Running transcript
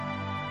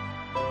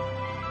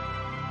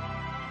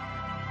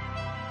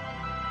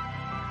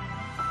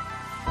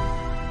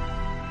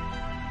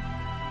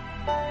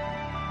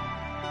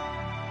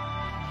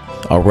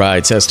All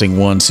right, testing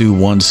 1 2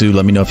 1 2.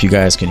 Let me know if you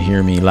guys can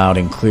hear me loud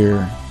and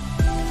clear.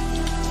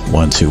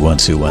 1 2 1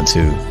 2 1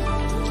 2.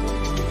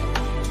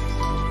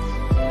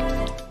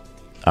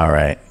 All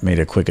right, made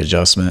a quick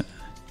adjustment,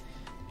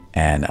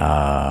 and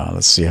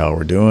let's see how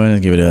we're doing.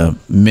 Give it a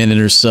minute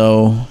or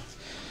so.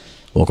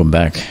 Welcome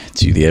back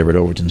to the Everett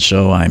Overton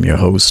Show. I'm your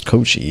host,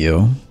 Coach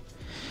EO.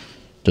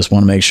 Just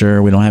want to make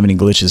sure we don't have any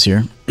glitches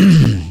here,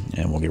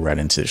 and we'll get right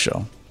into the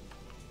show.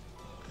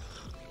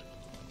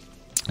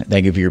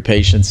 Thank you for your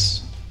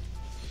patience.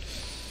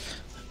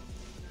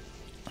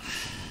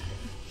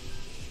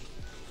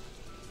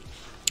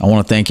 I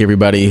want to thank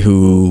everybody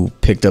who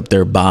picked up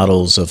their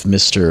bottles of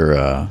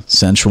Mr.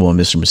 Sensual and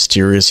Mr.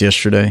 Mysterious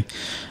yesterday,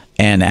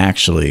 and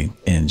actually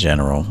in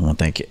general. I want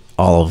to thank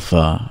all of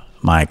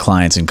my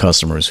clients and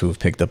customers who have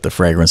picked up the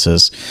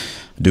fragrances.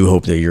 I do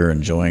hope that you're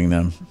enjoying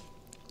them.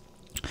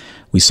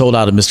 We sold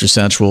out of Mr.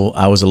 Sensual.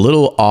 I was a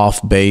little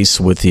off base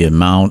with the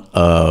amount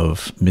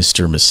of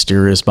Mr.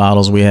 Mysterious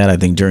bottles we had. I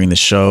think during the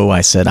show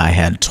I said I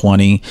had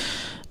 20,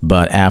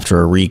 but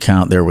after a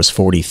recount there was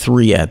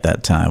 43 at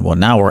that time. Well,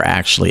 now we're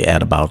actually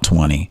at about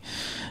 20.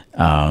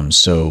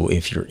 So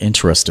if you're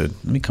interested,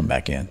 let me come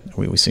back in.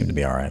 We seem to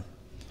be all right.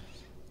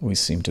 We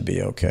seem to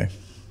be okay.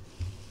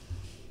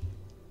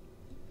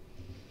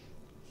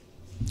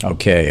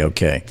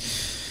 Okay.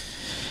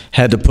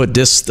 Had to put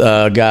this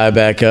guy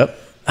back up.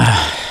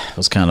 I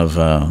was kind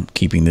of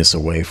keeping this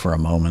away for a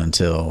moment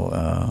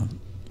until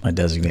my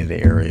designated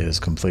area is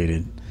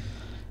completed.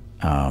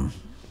 I'll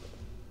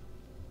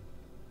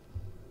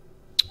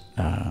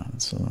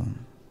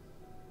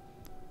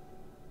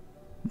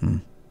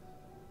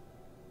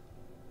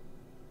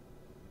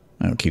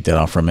keep that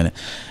off for a minute.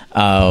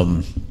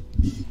 Mr.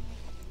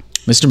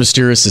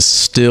 Mysterious is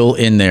still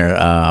in there.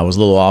 I was a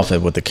little off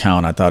with the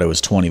count. I thought it was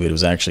 20, but it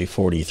was actually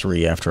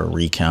 43 after a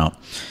recount.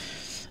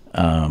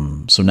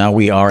 So now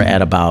we are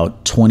at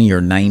about 20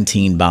 or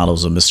 19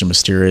 bottles of Mr.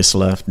 Mysterious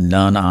left,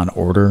 none on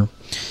order.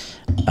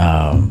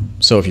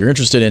 So if you're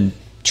interested in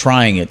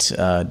trying it,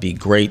 it'd be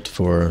great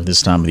for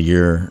this time of the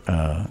year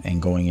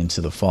and going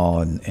into the fall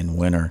and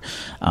winter.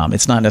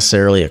 It's not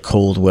necessarily a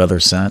cold weather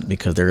scent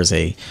because there is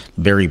a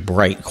very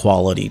bright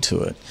quality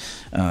to it.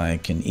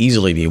 It can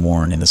easily be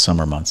worn in the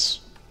summer months.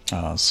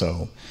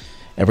 So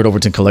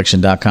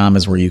EverettOvertonCollection.com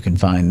is where you can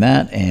find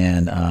that,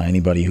 and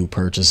anybody who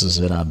purchases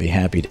it, I'll be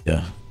happy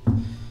to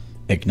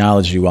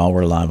acknowledge you while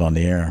we're live on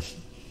the air.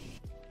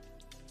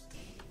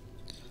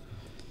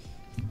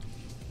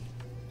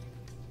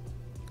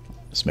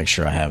 Let's make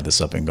sure I have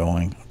this up and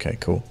going. Okay,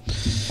 cool.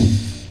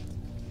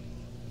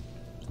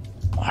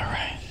 All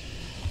right.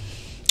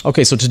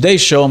 Okay, so today's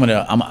show,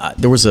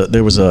 there was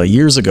a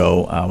years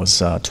ago, I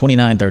was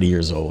 29, 30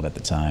 years old at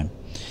the time,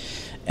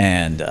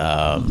 and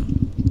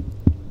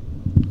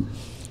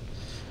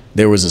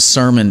there was a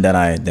sermon that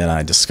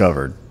I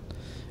discovered.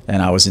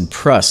 And I was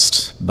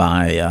impressed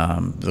by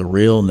the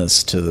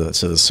realness to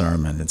the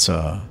sermon. It's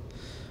a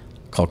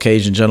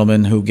Caucasian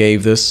gentleman who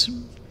gave this,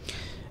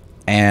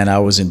 and I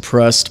was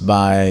impressed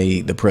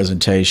by the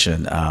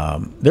presentation.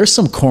 There's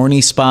some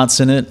corny spots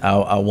in it.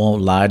 I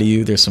won't lie to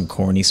you. There's some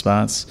corny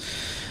spots.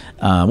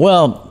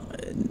 Well,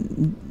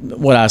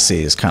 what I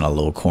see is kind of a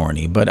little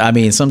corny, but I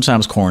mean,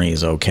 sometimes corny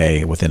is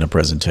okay within a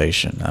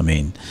presentation. I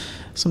mean,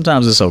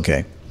 sometimes it's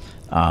okay.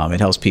 It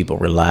helps people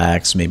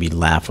relax, maybe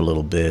laugh a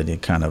little bit.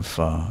 It kind of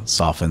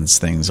softens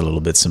things a little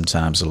bit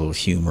sometimes, a little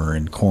humor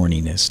and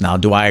corniness. Now,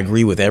 do I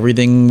agree with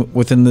everything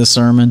within this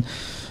sermon?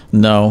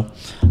 No.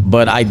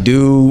 But I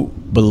do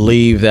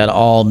believe that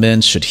all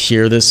men should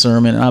hear this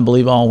sermon, and I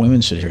believe all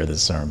women should hear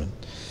this sermon.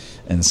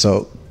 And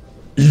so,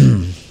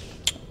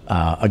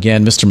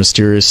 again, Mr.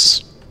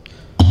 Mysterious,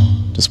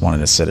 just wanted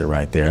to set it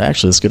right there.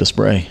 Actually, let's get a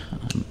spray. I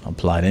haven't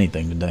applied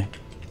anything today.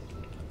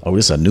 Oh,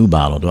 this is a new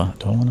bottle. Do I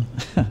want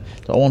to?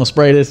 Do I want to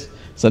spray this?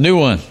 It's a new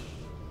one.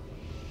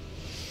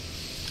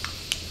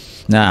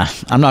 Nah,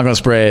 I'm not going to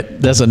spray it.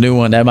 That's a new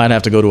one. That might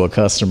have to go to a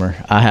customer.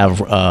 I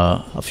have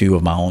a few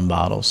of my own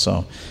bottles,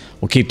 so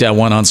we'll keep that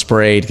one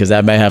unsprayed because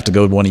that may have to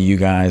go to one of you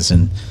guys,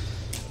 and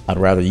I'd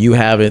rather you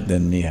have it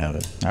than me have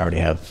it. I already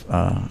have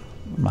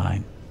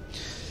mine.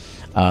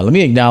 Let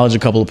me acknowledge a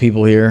couple of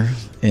people here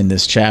in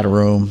this chat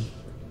room,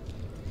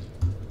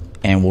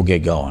 and we'll get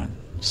going.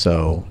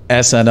 So,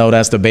 SNO,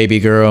 that's the baby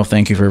girl.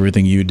 Thank you for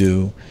everything you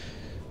do.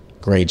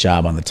 Great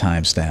job on the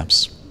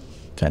timestamps.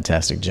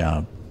 Fantastic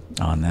job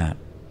on that.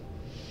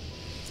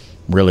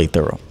 Really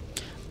thorough.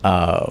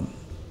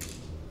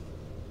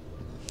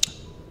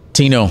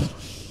 Tino,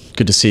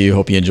 good to see you.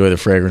 Hope you enjoy the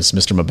fragrance.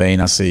 Mr. Mabane,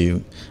 I see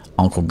you.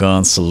 Uncle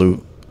Gun,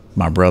 salute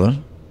my brother.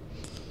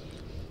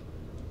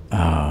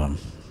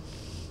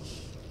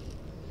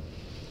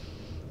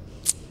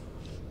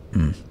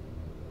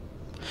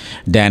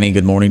 Danny,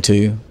 good morning to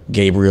you.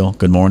 Gabriel,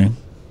 good morning.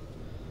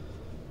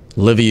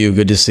 Livia,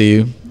 good to see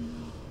you.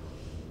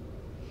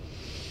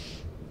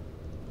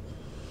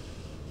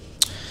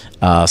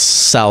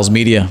 Sal's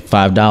Media,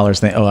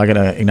 $5. Oh, I got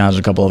to acknowledge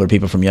a couple other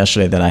people from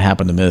yesterday that I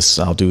happened to miss.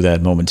 I'll do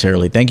that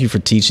momentarily. Thank you for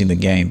teaching the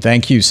game.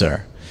 Thank you,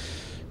 sir.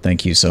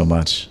 Thank you so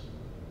much.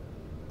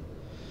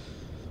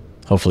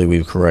 Hopefully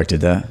we've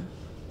corrected that.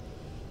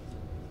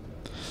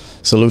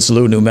 Salute,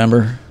 salute, new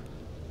member.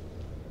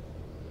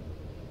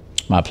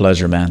 My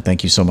pleasure, man.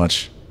 Thank you so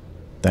much.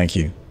 Thank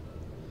you.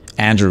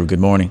 Andrew, good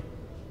morning.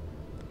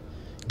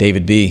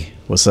 David B,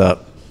 what's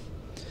up?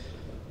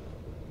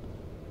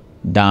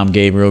 Dom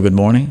Gabriel, good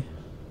morning.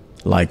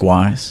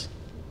 Likewise.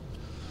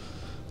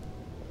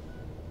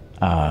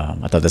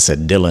 I thought that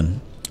said Dylan.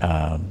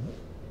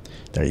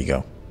 There you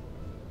go.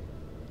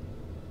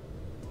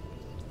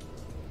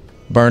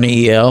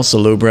 Bernie EL,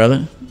 salute,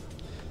 brother.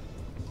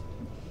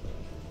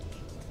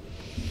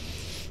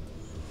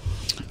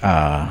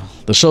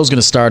 The show's going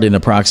to start in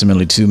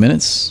approximately 2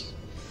 minutes.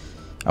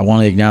 I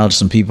want to acknowledge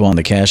some people on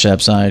the Cash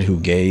App side who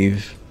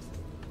gave.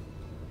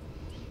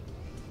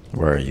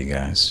 Where are you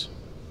guys?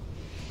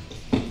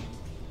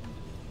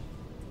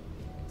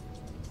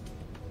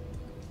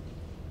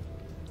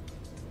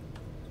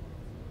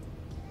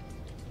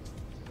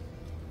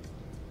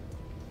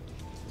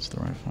 It's the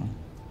right phone.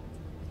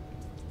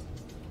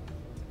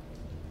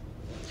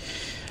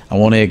 I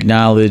want to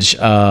acknowledge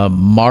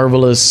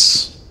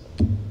Marvelous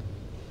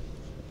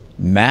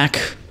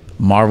Mac.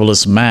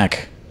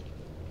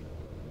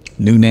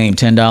 New name,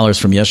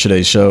 $10 from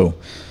yesterday's show.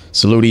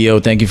 Salute, EO.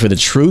 Thank you for the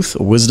truth,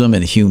 wisdom,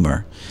 and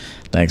humor.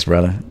 Thanks,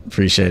 brother.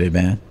 Appreciate it,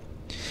 man.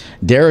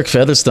 Derek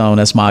Featherstone,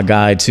 that's my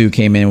guy, too,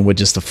 came in with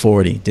just a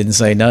 40. Didn't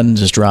say nothing,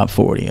 just dropped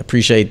 40.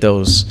 Appreciate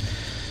those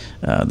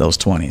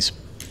 20s.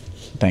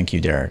 Thank you,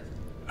 Derek.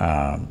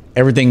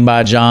 Everything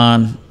by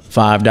John,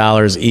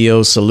 $5.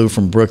 EO, salute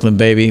from Brooklyn,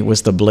 baby.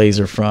 What's the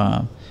blazer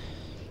from?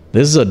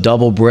 This is a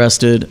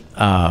double-breasted.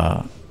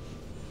 I'll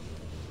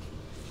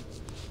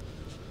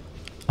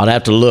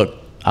have to look.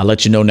 I'll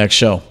let you know next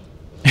show.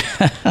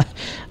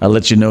 I'll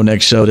let you know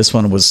next show. This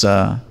one was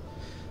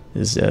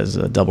is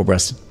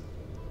double-breasted.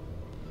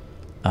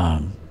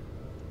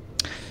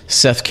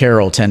 Seth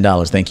Carroll,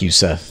 $10. Thank you,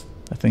 Seth.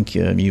 I think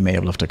you may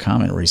have left a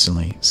comment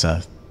recently,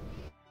 Seth.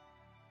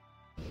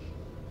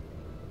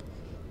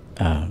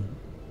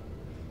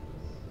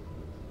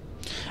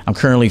 I'm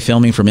currently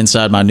filming from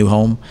inside my new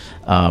home.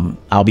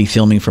 I'll be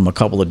filming from a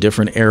couple of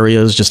different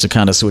areas just to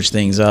kind of switch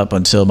things up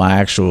until my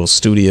actual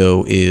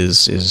studio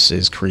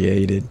is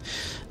created.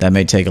 That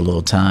may take a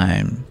little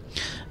time,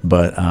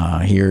 but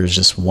here's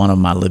just one of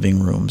my living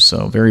rooms.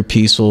 So very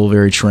peaceful,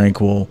 very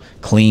tranquil,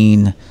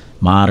 clean,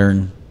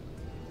 modern.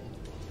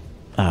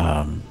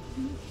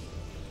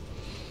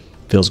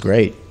 Feels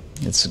great.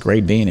 It's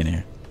great being in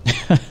here.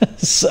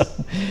 So,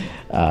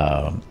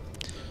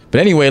 but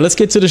anyway, let's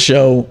get to the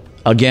show.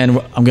 Again,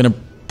 I'm going to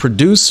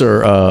produce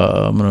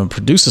a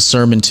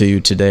sermon to you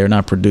today, or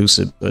not produce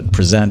it, but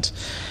present.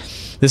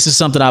 This is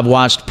something I've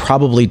watched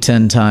probably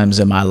 10 times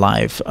in my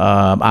life.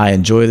 I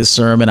enjoy the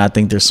sermon. I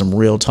think there's some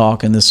real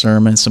talk in the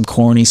sermon, some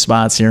corny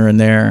spots here and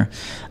there.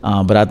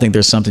 But I think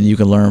there's something you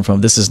can learn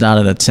from. This is not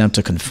an attempt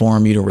to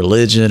conform you to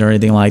religion or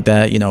anything like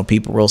that. You know,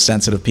 people, real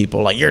sensitive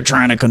people, like, you're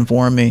trying to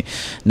conform me.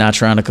 Not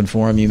trying to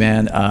conform you,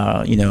 man.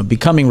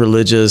 Becoming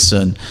religious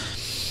and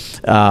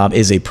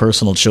is a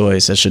personal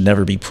choice that should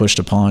never be pushed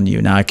upon you.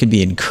 Now, it can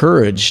be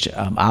encouraged.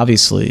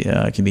 Obviously,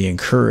 it can be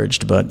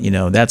encouraged, but,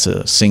 that's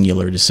a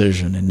singular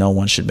decision, and no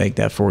one should make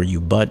that for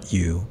you but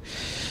you.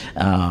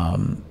 I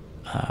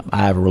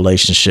have a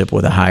relationship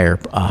with a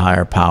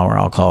higher power.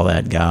 I'll call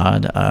that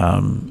God.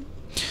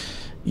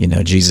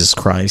 Jesus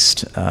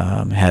Christ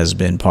has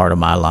been part of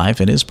my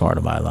life and is part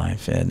of my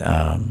life. And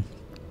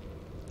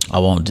I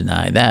won't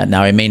deny that.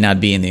 Now, it may not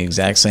be in the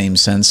exact same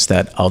sense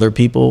that other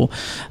people,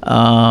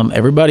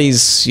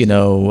 everybody's,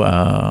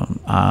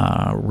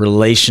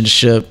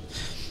 relationship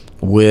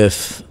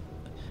with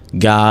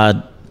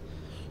God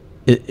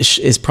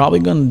is probably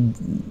going to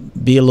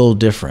be a little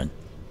different.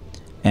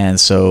 And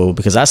so,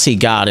 because I see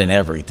God in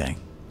everything.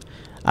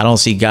 I don't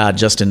see God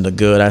just in the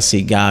good. I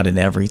see God in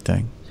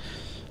everything.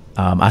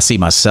 I see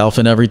myself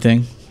in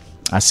everything.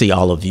 I see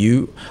all of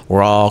you.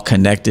 We're all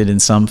connected in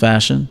some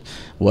fashion.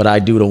 What I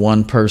do to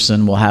one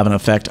person will have an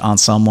effect on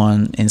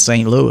someone in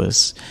St.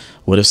 Louis.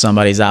 What if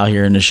somebody's out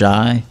here in the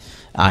Chi?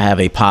 I have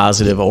a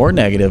positive or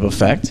negative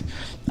effect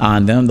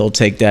on them. They'll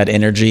take that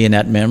energy and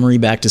that memory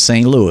back to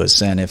St.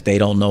 Louis. And if they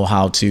don't know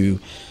how to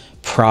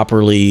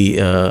properly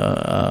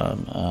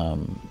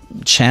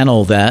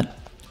channel that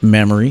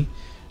memory,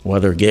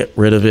 whether get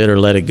rid of it or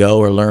let it go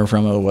or learn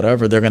from it or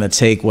whatever, they're going to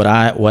take what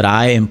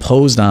I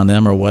imposed on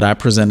them or what I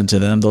presented to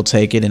them. They'll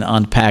take it and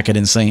unpack it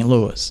in St.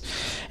 Louis.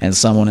 And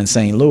someone in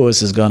St.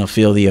 Louis is going to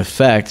feel the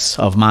effects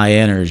of my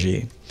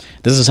energy.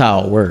 This is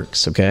how it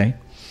works, okay?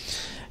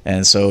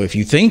 And so if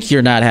you think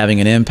you're not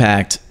having an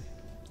impact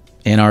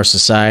in our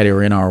society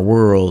or in our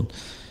world,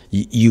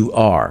 you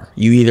are.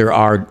 You either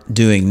are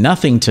doing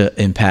nothing to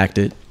impact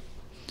it,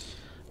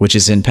 which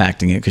is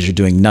impacting it because you're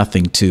doing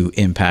nothing to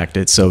impact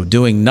it. So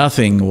doing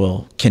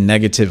nothing can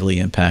negatively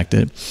impact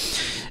it.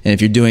 And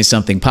if you're doing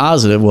something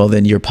positive, well,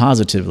 then you're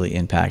positively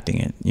impacting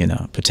it,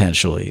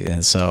 potentially.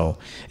 And so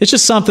it's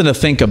just something to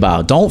think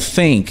about. Don't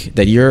think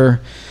that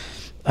your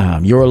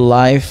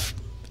life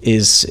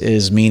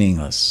is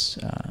meaningless.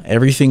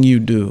 Everything you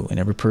do and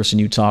every person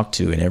you talk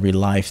to and every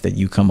life that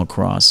you come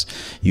across,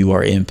 you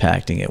are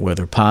impacting it,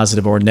 whether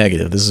positive or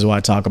negative. This is why I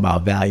talk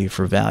about value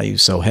for value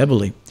so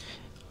heavily.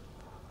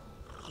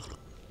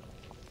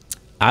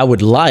 I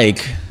would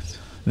like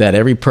that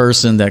every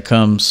person that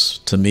comes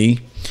to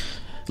me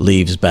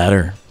leaves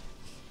better.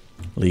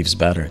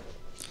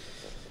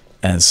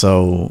 And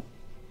so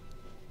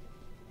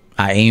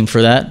I aim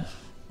for that.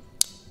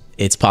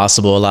 It's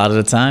possible a lot of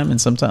the time,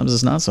 and sometimes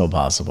it's not so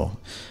possible.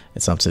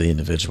 It's up to the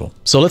individual.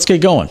 So let's get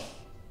going.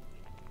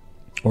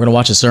 We're going to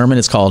watch a sermon.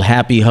 It's called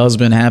Happy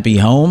Husband, Happy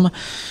Home.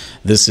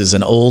 This is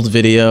an old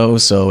video,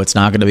 so it's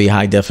not going to be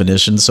high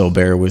definition, so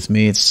bear with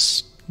me.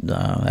 It's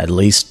at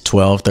least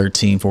 12,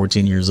 13,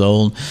 14 years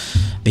old.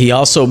 He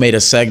also made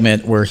a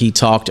segment where he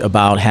talked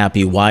about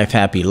happy wife,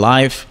 happy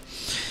life.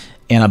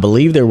 And I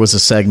believe there was a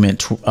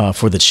segment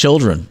for the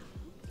children.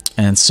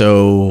 And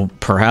so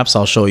perhaps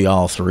I'll show you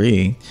all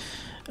three.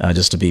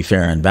 Just to be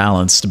fair and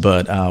balanced,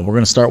 but we're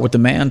going to start with the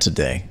man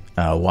today.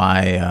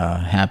 Why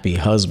happy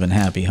husband,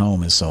 happy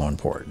home is so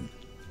important.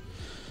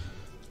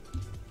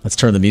 Let's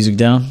turn the music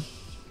down.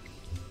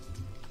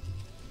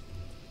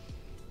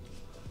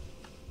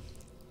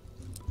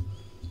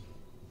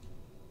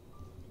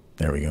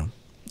 There we go.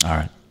 All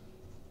right.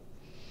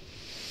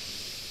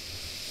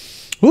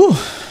 Woo,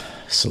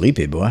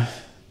 sleepy boy.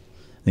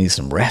 Need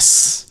some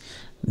rest.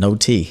 No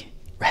tea.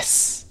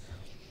 Rest.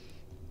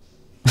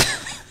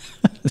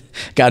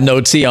 Got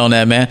no tea on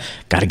that, man.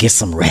 Got to get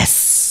some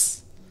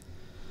rest.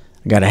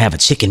 Got to have a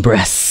chicken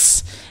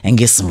breast and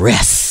get some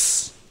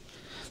rest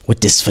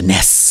with this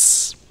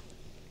finesse.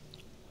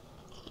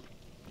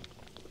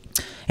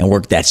 And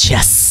work that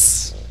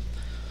chest.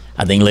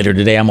 I think later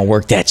today I'm going to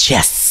work that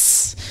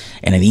chest.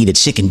 And then eat a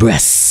chicken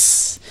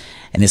breast.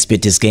 And then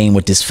spit this game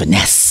with this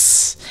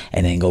finesse.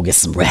 And then go get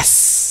some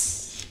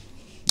rest.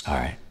 All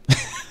right.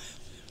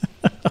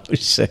 Oh,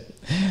 shit.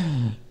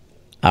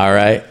 All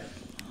right.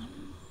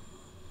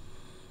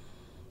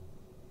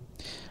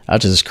 I'll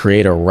just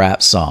create a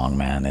rap song,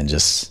 man, and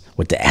just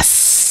with the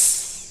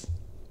S.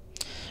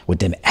 With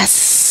them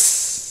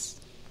S.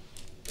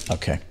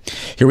 Okay.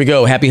 Here we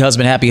go. Happy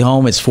husband, happy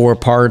home. It's 4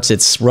 parts.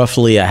 It's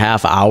roughly a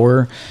half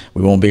hour.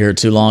 We won't be here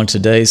too long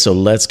today, so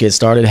let's get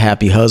started.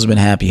 Happy husband,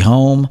 happy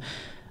home.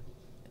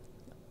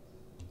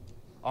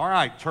 All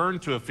right, turn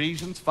to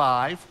Ephesians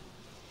 5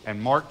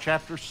 and Mark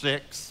chapter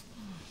 6.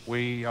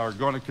 We are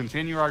going to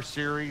continue our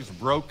series,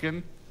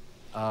 Broken,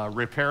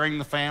 Repairing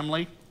the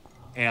Family,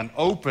 and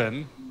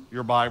open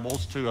your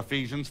Bibles to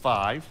Ephesians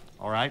 5,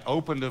 all right?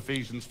 Open to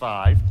Ephesians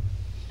 5,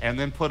 and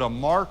then put a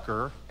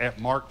marker at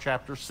Mark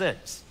chapter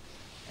 6.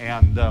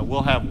 And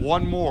we'll have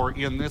one more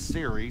in this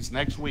series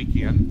next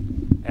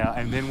weekend,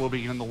 and then we'll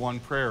be in the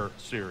one prayer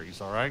series,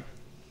 all right?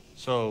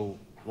 So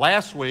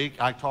last week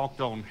I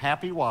talked on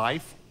happy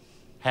wife,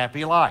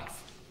 happy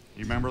life.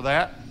 You remember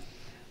that?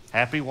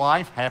 Happy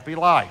wife, happy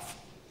life.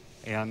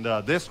 And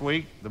this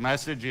week the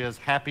message is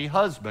happy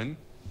husband,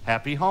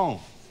 happy home.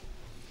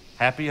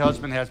 Happy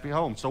husband, happy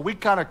home. So we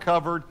kind of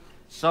covered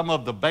some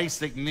of the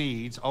basic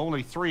needs,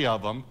 only 3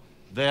 of them,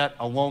 that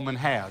a woman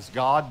has.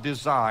 God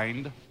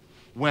designed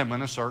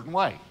women a certain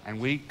way. And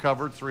we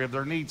covered 3 of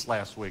their needs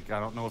last week. I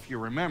don't know if you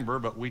remember,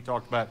 but we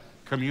talked about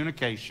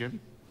communication,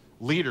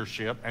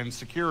 leadership, and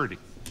security.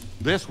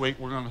 This week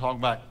we're going to talk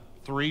about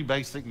 3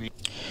 basic needs.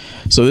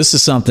 So this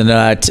is something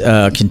that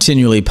I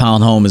continually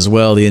pound home as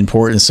well, the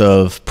importance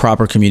of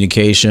proper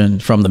communication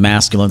from the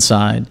masculine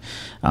side.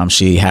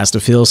 She has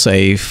to feel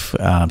safe.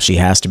 She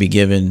has to be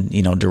given,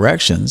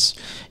 directions.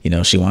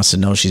 She wants to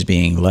know she's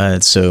being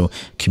led. So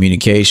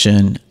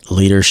communication,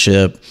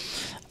 leadership.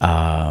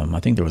 I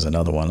think there was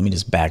another one. Let me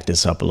just back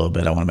this up a little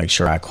bit. I want to make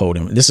sure I quote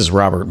him. This is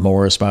Robert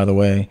Morris, by the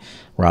way.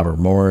 Robert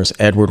Morris.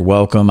 Edward,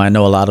 welcome. I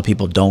know a lot of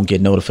people don't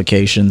get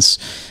notifications.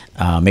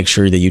 Make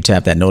sure that you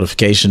tap that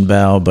notification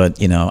bell.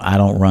 But I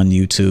don't run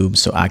YouTube,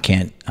 so I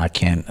can't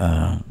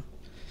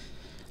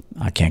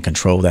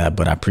control that.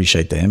 But I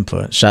appreciate the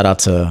input. Shout out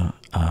to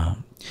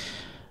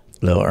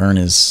Lil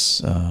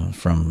Ernest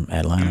from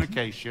Atlanta.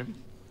 Communication,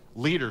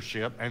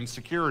 leadership, and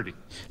security.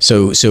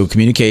 So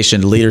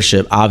communication,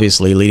 leadership,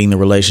 obviously leading the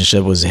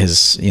relationship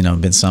has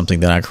been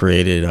something that I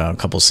created a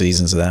couple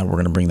seasons of that. We're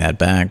going to bring that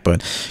back,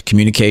 but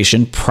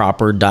communication,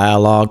 proper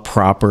dialogue,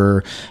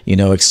 proper,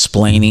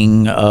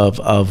 explaining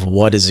of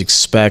what is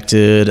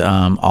expected,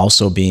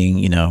 also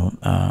being,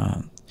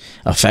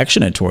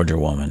 affectionate towards your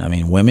woman. I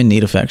mean, women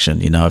need affection.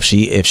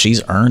 If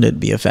she's earned it,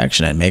 be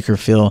affectionate, make her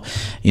feel,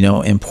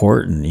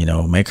 important,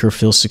 make her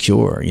feel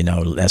secure.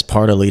 That's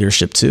part of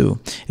leadership too.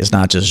 It's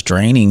not just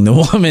draining the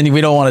woman.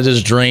 We don't want to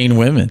just drain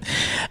women.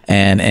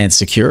 And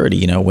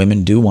security,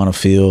 women do want to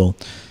feel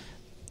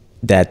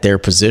that their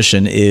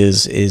position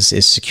is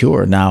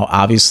secure. Now,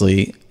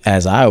 obviously,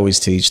 as I always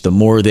teach, the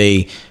more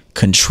they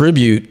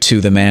contribute to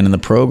the man in the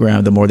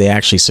program, the more they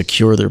actually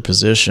secure their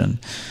position.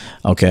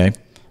 Okay.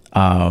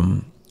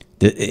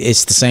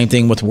 It's the same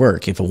thing with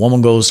work. If a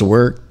woman goes to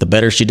work, the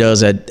better she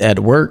does at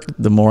work,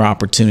 the more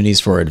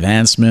opportunities for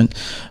advancement,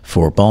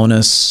 for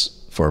bonus,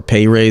 for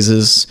pay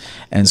raises.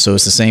 And so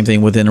it's the same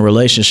thing within a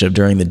relationship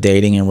during the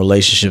dating and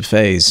relationship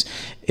phase.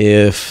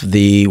 If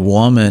the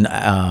woman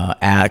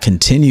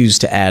continues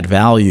to add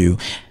value,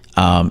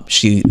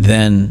 she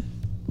then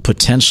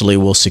potentially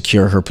will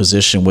secure her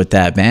position with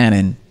that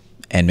man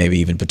and maybe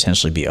even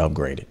potentially be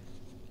upgraded.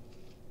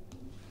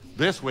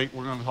 This week,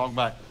 we're going to talk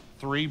about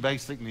 3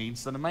 basic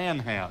needs that a man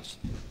has.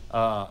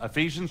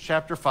 Ephesians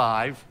chapter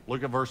 5,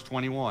 look at verse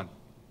 21.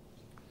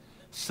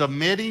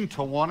 Submitting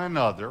to one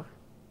another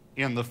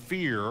in the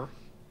fear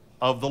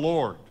of the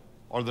Lord,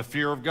 or the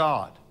fear of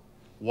God.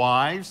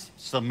 Wives,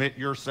 submit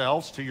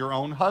yourselves to your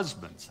own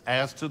husbands,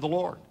 as to the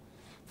Lord.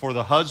 For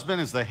the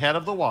husband is the head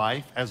of the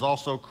wife, as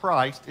also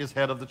Christ is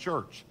head of the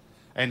church,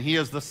 and he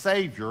is the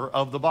Savior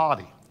of the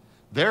body.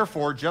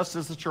 Therefore, just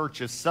as the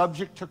church is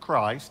subject to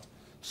Christ,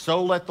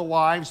 so let the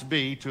wives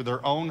be to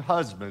their own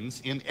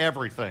husbands in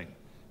everything.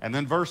 And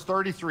then verse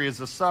 33 is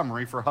a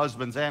summary for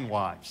husbands and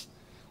wives.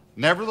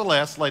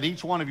 Nevertheless, let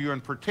each one of you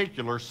in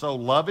particular so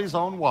love his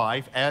own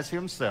wife as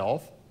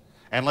himself,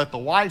 and let the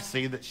wife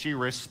see that she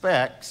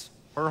respects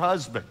her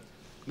husband.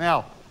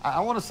 Now, I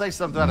want to say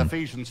something about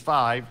Ephesians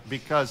 5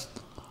 because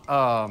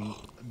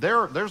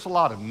there's a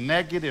lot of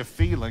negative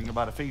feeling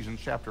about Ephesians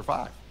chapter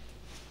 5,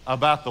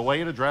 about the way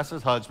it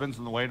addresses husbands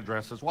and the way it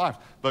addresses wives.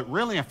 But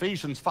really,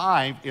 Ephesians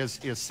 5 is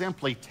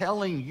simply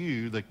telling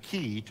you the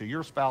key to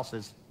your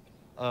spouse's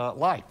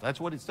life. That's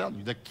what it's telling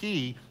you, the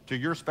key to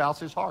your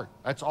spouse's heart.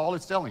 That's all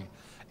it's telling you.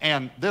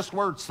 And this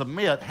word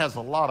submit has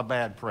a lot of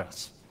bad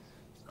press.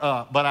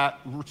 But I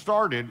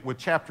started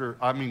with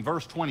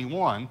verse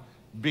 21,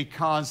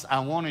 because I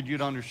wanted you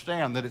to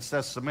understand that it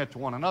says submit to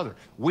one another.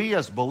 We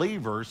as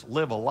believers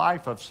live a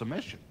life of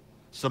submission.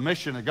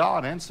 Submission to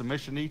God and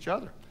submission to each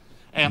other.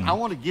 And I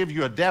want to give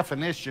you a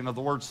definition of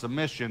the word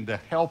submission to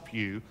help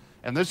you.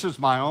 And this is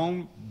my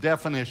own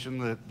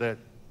definition that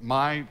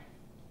my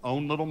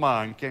own little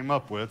mind came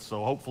up with,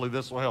 so hopefully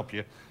this will help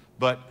you.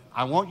 But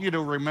I want you to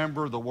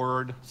remember the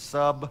word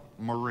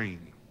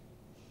submarine.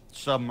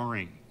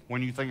 Submarine,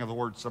 when you think of the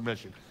word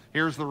submission.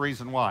 Here's the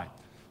reason why.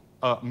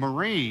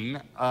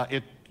 Marine,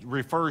 it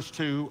refers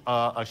to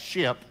a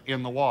ship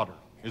in the water,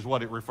 is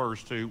what it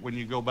refers to when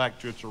you go back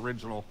to its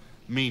original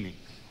meaning.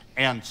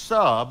 And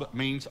sub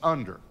means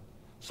under.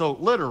 So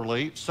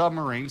literally,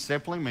 submarine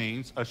simply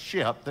means a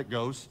ship that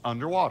goes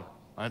underwater.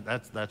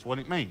 That's what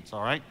it means,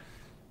 all right?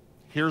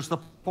 Here's the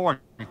point,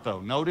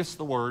 though. Notice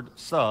the word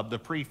sub, the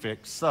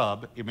prefix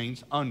sub, it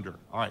means under.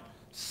 All right,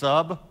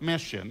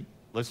 submission,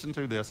 listen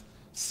to this,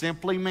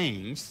 simply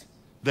means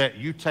that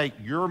you take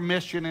your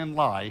mission in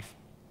life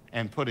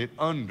and put it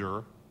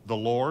under the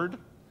Lord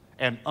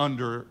and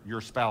under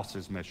your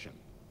spouse's mission.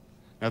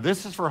 Now,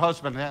 this is for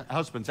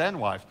husbands and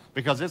wives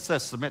because it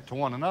says submit to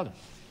one another.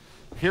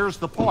 Here's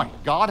the point.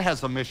 God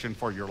has a mission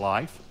for your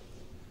life,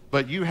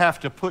 but you have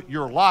to put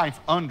your life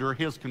under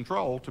his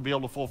control to be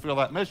able to fulfill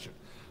that mission.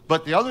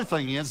 But the other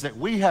thing is that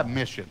we have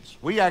missions.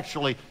 We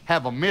actually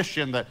have a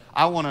mission that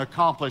I want to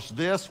accomplish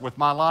this with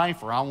my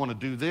life, or I want to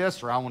do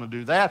this, or I want to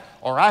do that,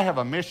 or I have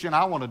a mission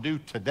I want to do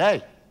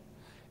today.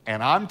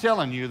 And I'm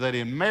telling you that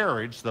in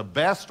marriage, the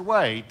best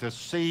way to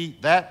see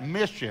that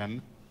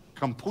mission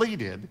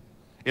completed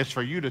is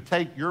for you to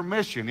take your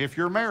mission, if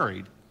you're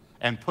married,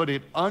 and put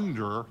it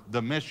under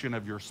the mission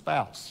of your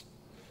spouse.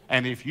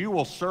 And if you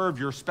will serve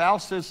your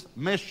spouse's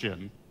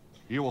mission,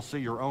 you will see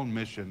your own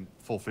mission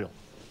fulfilled.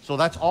 So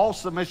that's all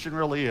submission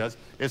really is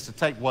to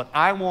take what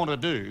I want to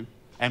do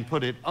and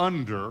put it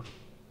under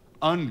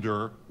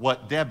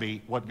what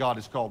God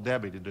has called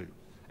Debbie to do.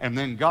 And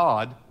then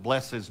God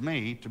blesses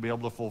me to be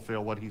able to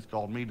fulfill what he's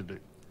called me to do.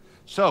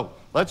 So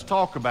let's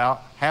talk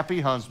about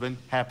happy husband,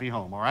 happy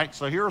home, all right?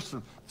 So here are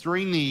some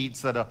 3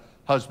 needs that a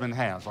husband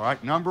has, all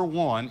right? Number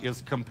 1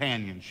 is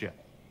companionship.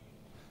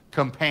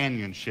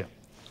 Companionship.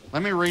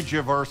 Let me read you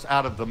a verse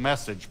out of the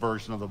Message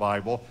version of the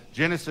Bible.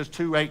 Genesis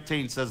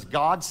 2:18 says,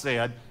 God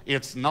said,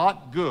 it's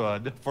not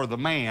good for the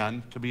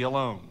man to be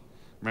alone.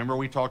 Remember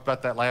we talked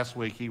about that last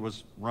week. He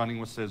was running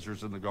with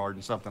scissors in the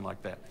garden, something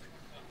like that.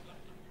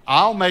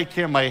 I'll make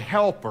him a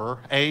helper,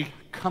 a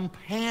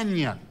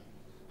companion.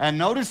 And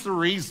notice the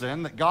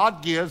reason that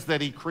God gives that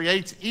he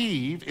creates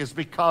Eve is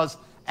because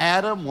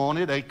Adam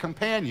wanted a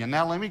companion.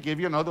 Now let me give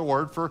you another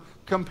word for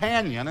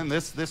companion, and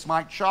this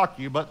might shock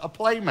you, but a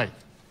playmate.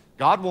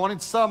 God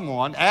wanted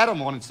someone, Adam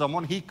wanted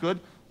someone he could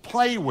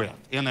play with,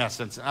 in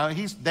essence.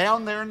 He's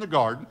down there in the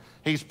garden.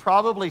 He's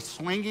probably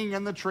swinging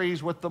in the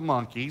trees with the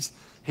monkeys.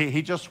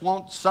 He just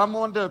wants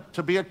someone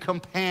to be a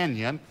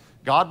companion.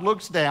 God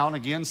looks down,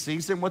 again,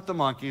 sees him with the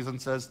monkeys and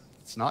says,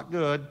 it's not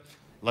good.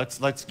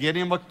 Let's get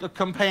him a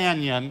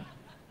companion,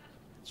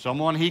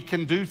 someone he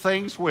can do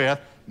things with.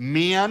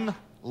 Men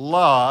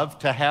love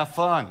to have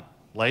fun.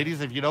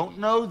 Ladies, if you don't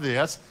know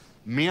this,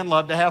 men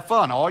love to have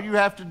fun. All you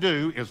have to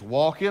do is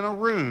walk in a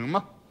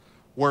room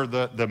where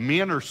the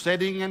men are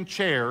sitting in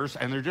chairs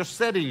and they're just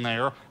sitting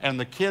there and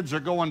the kids are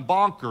going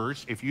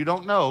bonkers. If you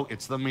don't know,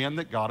 it's the men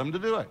that got them to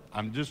do it.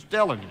 I'm just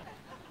telling you.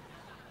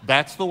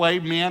 That's the way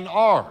men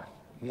are.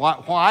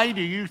 Why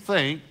do you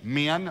think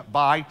men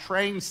buy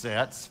train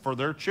sets for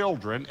their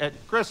children at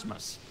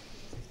Christmas?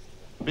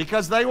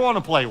 because they want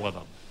to play with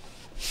them.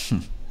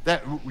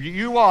 That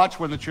you watch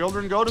when the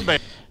children go to bed.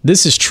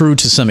 This is true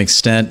to some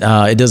extent.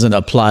 It doesn't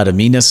apply to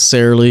me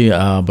necessarily,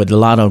 but a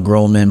lot of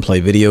grown men play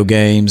video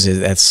games.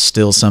 That's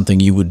still something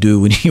you would do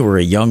when you were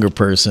a younger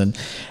person.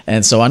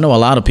 And so I know a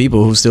lot of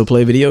people who still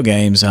play video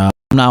games. I'm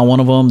not one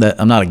of them. That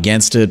I'm not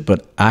against it,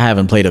 but I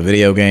haven't played a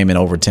video game in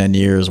over 10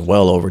 years,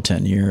 well over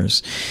 10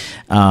 years.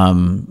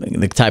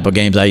 The type of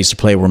games I used to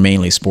play were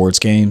mainly sports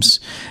games,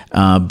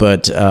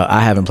 but I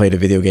haven't played a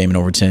video game in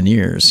over 10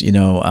 years, you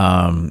know,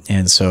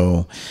 and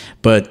so,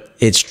 but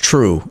it's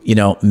true, you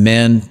know,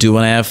 men do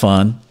want to have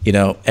fun. You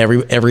know,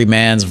 every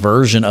man's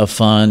version of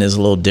fun is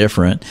a little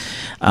different.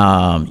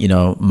 You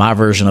know, my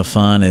version of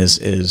fun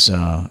is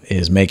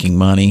making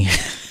money.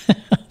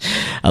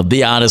 I'll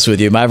be honest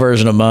with you. My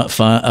version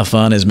of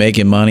fun is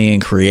making money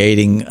and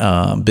creating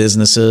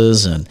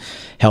businesses and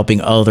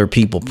helping other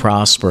people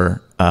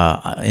prosper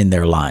in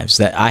their lives.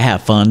 That I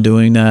have fun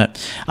doing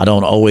that. I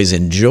don't always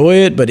enjoy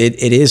it, but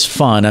it is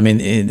fun. I mean,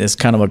 it's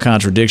kind of a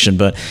contradiction,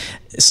 but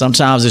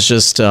sometimes it's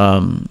just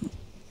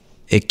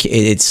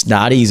it's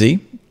not easy.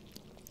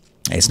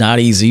 It's not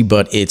easy,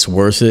 but it's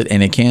worth it,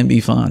 and it can be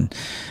fun.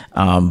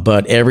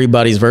 But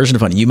everybody's version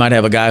of fun. You might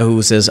have a guy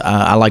who says,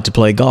 I like to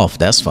play golf.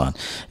 That's fun.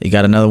 You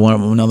got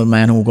another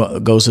man who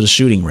goes to the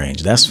shooting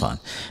range. That's fun.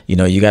 You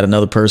know, you got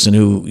another person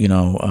who,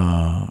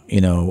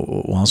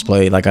 wants to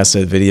play, like I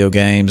said, video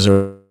games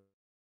or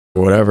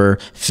whatever,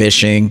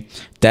 fishing.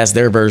 That's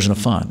their version of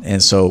fun.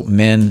 And so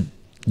men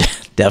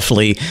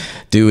definitely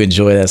do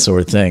enjoy that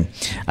sort of thing.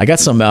 I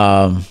got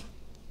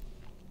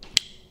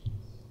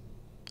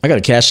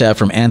a cash app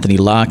from Anthony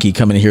Lockey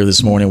coming in here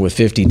this morning with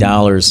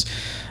 $50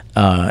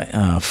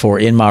 for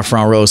in my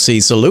front row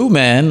seat. Salute,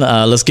 man.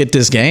 Let's get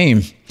this game.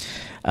 It's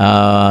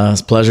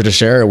a pleasure to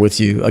share it with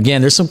you.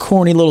 Again, there's some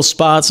corny little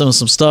spots and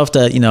some stuff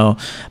that, you know,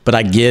 but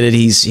I get it.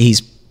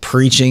 He's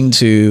preaching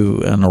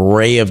to an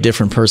array of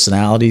different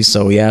personalities,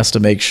 so he has to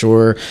make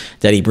sure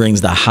that he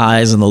brings the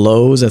highs and the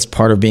lows. That's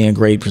part of being a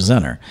great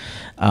presenter.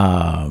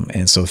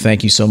 And so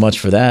thank you so much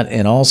for that.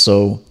 And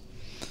also,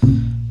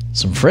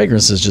 some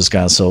fragrances just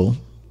got sold.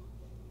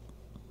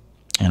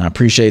 And I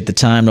appreciate the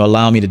time to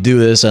allow me to do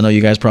this. I know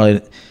you guys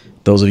probably,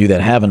 those of you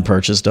that haven't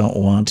purchased, don't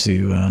want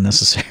to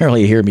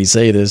necessarily hear me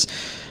say this,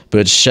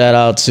 but shout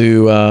out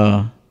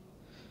to,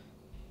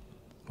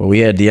 we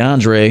had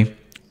DeAndre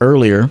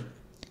earlier.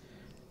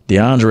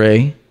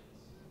 DeAndre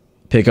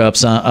pick up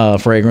some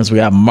fragrance. We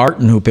got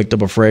Martin who picked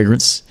up a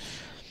fragrance.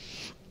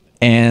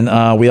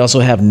 And we also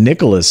have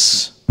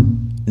Nicholas.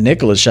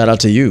 Nicholas, shout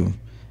out to you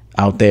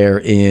out there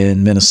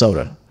in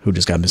Minnesota who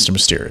just got Mr.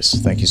 Mysterious.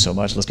 Thank you so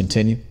much. Let's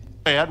continue.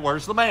 Dad,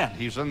 where's the man?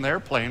 He's in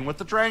there playing with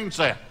the train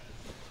set.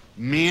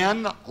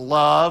 Men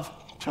love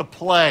to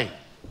play.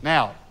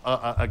 Now,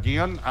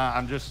 again,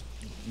 I'm just,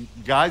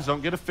 guys,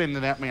 don't get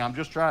offended at me. I'm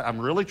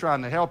really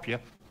trying to help you.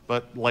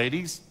 But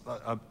ladies,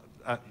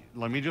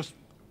 let me just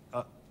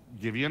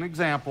give you an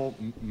example.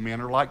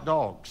 Men are like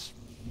dogs.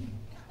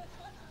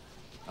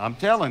 I'm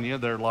telling you,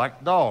 they're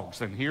like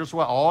dogs. And here's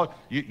what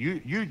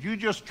you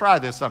just try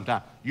this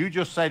sometime. You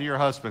just say to your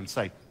husband,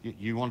 say,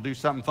 you want to do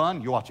something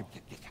fun? You watch him.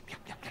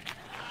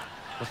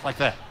 Just like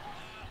that.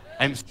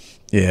 And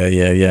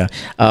yeah.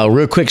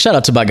 Real quick, shout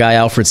out to my guy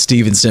Alfred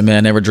Stevenson,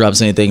 man. Never drops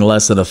anything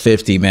less than a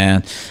 50,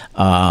 man.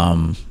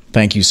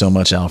 Thank you so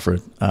much,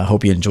 Alfred. I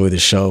hope you enjoy the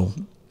show.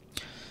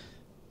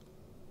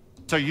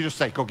 So you just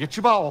say, go get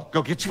your ball,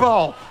 go get your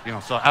ball. You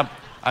know, so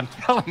I'm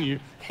telling you,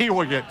 he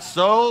will get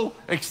so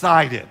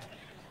excited.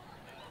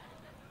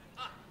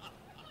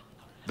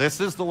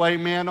 This is the way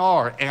men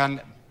are.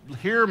 And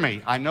hear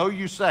me, I know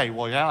you say,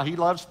 well, yeah, he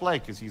loves play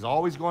because he's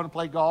always going to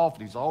play golf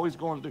and he's always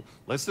going to do.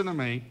 Listen to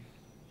me,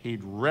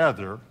 he'd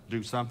rather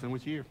do something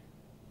with you.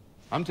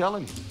 I'm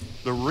telling you.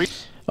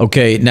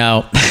 Okay,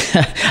 now,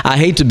 I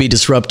hate to be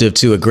disruptive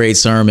to a great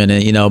sermon,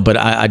 you know, but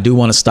I do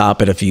want to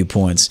stop at a few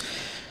points.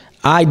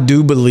 I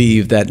do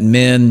believe that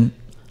men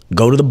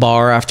go to the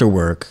bar after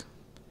work,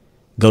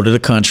 go to the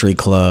country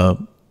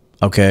club,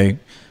 okay,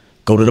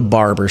 go to the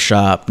barber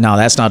shop. Now,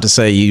 that's not to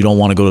say you don't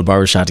want to go to the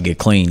barber shop to get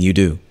clean. You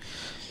do.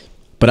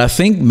 But I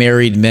think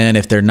married men,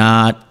 if they're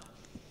not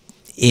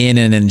in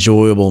an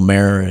enjoyable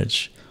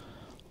marriage,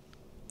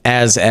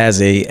 as a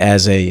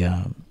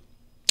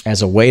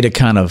way to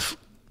kind of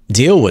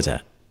deal with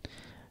that,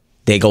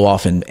 they go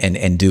off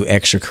and do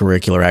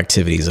extracurricular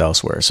activities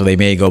elsewhere. So they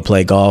may go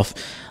play golf.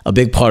 A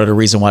big part of the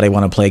reason why they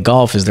want to play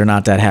golf is they're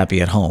not that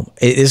happy at home.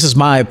 This is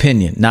my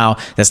opinion. Now,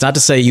 that's not to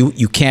say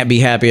you can't be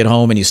happy at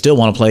home and you still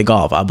want to play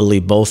golf. I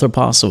believe both are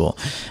possible.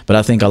 But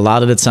I think a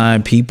lot of the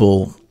time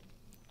people...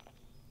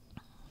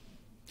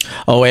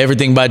 Oh,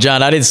 everything by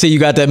John. I didn't see you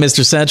got that,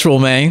 Mr. Central,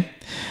 man.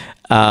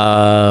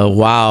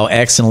 Wow,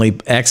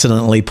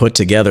 excellently put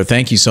together.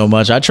 Thank you so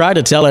much. I try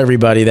to tell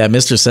everybody that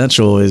Mr.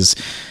 Central is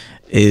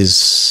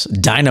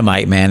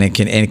dynamite, man. It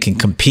can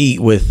compete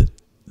with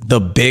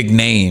the big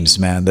names,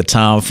 man. The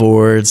Tom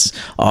Fords,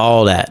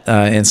 all that.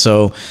 And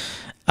so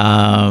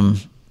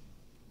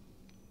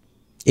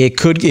It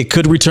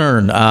could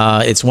return.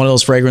 It's one of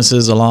those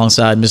fragrances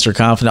alongside Mr.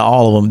 Confident,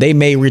 all of them. They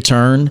may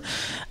return.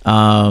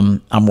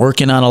 I'm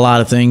working on a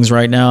lot of things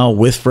right now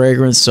with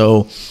fragrance,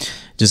 so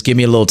just give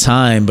me a little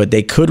time, but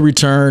they could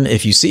return.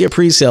 If you see a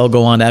pre-sale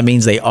go on, that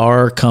means they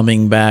are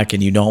coming back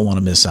and you don't want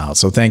to miss out.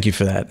 So thank you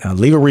for that.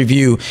 Leave a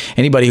review.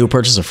 Anybody who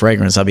purchases a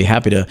fragrance, I'll be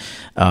happy to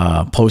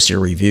post your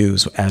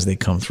reviews as they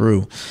come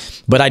through.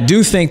 But I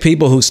do think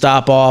people who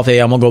stop off, hey,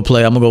 I'm going to go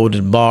play, I'm going to go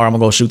to the bar, I'm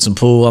going to go shoot some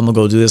pool, I'm going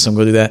to go do this, I'm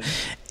going to do that,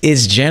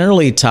 is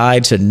generally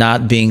tied to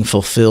not being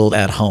fulfilled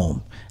at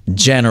home,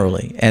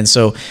 generally. And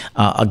so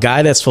a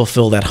guy that's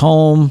fulfilled at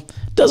home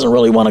doesn't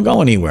really want to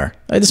go anywhere.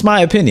 It's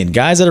my opinion.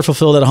 Guys that are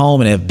fulfilled at home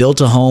and have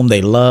built a home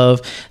they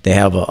love, they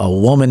have a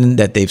woman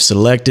that they've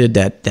selected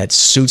that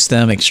suits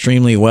them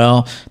extremely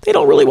well, they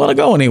don't really want to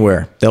go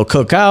anywhere. They'll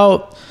cook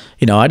out.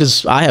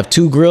 I have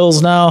 2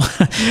 grills now.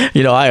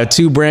 I have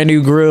 2 brand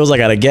new grills. I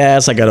got a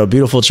gas. I got a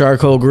beautiful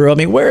charcoal grill. I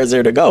mean, where is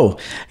there to go?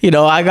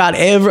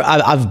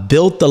 I've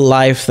built the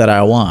life that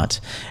I want.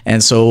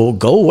 And so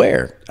go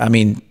where? I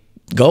mean,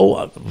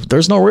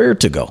 there's nowhere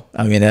to go.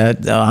 I mean,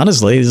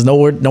 honestly, there's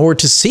nowhere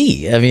to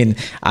see. I mean,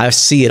 I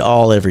see it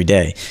all every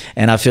day.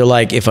 And I feel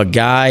like if a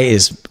guy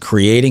is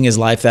creating his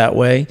life that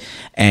way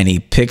and he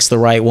picks the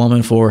right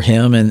woman for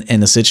him and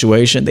the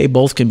situation, they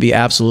both can be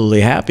absolutely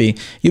happy.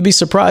 You'd be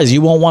surprised.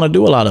 You won't want to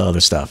do a lot of other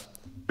stuff.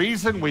 The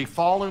reason we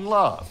fall in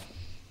love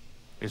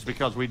is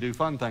because we do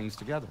fun things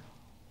together.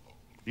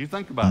 You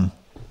think about it.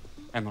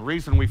 And the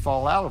reason we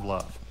fall out of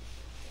love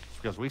is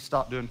because we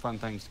stop doing fun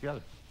things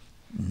together.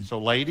 So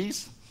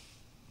ladies,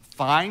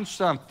 find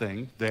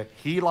something that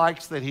he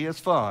likes, that he has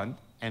fun,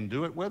 and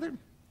do it with him.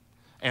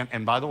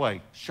 And by the way,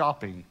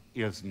 shopping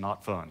is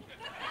not fun.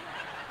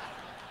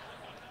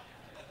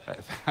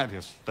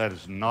 That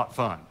is not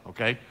fun,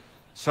 okay?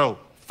 So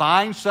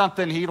find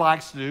something he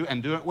likes to do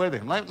and do it with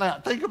him.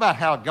 Think about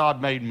how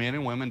God made men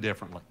and women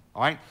differently,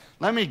 all right?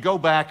 Let me go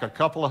back a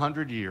couple of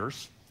hundred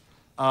years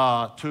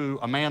to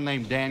a man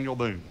named Daniel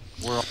Boone.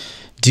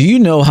 Do you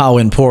know how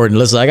important,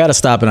 listen, I got to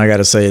stop and I got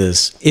to say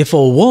this. If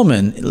a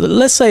woman,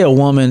 let's say a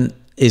woman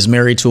is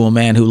married to a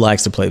man who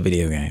likes to play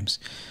video games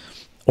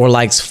or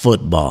likes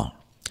football,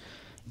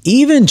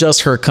 even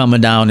just her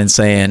coming down and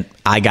saying,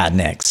 I got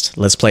next,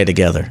 let's play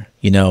together,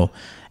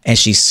 and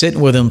she's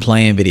sitting with him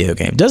playing video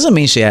games, doesn't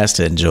mean she has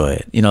to enjoy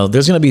it.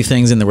 There's going to be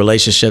things in the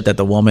relationship that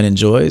the woman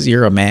enjoys.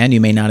 You're a man,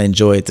 you may not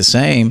enjoy it the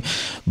same,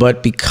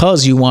 but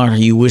because you want her,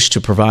 you wish to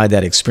provide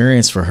that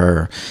experience for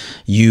her,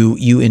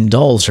 you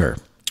indulge her.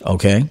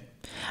 Okay.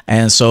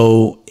 And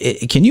so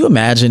can you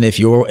imagine if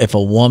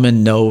a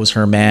woman knows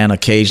her man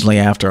occasionally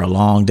after a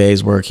long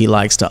day's work, he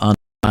likes to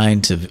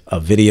unwind to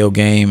a video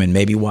game and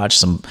maybe watch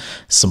some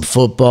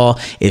football,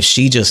 if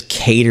she just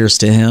caters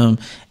to him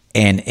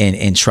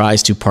and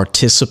tries to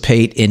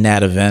participate in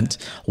that event,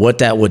 what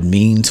that would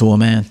mean to a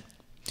man,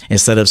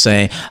 instead of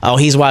saying, oh,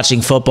 he's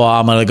watching football,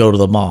 I'm going to go to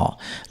the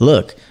mall.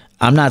 Look,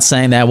 I'm not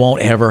saying that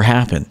won't ever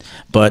happen,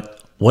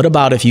 but what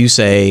about if you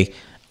say,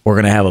 we're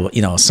going to have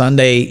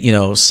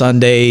a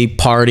Sunday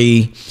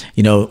party,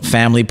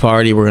 family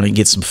party. We're going to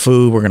get some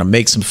food. We're going to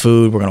make some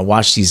food. We're going to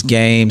watch these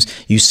games.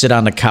 You sit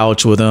on the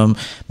couch with them.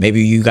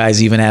 Maybe you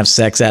guys even have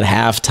sex at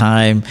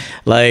halftime.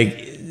 Like,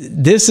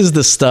 this is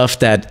the stuff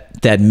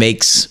that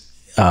makes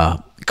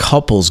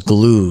couples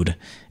glued.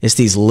 It's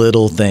these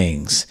little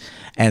things.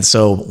 And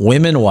so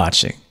women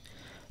watching,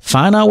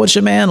 find out what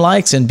your man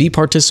likes and be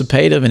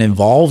participative and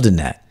involved in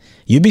that.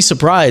 You'd be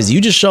surprised. You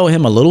just show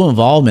him a little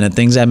involvement in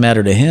things that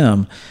matter to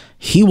him,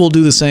 he will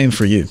do the same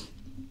for you.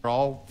 We're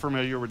all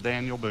familiar with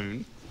Daniel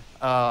Boone.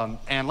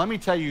 And let me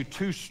tell you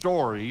 2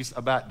 stories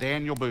about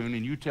Daniel Boone,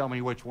 and you tell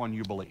me which one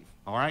you believe,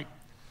 all right?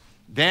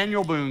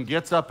 Daniel Boone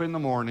gets up in the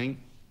morning,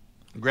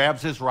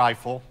 grabs his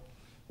rifle,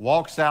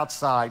 walks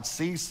outside,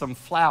 sees some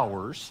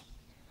flowers,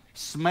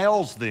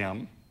 smells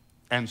them,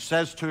 and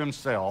says to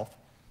himself,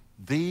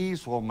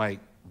 these will make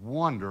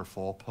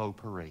wonderful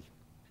potpourri.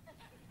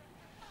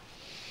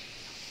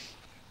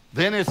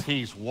 Then as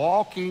he's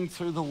walking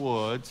through the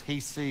woods, he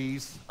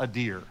sees a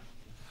deer.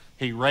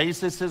 He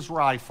raises his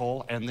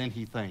rifle, and then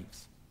he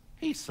thinks,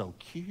 he's so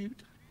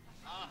cute.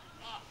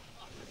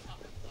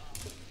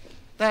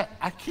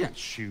 I can't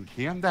shoot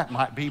him. That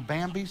might be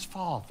Bambi's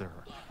father.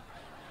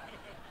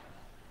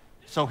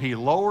 So he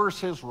lowers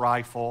his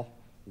rifle,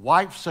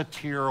 wipes a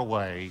tear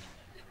away,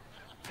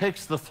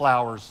 picks the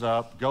flowers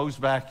up, goes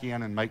back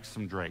in and makes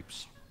some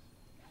drapes.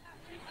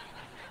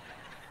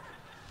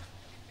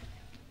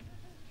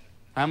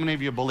 How many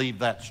of you believe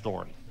that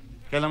story?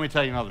 Okay, let me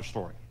tell you another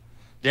story.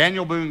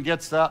 Daniel Boone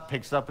gets up,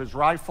 picks up his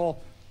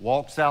rifle,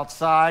 walks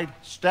outside,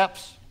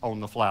 steps on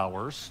the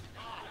flowers,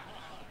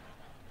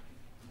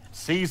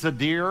 sees a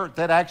deer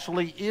that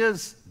actually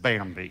is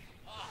Bambi,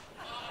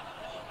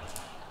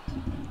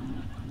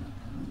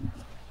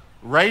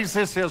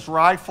 raises his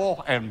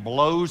rifle and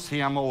blows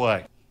him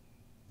away.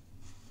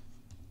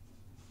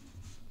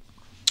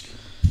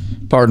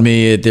 Pardon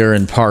me, they're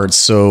in parts,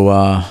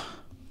 so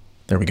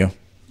there we go.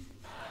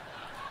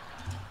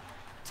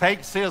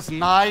 Takes his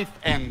knife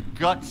and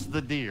guts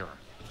the deer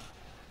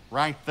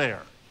right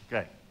there.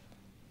 Okay.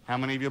 How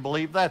many of you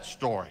believe that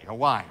story?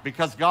 Why?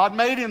 Because God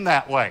made him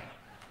that way.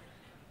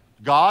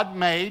 God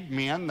made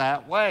men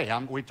that way.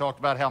 We talked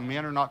about how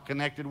men are not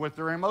connected with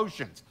their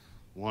emotions.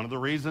 One of the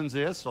reasons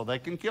is so they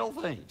can kill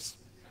things.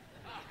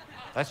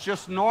 That's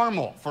just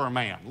normal for a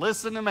man.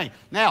 Listen to me.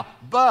 Now,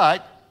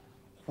 but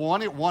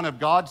one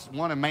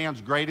of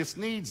man's greatest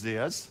needs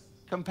is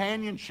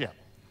companionship.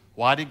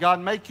 Why did God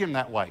make him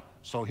that way?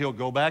 So he'll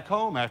go back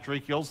home after he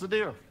kills the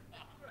deer.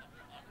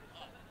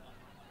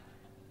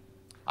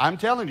 I'm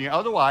telling you,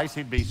 otherwise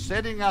he'd be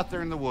sitting out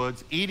there in the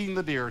woods eating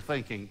the deer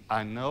thinking,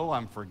 I know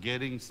I'm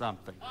forgetting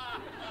something.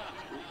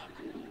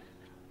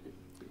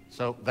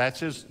 So that's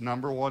his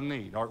number one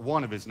need, or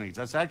one of his needs.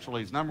 That's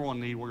actually his number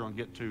one need. We're going to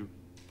get to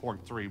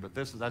point 3, but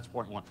that's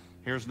point 1.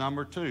 Here's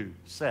number 2,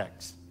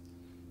 sex.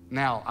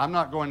 Now, I'm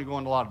not going to go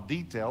into a lot of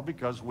detail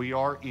because we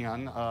are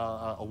in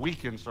a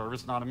weekend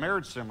service, not a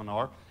marriage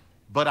seminar,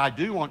 but I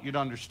do want you to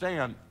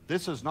understand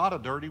this is not a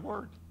dirty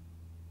word.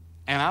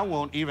 And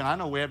I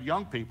know we have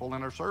young people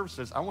in our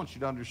services. I want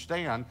you to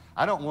understand,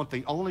 I don't want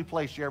the only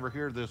place you ever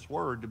hear this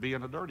word to be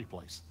in a dirty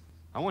place.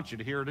 I want you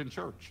to hear it in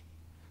church.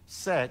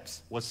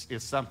 Sex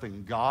is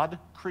something God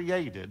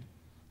created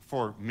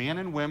for men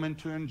and women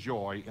to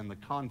enjoy in the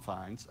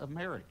confines of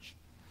marriage.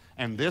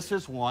 And this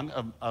is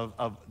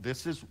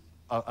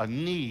a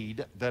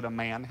need that a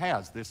man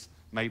has. This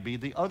may be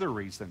the other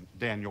reason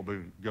Daniel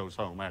Boone goes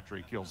home after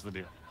he kills the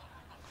deer.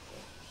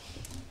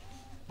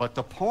 But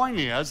the point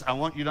is, I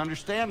want you to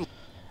understand.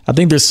 I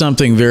think there's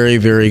something very,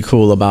 very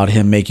cool about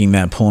him making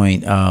that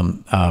point.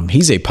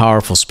 He's a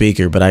powerful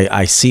speaker, but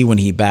I see when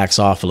he backs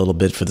off a little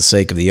bit for the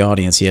sake of the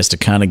audience, he has to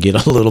kind of get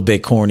a little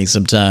bit corny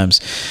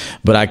sometimes.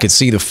 But I could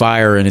see the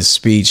fire in his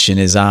speech, in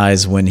his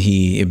eyes when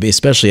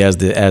especially as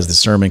the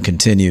sermon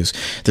continues.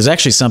 There's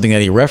actually something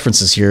that he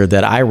references here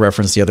that I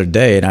referenced the other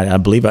day, and I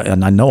believe,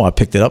 and I know I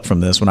picked it up from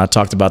this when I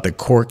talked about the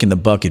cork in the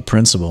bucket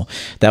principle.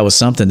 That was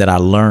something that I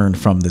learned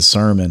from this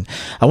sermon.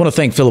 I want to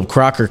thank Philip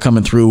Crocker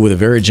coming through with a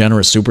very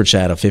generous super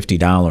chat of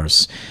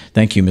 $50.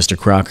 Thank you, Mr.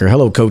 Crocker.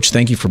 Hello, Coach.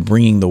 Thank you for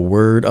bringing the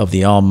word of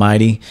the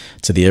Almighty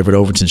to the Everett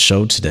Overton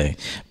show today.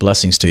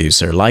 Blessings to you,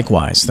 sir.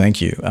 Likewise,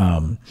 thank you.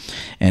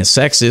 And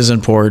sex is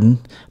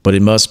important, but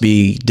it must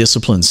be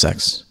disciplined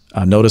sex.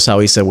 Notice how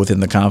he said within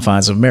the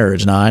confines of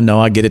marriage. Now, I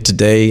know I get it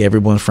today.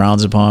 Everyone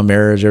frowns upon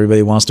marriage.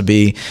 Everybody wants to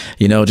be,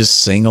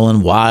 just single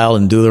and wild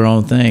and do their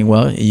own thing.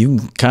 Well, you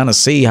can kind of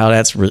see how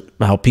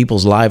how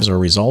people's lives are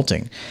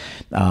resulting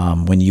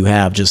when you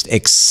have just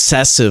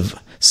excessive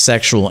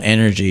sexual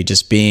energy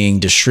just being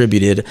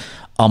distributed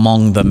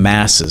among the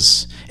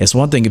masses. It's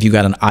one thing if you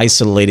got an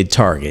isolated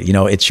target,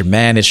 it's your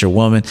man, it's your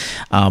woman,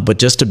 but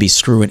just to be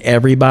screwing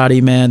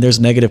everybody, man, there's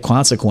negative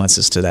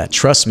consequences to that.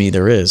 Trust me,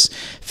 there is,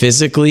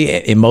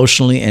 physically,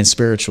 emotionally, and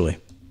spiritually.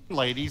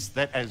 Ladies,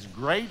 that as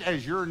great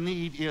as your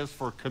need is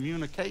for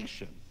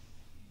communication,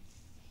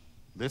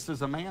 this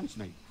is a man's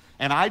need.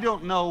 And I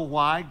don't know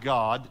why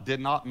God did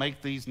not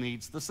make these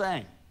needs the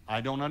same.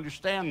 I don't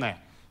understand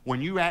that. When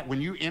you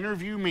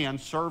interview men,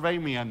 survey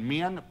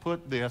men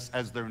put this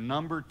as their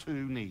number 2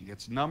 need.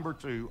 It's number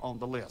 2 on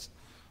the list.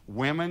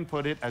 Women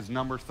put it as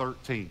number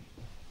 13.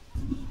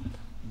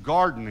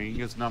 Gardening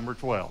is number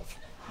 12.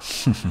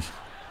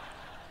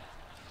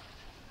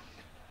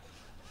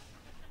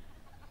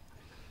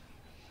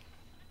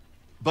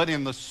 But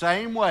in the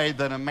same way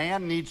that a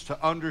man needs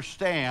to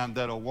understand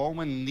that a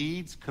woman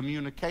needs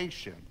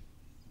communication,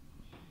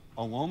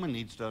 a woman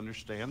needs to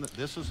understand that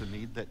this is a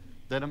need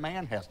that a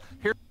man has.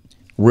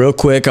 Real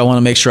quick, I want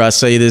to make sure I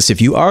say this. If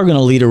you are going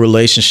to lead a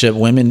relationship,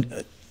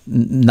 women,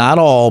 not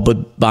all,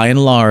 but by and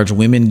large,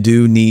 women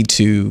do need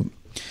to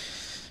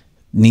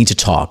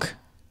talk.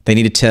 They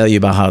need to tell you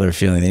about how they're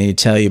feeling. They need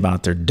to tell you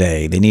about their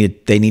day. They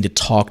need to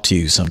talk to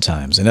you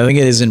sometimes. And I think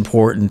it is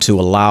important to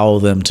allow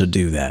them to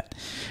do that.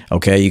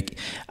 Okay,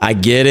 I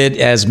get it.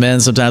 As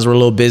men, sometimes we're a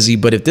little busy,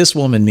 but if this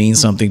woman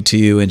means something to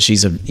you and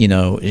she's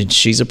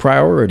a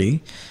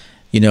priority,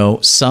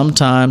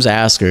 sometimes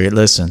ask her,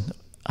 listen,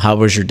 how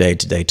was your day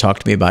today? Talk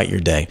to me about your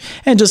day.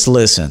 And just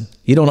listen.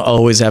 You don't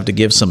always have to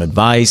give some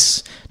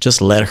advice. Just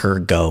let her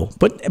go.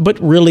 But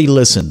really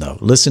listen, though.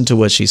 Listen to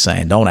what she's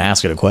saying. Don't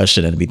ask her the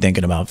question and be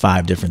thinking about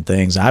 5 different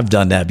things. I've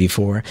done that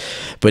before.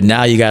 But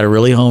now you got to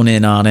really hone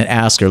in on it.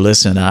 Ask her,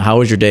 listen, how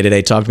was your day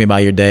today? Talk to me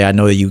about your day. I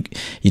know that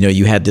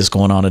you had this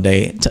going on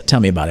today.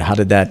 Tell me about it. How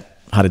did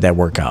that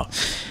work out?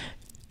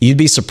 You'd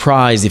be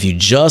surprised if you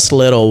just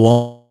let a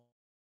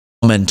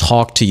woman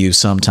talk to you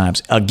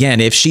sometimes.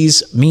 Again, if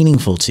she's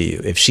meaningful to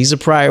you, if she's a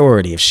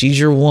priority, if she's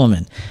your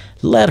woman,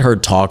 let her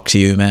talk to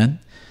you, man.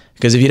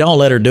 Because if you don't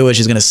let her do it,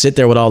 she's going to sit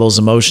there with all those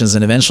emotions,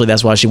 and eventually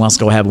that's why she wants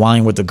to go have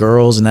wine with the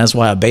girls, and that's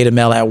why a beta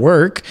male at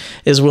work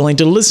is willing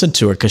to listen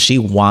to her, because she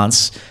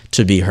wants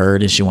to be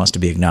heard and she wants to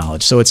be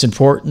acknowledged. So it's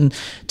important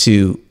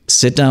to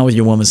sit down with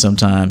your woman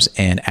sometimes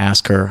and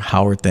ask her,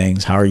 how are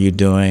things? How are you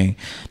doing?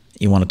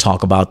 You want to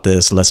talk about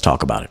this? Let's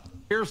talk about it.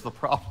 Here's the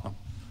problem.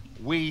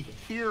 We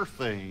hear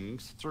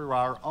things through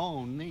our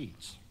own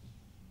needs.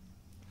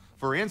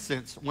 For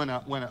instance, one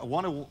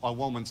of a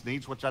woman's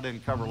needs, which I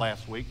didn't cover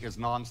last week, is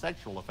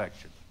non-sexual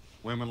affection.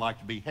 Women like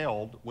to be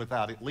held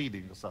without it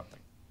leading to something.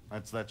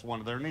 That's one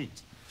of their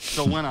needs.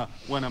 So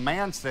when a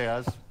man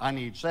says, I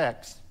need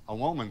sex, a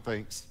woman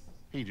thinks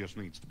he just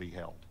needs to be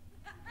held.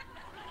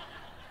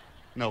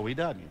 No, he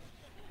doesn't.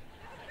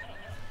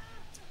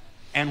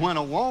 And when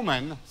a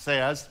woman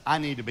says, I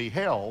need to be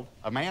held,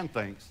 a man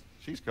thinks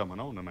she's coming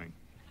on to me.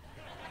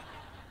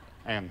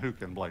 And who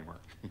can blame her?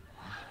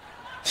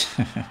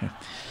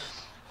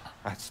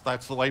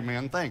 That's the way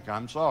men think.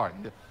 I'm sorry.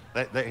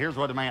 Here's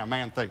what a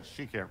man thinks.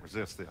 She can't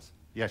resist this.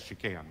 Yes, she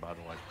can, by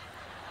the way.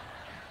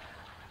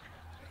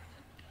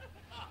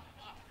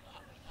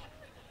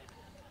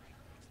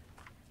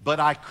 But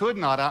I could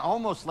not. I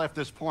almost left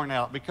this point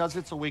out because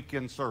it's a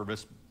weekend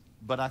service,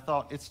 but I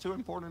thought it's too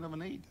important of a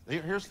need.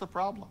 Here's the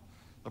problem.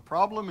 The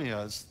problem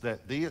is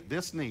that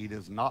this need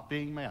is not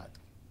being met.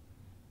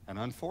 And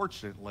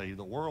unfortunately,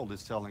 the world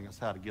is telling us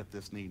how to get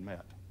this need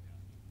met.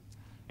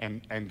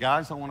 And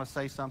guys, I want to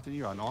say something to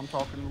you. I know I'm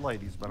talking to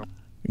ladies, but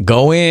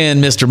go in,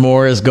 Mr.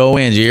 Morris, go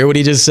in. Did you hear what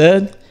he just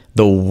said?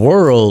 The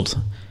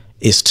world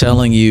is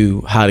telling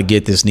you how to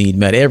get this need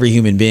met. Every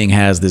human being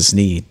has this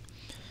need.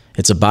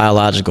 It's a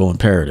biological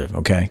imperative,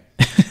 okay?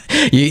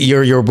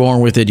 You're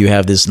born with it. You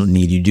have this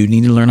need. You do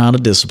need to learn how to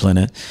discipline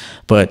it.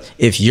 But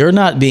if you're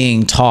not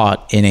being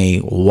taught in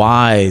a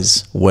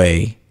wise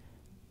way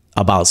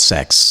about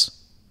sex,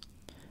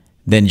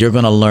 then you're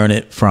going to learn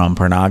it from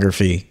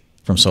pornography,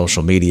 from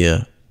social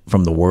media,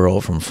 from the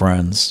world, from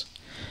friends.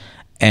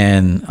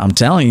 And I'm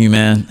telling you,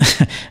 man,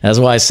 that's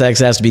why sex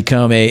has to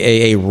become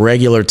a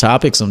regular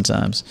topic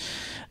sometimes,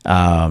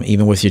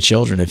 even with your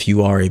children. If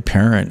you are a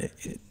parent,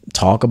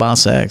 talk about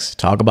sex.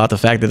 Talk about the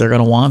fact that they're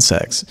going to want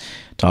sex.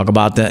 Talk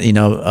about that,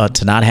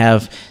 to not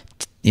have,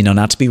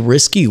 not to be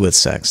risky with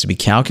sex, to be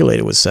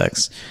calculated with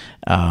sex.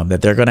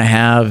 That they're going to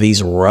have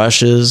these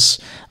rushes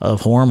of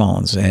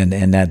hormones and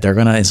that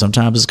and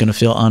sometimes it's going to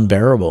feel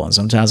unbearable, and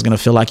sometimes it's going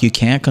to feel like you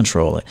can't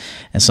control it.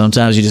 And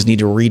sometimes you just need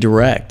to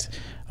redirect,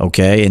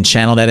 okay, and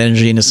channel that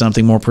energy into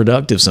something more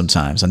productive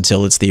sometimes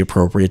until it's the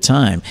appropriate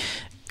time.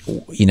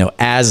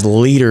 As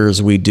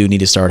leaders, we do need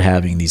to start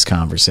having these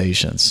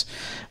conversations.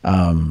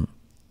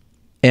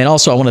 And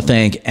also, I want to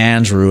thank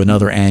Andrew,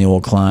 another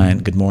annual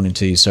client. Good morning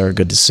to you, sir.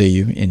 Good to see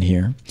you in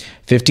here.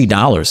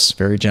 $50,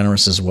 very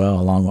generous as well,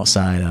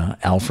 alongside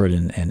Alfred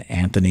and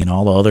Anthony and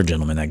all the other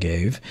gentlemen that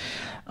gave.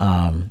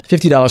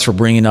 $50 for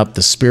bringing up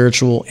the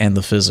spiritual and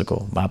the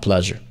physical. My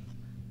pleasure.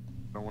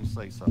 I want to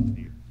say something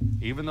to you.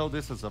 Even though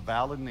this is a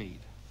valid need,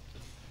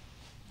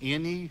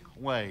 any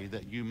way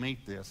that you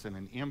meet this in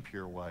an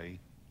impure way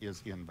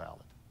is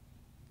invalid.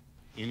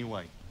 Any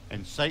way.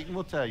 And Satan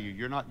will tell you,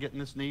 you're not getting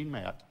this need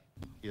met.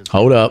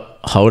 Hold up.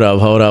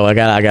 I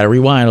got to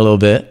rewind a little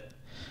bit.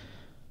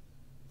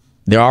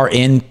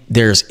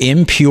 There's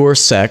impure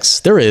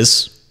sex. There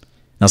is.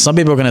 Now, some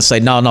people are going to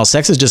say, no,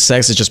 sex is just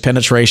sex. It's just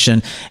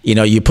penetration.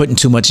 You're putting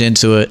too much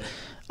into it.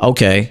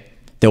 Okay.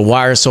 Then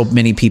why are so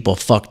many people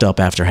fucked up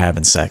after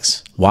having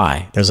sex?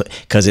 Why?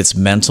 Because it's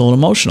mental and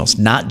emotional. It's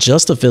not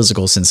just a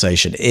physical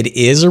sensation. It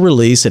is a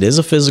release. It is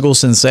a physical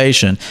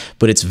sensation,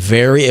 but it's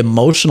very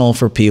emotional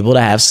for people to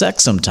have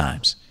sex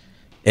sometimes.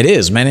 It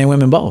is, men and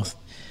women both.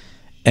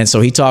 And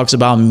so he talks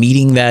about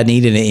meeting that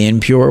need in an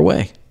impure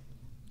way.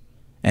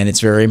 And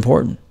it's very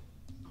important.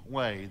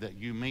 Way that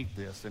you meet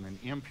this in an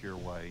impure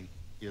way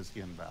is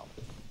invalid.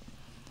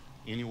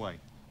 Anyway,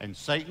 and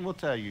Satan will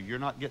tell you, you're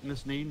not getting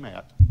this need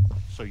met,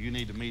 so you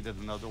need to meet it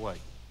another way.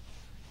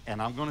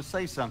 And I'm going to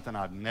say something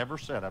I've never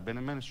said. I've been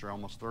in ministry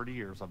almost 30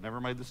 years. I've never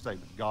made this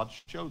statement. God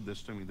showed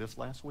this to me this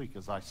last week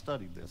as I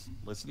studied this.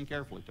 Listen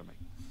carefully to me.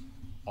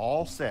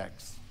 All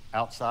sex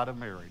outside of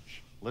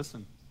marriage,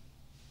 listen,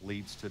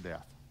 leads to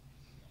death.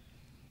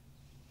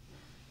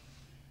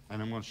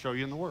 And I'm going to show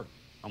you in the Word.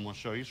 I'm going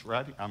to show you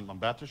right here. I'm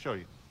about to show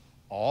you.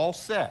 All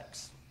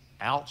sex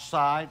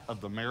outside of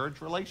the marriage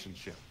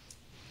relationship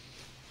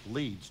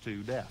leads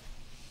to death.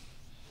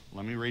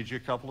 Let me read you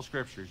a couple of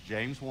scriptures.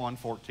 James 1,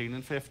 14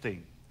 and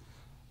 15.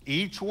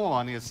 Each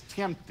one is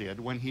tempted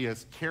when he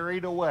is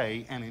carried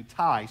away and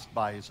enticed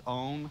by his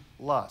own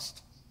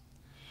lust.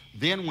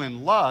 Then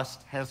when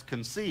lust has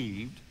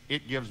conceived,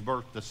 it gives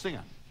birth to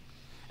sin.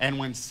 And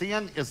when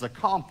sin is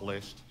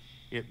accomplished,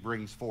 it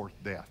brings forth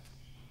death.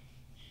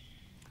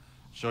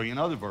 Show you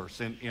another verse.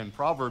 In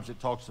Proverbs, it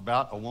talks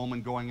about a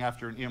woman going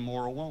after an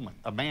immoral woman,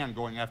 a man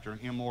going after an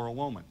immoral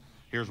woman.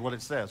 Here's what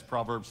it says,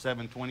 Proverbs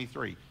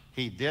 7:23.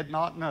 He did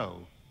not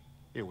know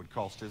it would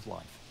cost his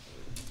life.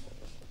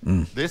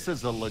 This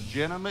is a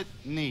legitimate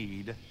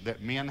need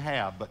that men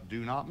have, but do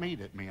not meet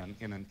it, men,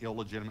 in an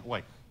illegitimate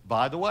way.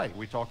 By the way,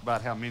 we talk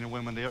about how men and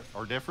women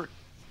are different.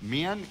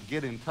 Men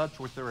get in touch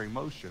with their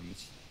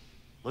emotions.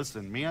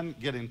 Listen, men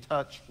get in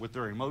touch with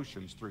their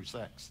emotions through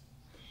sex.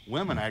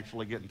 Women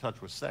actually get in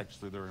touch with sex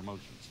through their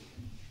emotions.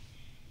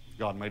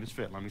 God made us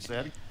fit. Let me say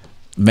it.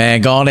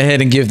 Man, go on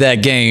ahead and give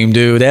that game,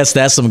 dude.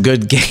 That's some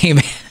good game.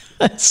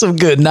 That's some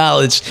good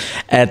knowledge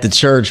at the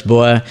church,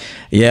 boy.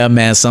 Yeah,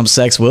 man, some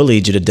sex will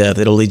lead you to death.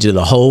 It'll lead you to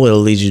the hole. It'll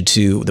lead you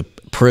to the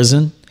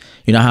prison.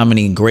 You know how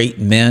many great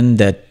men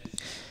that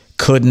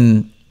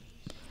couldn't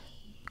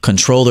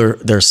control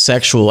their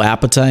sexual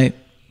appetite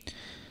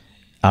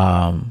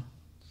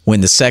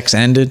When the sex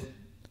ended,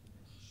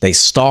 they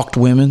stalked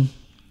women.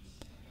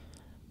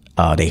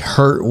 They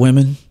hurt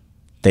women.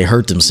 They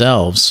hurt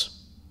themselves.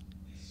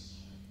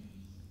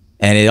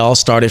 And it all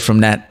started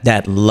from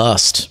that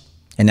lust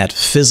and that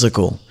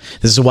physical.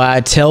 This is why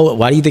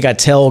why do you think I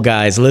tell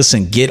guys,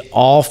 listen, get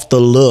off the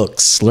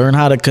looks. Learn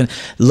how to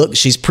look.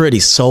 She's pretty.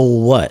 So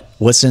what?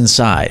 What's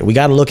inside? We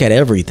got to look at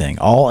everything,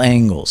 all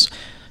angles,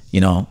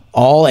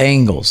 all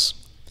angles.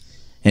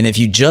 And if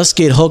you just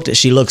get hooked that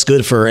she looks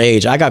good for her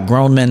age, I got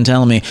grown men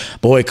telling me,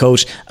 boy,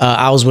 coach,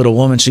 I was with a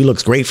woman. She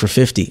looks great for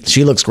 50.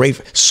 She looks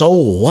great. So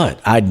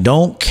what? I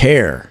don't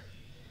care.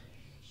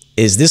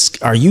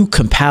 Are you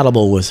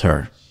compatible with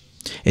her?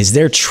 Is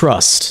there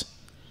trust?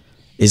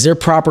 Is there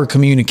proper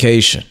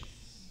communication?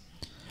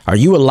 Are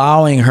you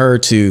allowing her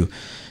to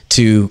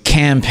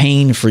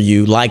campaign for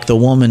you like the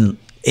woman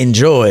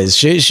enjoys?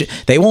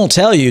 They won't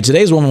tell you.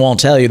 Today's woman won't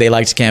tell you they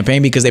like to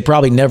campaign because they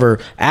probably never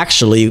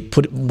actually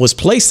was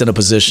placed in a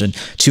position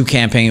to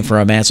campaign for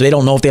a man. So they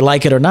don't know if they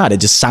like it or not.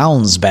 It just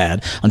sounds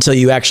bad until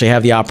you actually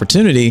have the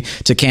opportunity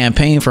to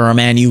campaign for a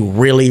man you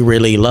really,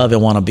 really love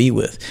and want to be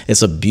with.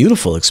 It's a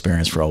beautiful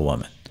experience for a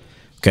woman.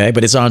 Okay,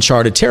 but it's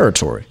uncharted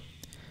territory.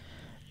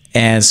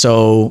 And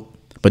so,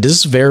 but this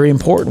is very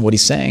important what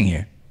he's saying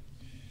here.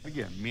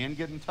 Again, men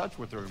get in touch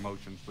with their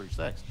emotions through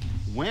sex.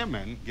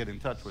 Women get in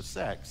touch with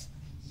sex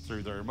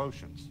through their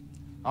emotions.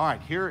 All right,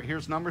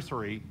 here's number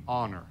 3,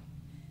 honor.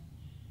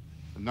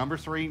 The number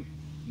 3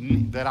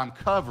 that I'm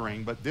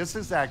covering, but this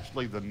is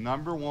actually the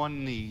number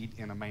 1 need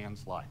in a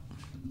man's life.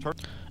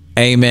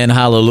 Amen,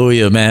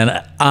 hallelujah,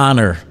 man.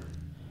 Honor.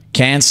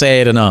 Can't say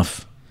it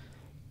enough.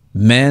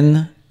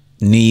 Men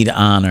need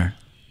honor.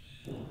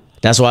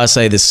 That's why I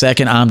say the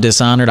second I'm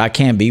dishonored, I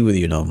can't be with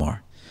you no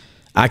more.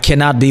 I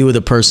cannot be with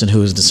a person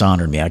who has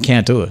dishonored me. I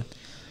can't do it.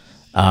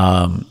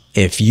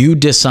 If you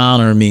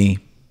dishonor me,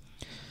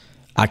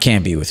 I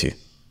can't be with you.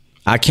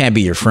 I can't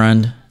be your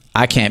friend.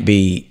 I can't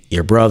be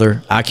your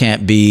brother. I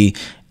can't be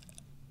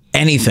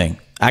anything.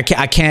 I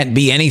can't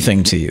be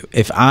anything to you.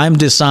 If I'm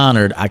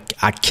dishonored,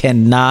 I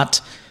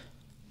cannot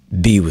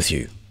be with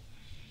you.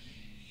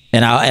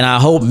 And I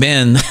hope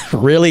men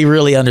really,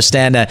 really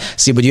understand that.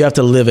 See, but you have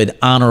to live an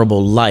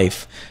honorable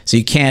life. So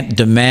you can't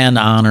demand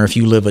honor if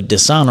you live a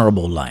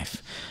dishonorable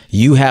life.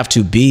 You have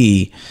to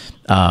be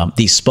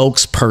the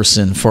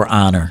spokesperson for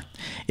honor.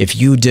 If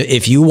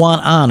you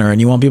want honor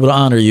and you want people to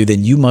honor you,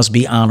 then you must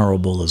be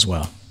honorable as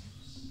well.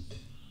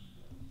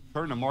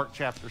 Turn to Mark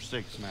chapter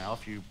 6 now,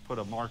 if you put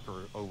a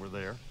marker over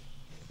there.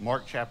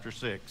 Mark chapter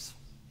 6.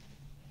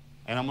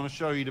 And I'm going to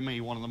show you to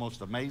me one of the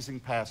most amazing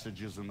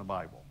passages in the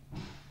Bible.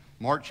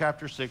 Mark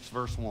chapter 6,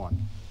 verse 1.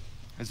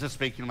 This is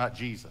speaking about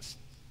Jesus.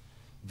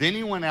 Then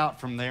he went out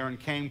from there and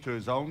came to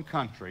his own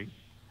country,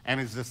 and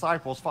his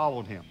disciples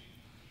followed him.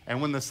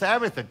 And when the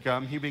Sabbath had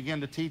come, he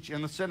began to teach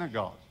in the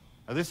synagogue.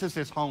 Now, this is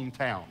his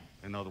hometown,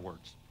 in other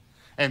words.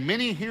 And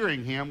many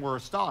hearing him were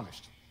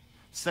astonished,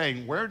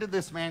 saying, where did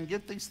this man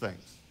get these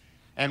things?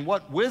 And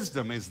what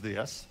wisdom is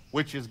this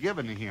which is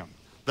given to him,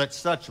 that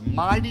such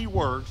mighty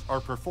works are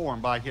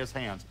performed by his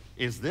hands?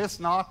 Is this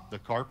not the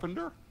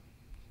carpenter,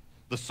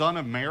 the son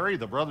of Mary,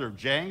 the brother of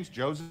James,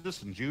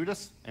 Joseph, and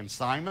Judas, and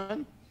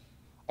Simon?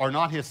 Are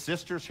not his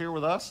sisters here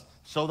with us?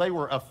 So they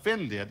were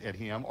offended at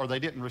him, or they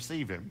didn't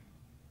receive him.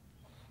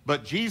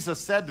 But Jesus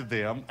said to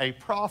them, a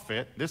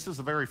prophet, this is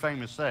a very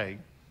famous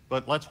saying,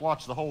 but let's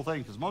watch the whole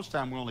thing, because most of the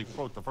time we only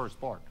quote the first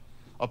part.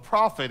 A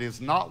prophet is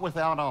not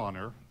without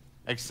honor,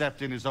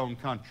 except in his own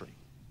country.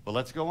 But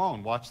let's go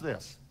on, watch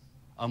this.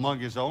 Among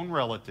his own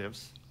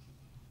relatives,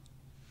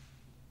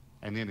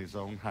 and in his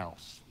own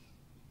house.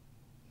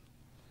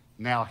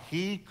 Now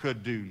he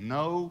could do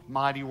no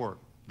mighty work.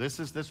 This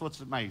is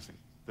what's amazing.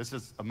 This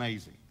is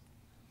amazing.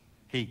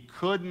 He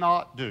could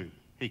not do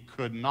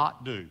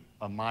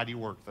a mighty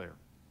work there,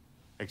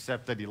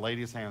 except that he laid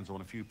his hands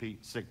on a few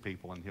sick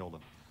people and healed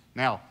them.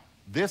 Now,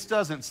 this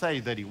doesn't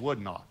say that he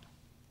would not.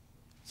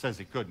 It says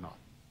he could not.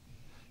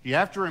 You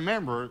have to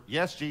remember,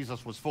 yes,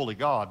 Jesus was fully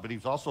God, but he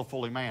was also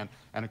fully man.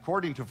 And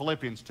according to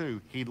Philippians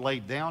 2, he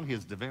laid down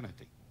his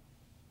divinity.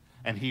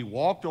 And he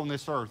walked on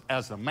this earth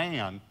as a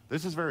man.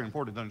 This is very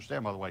important to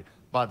understand, by the way,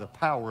 by the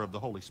power of the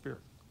Holy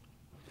Spirit.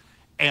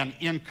 And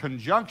in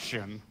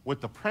conjunction with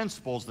the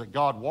principles that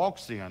God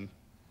walks in,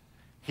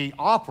 he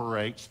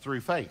operates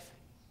through faith.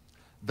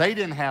 They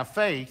didn't have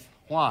faith.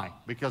 Why?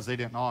 Because they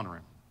didn't honor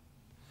him.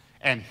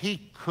 And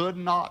he could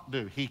not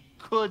do. He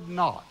couldn't.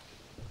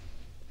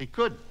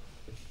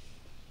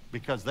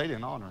 Because they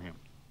didn't honor him.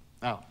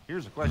 Now,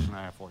 here's a question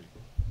I have for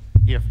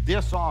you. If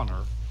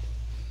dishonor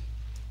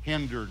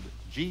hindered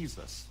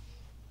Jesus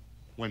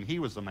when he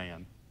was a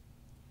man,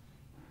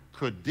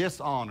 could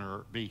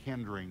dishonor be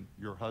hindering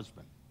your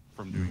husband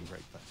from doing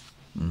great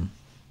things?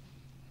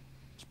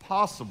 It's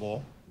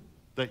possible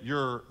that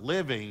you're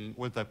living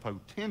with a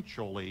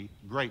potentially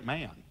great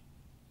man,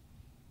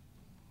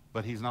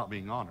 but he's not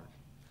being honored.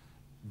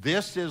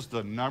 This is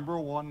the number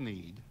 1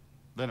 need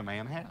that a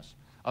man has.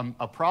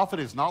 A prophet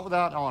is not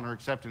without honor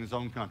except in his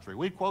own country.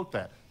 We quote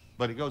that,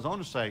 but it goes on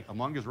to say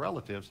among his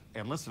relatives,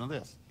 and listen to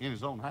this, in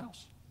his own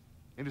house.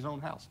 In his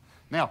own house.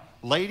 Now,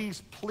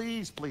 ladies,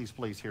 please, please,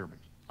 please hear me.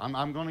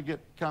 I'm going to get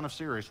kind of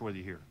serious with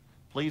you here.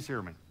 Please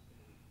hear me.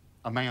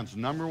 A man's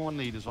number one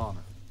need is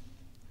honor.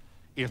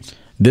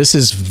 This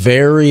is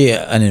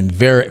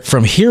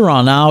from here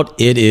on out,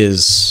 it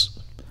is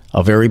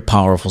a very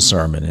powerful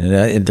sermon.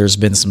 And there's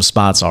been some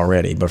spots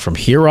already, but from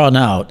here on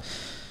out,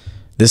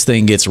 this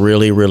thing gets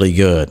really, really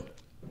good.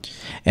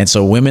 And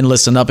so women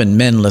listen up and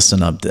men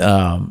listen up.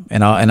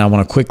 And I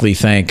want to quickly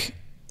thank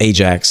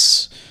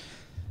Ajax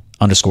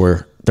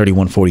 _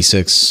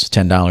 3146,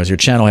 $10. Your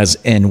channel has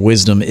and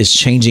wisdom is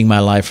changing my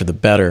life for the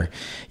better.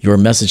 Your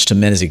message to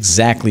men is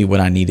exactly what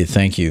I needed.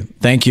 Thank you.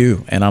 Thank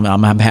you. And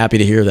I'm happy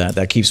to hear that.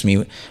 That keeps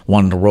me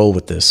wanting to roll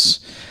with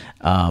this.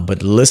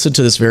 But listen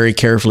to this very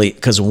carefully,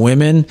 because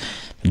women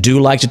do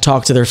like to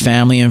talk to their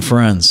family and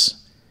friends.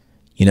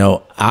 You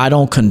know, I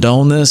don't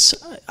condone this.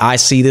 I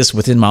see this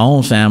within my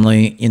own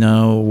family, you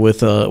know,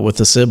 with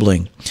a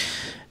sibling.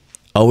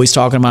 Always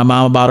talking to my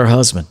mom about her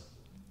husband.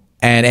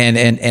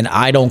 And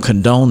I don't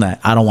condone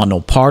that. I don't want no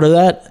part of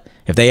that.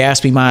 If they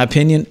ask me my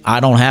opinion, I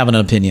don't have an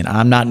opinion.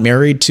 I'm not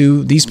married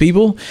to these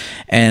people.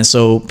 And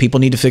so people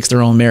need to fix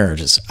their own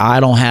marriages. I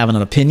don't have an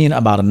opinion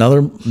about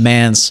another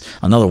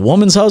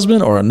woman's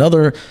husband or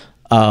another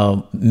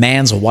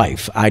man's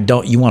wife. I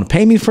don't. You want to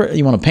pay me for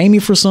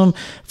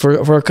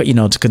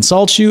to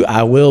consult you,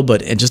 I will,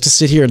 but just to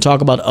sit here and talk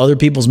about other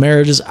people's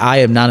marriages, I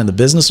am not in the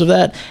business of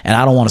that, and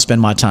I don't want to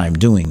spend my time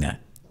doing that.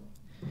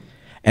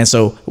 And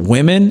so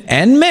women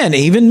and men,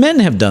 even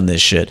men, have done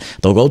this shit.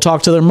 They'll go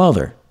talk to their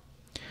mother.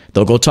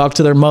 They'll go talk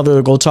to their mother.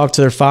 They'll go talk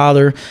to their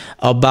father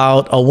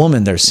about a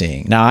woman they're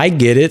seeing. Now, I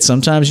get it.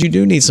 Sometimes you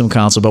do need some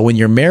counsel. But when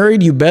you're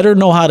married, you better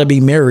know how to be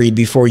married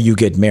before you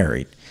get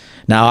married.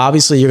 Now,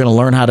 obviously, you're going to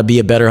learn how to be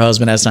a better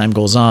husband as time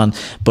goes on.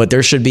 But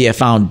there should be a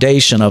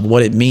foundation of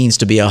what it means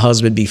to be a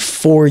husband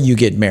before you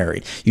get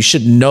married. You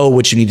should know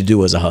what you need to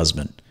do as a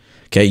husband.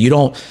 Okay, you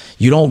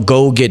don't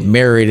go get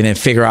married and then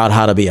figure out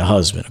how to be a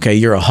husband. Okay,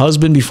 you're a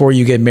husband before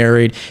you get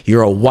married.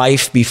 You're a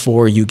wife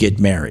before you get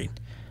married.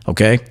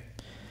 Okay,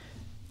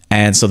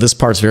 and so this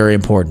part's very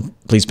important.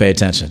 Please pay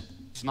attention.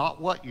 It's not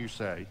what you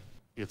say,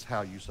 it's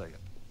how you say it.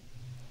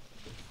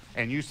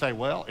 And you say,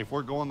 well, if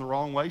we're going the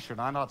wrong way, should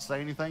I not say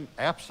anything?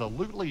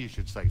 Absolutely, you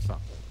should say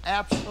something.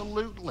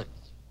 Absolutely.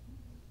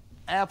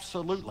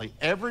 Absolutely.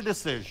 Every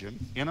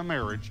decision in a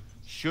marriage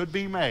should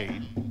be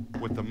made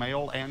with the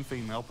male and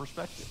female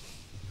perspective.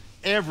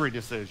 Every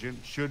decision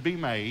should be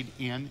made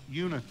in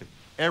unity.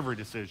 Every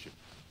decision.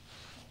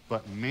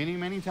 But many,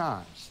 many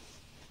times,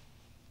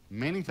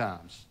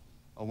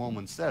 a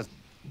woman says,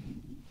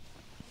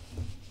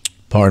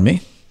 pardon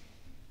me?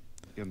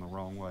 In the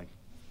wrong way.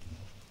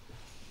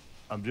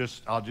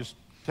 I'll just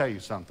tell you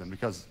something,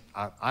 because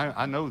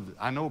I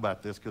know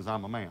about this because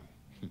I'm a man.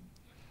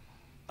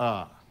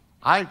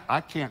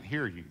 I can't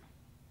hear you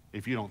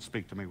if you don't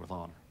speak to me with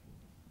honor.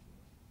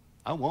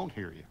 I won't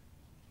hear you.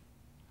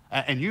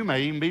 And you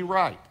may even be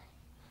right.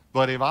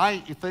 But if I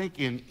think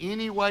in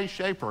any way,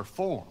 shape, or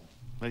form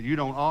that you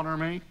don't honor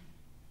me,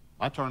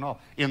 I turn off.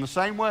 In the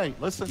same way,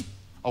 listen,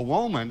 a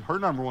woman, her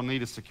number one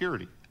need is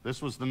security.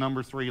 This was the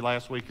number 3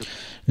 last week.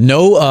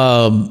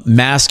 No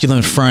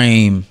masculine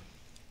frame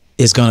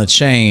is going to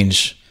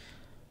change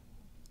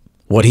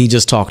what he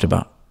just talked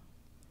about.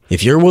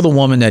 If you're with a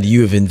woman that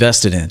you have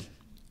invested in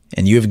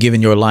and you have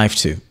given your life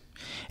to,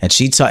 and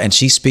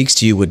she speaks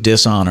to you with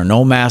dishonor,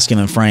 no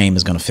masculine frame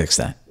is going to fix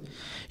that.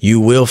 You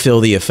will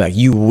feel the effect.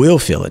 You will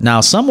feel it.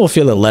 Now, some will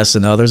feel it less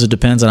than others. It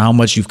depends on how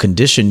much you've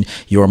conditioned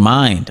your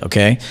mind,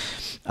 okay?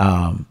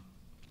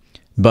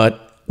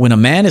 But when a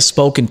man is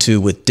spoken to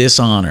with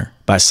dishonor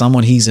by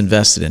someone he's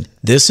invested in,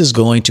 this is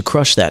going to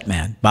crush that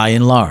man, by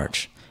and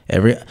large.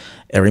 Every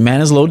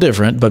man is a little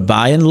different, but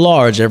by and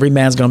large, every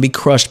man's going to be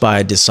crushed by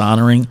a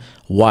dishonoring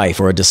wife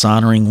or a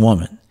dishonoring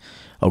woman.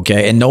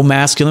 Okay, and no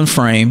masculine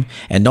frame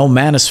and no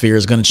manosphere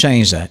is going to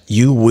change that.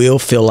 You will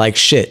feel like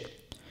shit.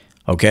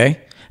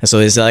 Okay, and so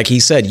it's like he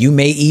said, you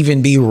may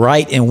even be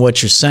right in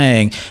what you're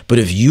saying, but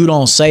if you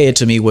don't say it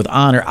to me with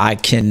honor, I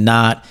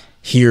cannot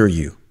hear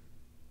you.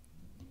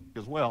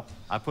 As well,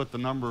 I put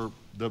the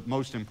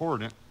most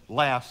important,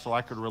 last, so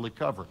I could really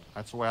cover it.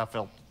 That's the way I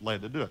felt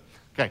led to do it.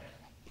 Okay,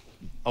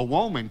 a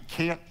woman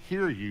can't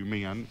hear you,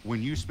 men,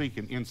 when you speak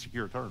in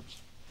insecure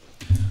terms.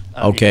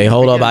 Okay,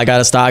 hold up. I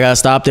gotta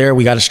stop there.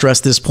 We gotta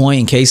stress this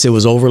point in case it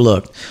was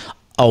overlooked.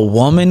 A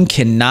woman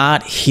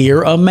cannot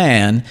hear a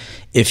man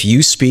if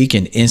you speak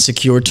in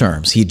insecure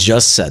terms. He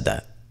just said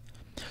that.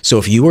 So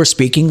if you are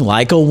speaking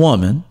like a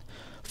woman,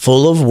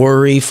 full of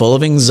worry, full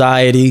of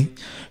anxiety,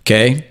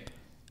 okay,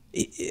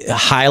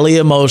 highly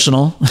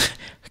emotional,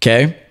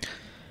 okay,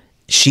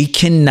 she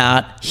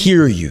cannot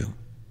hear you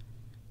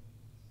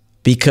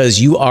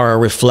because you are a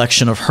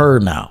reflection of her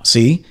now.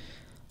 See,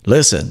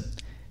 listen.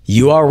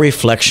 You are a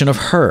reflection of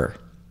her.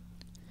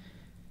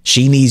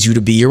 She needs you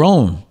to be your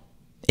own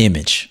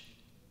image.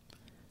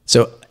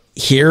 So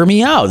hear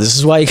me out. This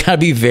is why you got to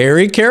be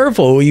very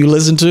careful who you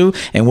listen to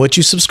and what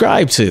you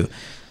subscribe to.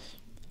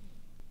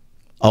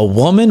 A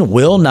woman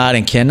will not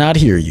and cannot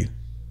hear you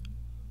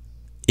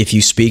if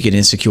you speak in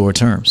insecure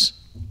terms.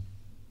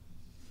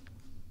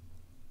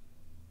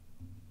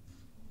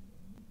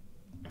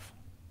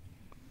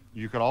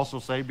 You could also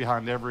say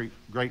behind every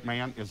great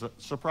man is a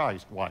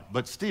surprised wife.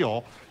 But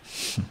still,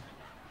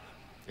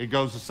 it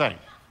goes the same.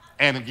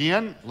 And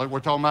again, like we're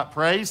talking about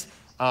praise.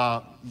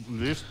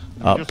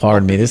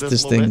 Pardon me.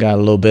 This thing got a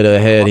little bit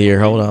ahead here.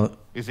 Hold on.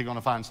 Is he going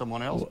to find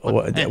someone else?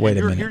 Wait a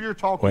minute. Here you're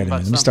talking Wait a about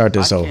minute. Let me start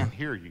this I over. can't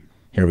hear you.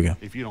 Here we go.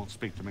 If you don't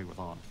speak to me with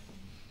honor,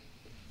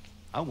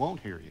 I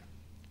won't hear you.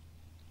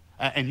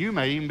 And you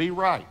may even be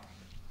right.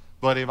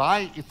 But if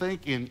I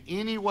think in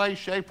any way,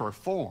 shape, or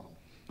form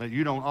that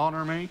you don't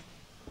honor me,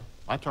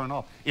 I turn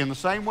off. In the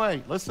same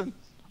way, listen,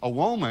 a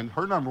woman,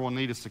 her number one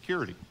need is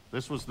security.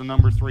 This was the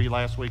number 3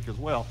 last week as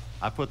well.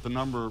 I put the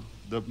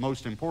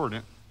most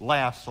important,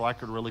 last so I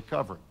could really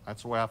cover it.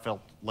 That's the way I felt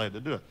led to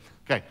do it.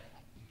 Okay,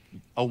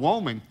 a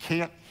woman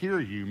can't hear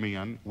you,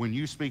 men, when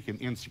you speak in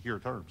insecure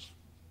terms.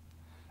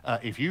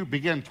 If you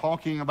begin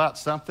talking about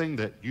something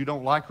that you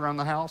don't like around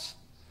the house,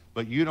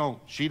 but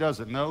she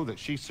doesn't know that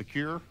she's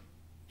secure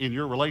in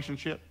your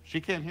relationship,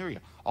 she can't hear you.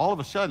 All of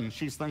a sudden,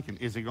 she's thinking,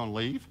 is he going to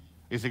leave?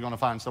 Is he going to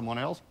find someone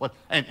else? What?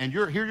 And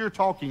you're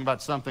talking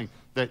about something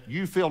that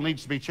you feel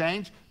needs to be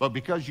changed, but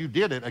because you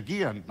did it,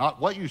 again, not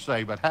what you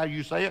say, but how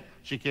you say it,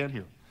 she can't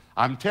hear.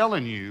 I'm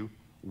telling you,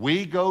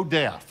 we go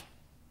deaf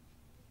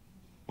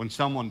when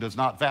someone does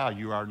not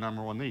value our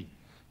number one need.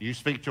 You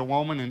speak to a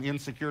woman in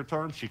insecure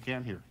terms, she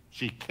can't hear.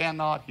 She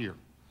cannot hear.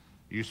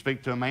 You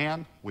speak to a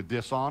man with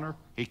dishonor,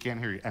 he can't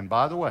hear you. And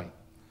by the way,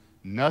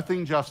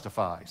 nothing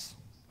justifies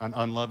an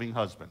unloving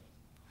husband,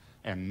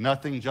 and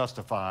nothing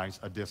justifies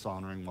a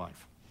dishonoring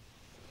wife.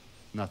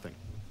 Nothing.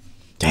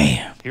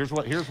 Damn. Here's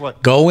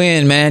what. Go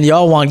in, man.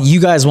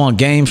 You guys want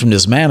game from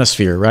this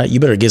manosphere, right? You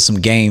better get some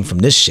game from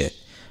this shit.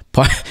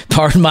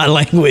 Pardon my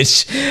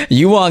language.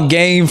 You want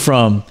game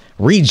from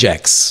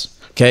rejects.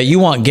 Okay? You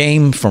want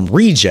game from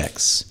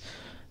rejects.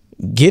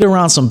 Get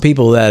around some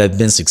people that have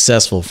been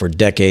successful for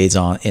decades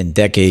on end,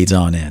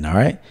 all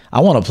right? I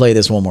want to play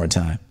this one more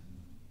time.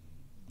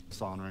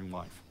 Dishonoring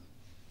wife.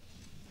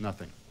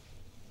 Nothing.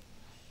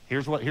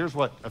 Here's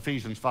what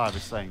Ephesians 5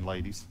 is saying,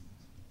 ladies.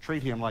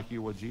 Treat him like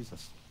you would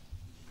Jesus.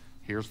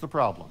 Here's the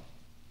problem.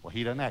 Well,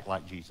 he doesn't act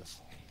like Jesus.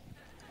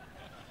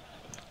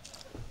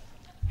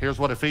 Here's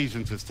what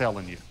Ephesians is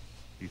telling you.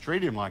 You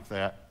treat him like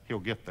that, he'll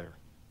get there.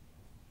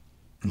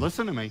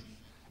 Listen to me.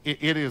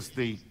 It is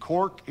the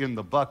cork in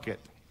the bucket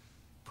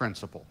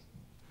principle.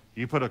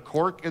 You put a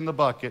cork in the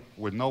bucket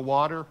with no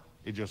water,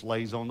 it just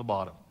lays on the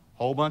bottom.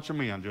 Whole bunch of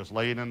men just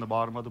lay it in the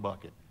bottom of the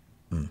bucket.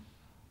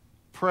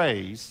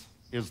 Praise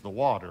is the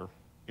water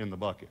in the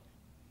bucket.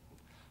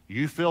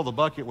 You fill the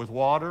bucket with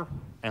water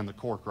and the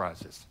cork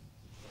rises.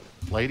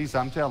 Ladies,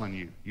 I'm telling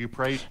you, you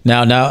pray.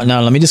 Now,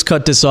 let me just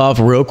cut this off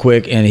real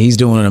quick, and he's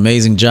doing an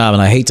amazing job,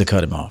 and I hate to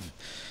cut him off.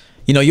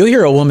 You know, you'll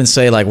hear a woman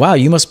say like, wow,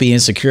 you must be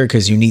insecure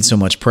because you need so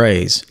much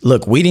praise.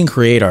 Look, we didn't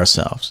create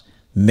ourselves.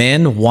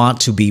 Men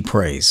want to be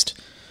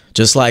praised.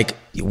 Just like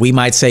we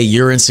might say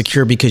you're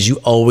insecure because you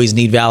always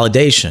need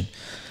validation.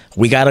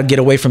 We got to get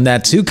away from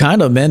that too,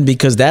 kind of, men,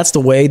 because that's the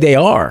way they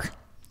are.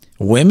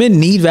 Women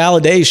need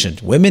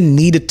validation. Women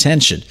need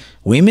attention.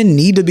 Women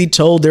need to be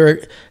told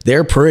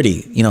they're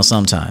pretty, you know,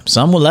 sometimes.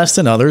 Some less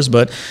than others,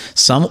 but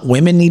some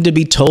women need to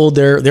be told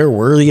they're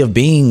worthy of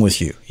being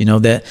with you. You know,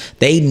 that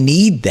they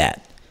need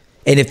that.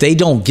 And if they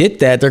don't get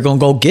that, they're going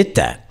to go get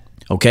that.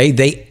 Okay,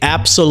 they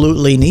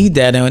absolutely need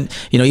that. And,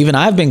 you know, even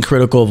I've been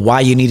critical of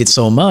why you need it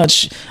so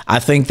much. I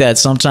think that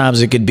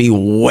sometimes it could be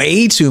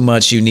way too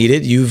much you need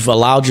it. You've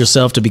allowed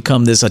yourself to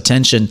become this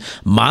attention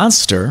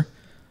monster.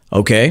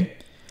 Okay,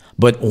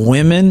 but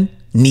women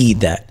need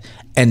that.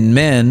 And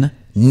men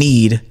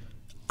need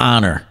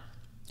honor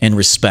and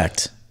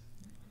respect.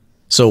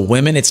 So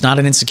women, it's not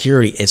an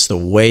insecurity. It's the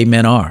way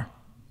men are.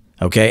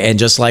 Okay. And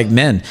just like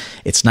men,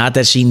 it's not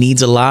that she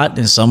needs a lot,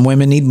 and some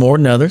women need more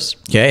than others.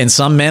 Okay. And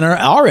some men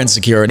are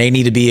insecure and they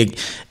need to be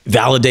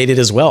validated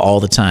as well all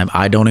the time.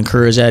 I don't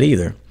encourage that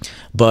either.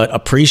 But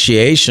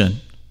appreciation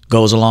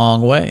goes a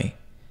long way.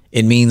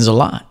 It means a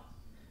lot.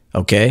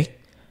 Okay.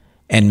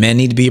 And men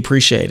need to be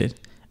appreciated,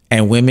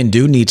 and women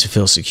do need to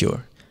feel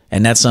secure.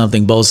 And that's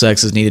something both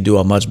sexes need to do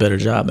a much better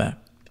job at.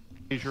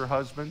 Praise your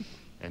husband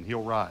and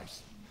he'll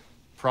rise.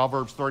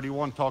 Proverbs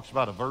 31 talks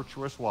about a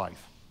virtuous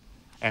wife.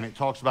 And it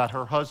talks about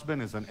her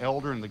husband as an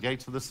elder in the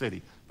gates of the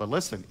city. But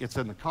listen, it's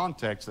in the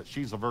context that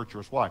she's a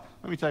virtuous wife.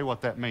 Let me tell you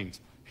what that means.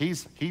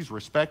 He's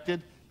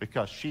respected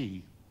because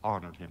she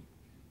honored him,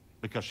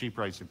 because she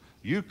praised him.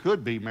 You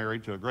could be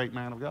married to a great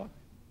man of God,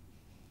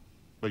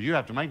 but you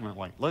have to make him that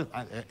way.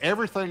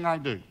 Everything I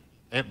do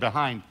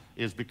behind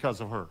is because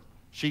of her.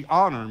 She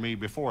honored me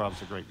before I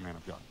was a great man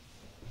of God.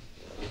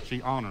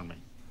 She honored me.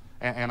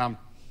 And I'm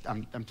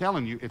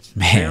telling you, it's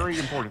very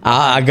important.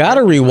 I got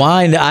to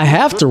rewind. I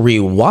have to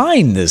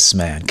rewind this,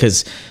 man,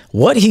 because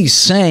what he's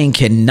saying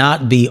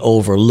cannot be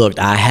overlooked.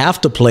 I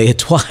have to play it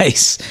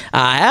twice.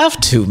 I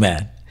have to,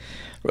 man.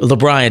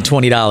 LeBrian,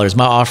 $20,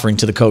 my offering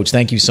to the coach.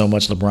 Thank you so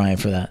much, LeBrian,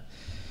 for that.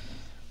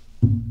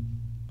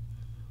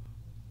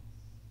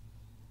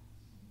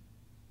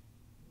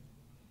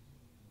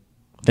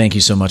 Thank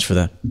you so much for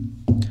that.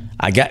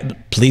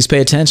 Please pay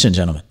attention,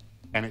 gentlemen.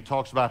 And it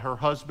talks about her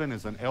husband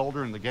as an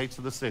elder in the gates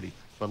of the city.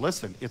 But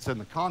listen, it's in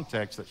the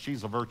context that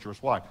she's a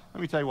virtuous wife.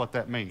 Let me tell you what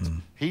that means.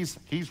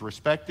 He's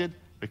respected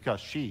because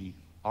she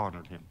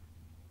honored him,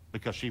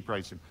 because she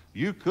praised him.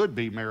 You could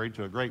be married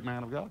to a great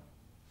man of God,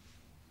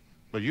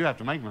 but you have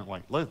to make him that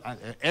way.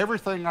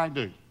 Everything I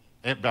do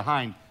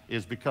behind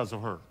is because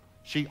of her.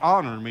 She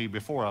honored me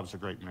before I was a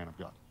great man of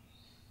God.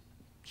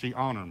 She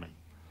honored me.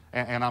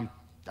 And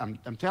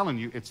I'm telling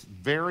you, it's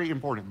very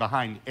important.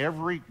 Behind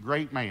every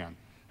great man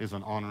is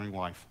an honoring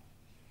wife.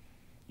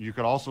 You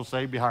could also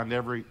say behind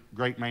every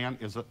great man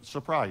is a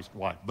surprised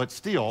wife. But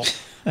still,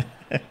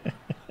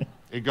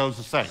 it goes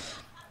the same.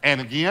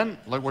 And again,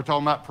 like we're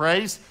talking about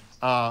praise.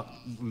 Let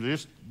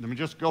me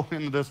just go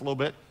into this a little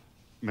bit.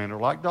 Men are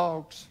like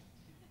dogs.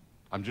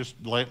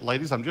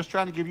 Ladies, I'm just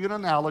trying to give you an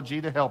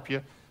analogy to help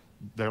you.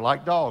 They're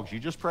like dogs. You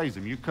just praise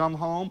them. You come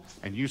home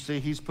and you see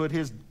he's put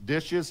his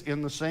dishes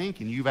in the sink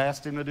and you've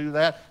asked him to do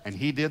that and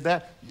he did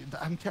that.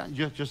 I'm telling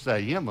you, just say,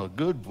 "You're a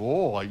good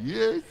boy."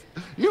 Yes,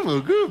 you're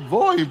a good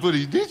boy. He put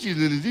his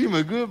dishes in his, you're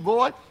a good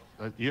boy.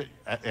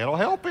 It'll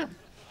help him.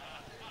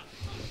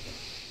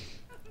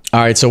 All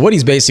right, so what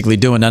he's basically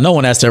doing, now no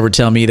one has to ever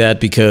tell me that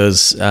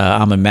because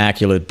I'm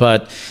immaculate,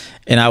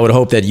 and I would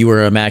hope that you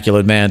were an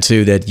immaculate man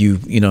too, that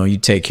you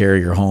take care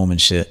of your home and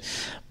shit.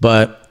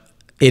 But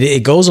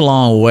it goes a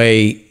long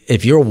way.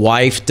 If your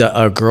wife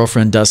or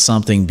girlfriend does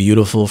something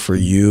beautiful for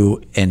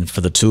you and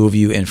for the two of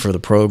you and for the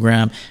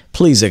program,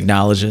 please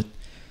acknowledge it.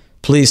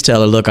 Please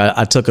tell her, "Look,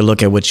 I took a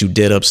look at what you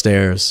did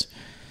upstairs.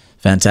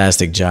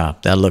 Fantastic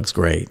job. That looks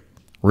great.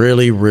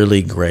 Really,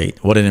 really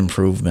great. What an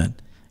improvement.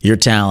 You're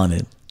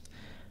talented.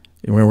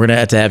 We're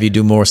going to have you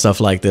do more stuff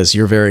like this.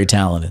 You're very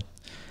talented."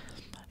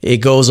 It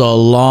goes a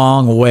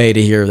long way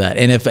to hear that.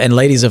 And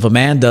ladies, if a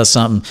man does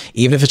something,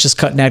 even if it's just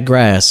cutting that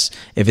grass,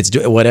 if it's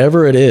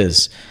whatever it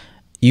is,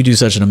 you do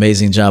such an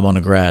amazing job on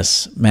the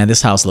grass. Man,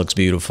 this house looks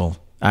beautiful.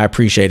 I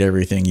appreciate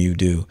everything you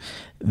do.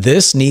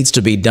 This needs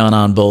to be done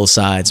on both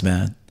sides,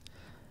 man.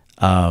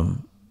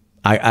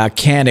 I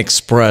can't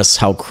express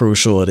how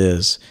crucial it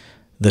is,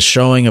 the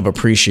showing of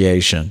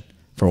appreciation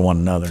for one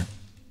another.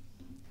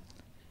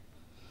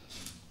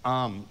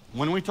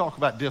 When we talk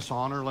about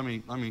dishonor, let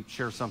me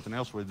share something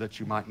else with you that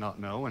you might not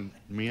know, and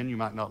men, you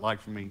might not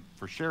like me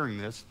for sharing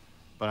this,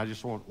 but I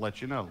just want to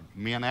let you know.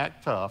 Men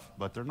act tough,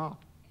 but they're not.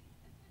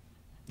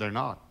 They're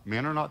not.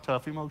 Men are not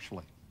tough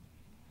emotionally.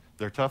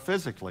 They're tough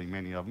physically,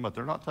 many of them, but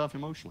they're not tough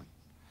emotionally.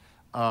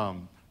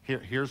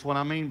 Here's what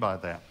I mean by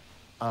that.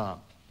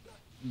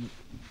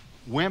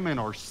 Women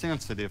are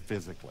sensitive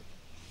physically.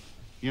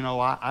 You know,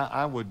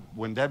 I would,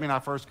 when Debbie and I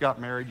first got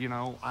married, you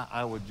know,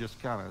 I would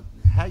just kind of,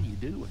 "How you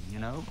doing?" You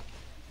know?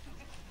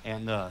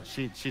 And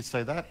she'd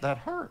say, that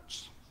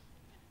hurts.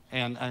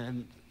 And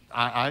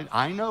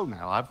I know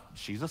now,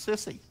 she's a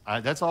sissy.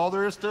 That's all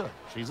there is to it.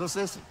 She's a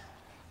sissy.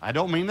 I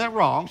don't mean that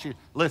wrong.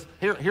 Listen,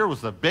 here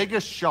was the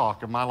biggest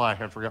shock of my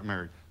life after I got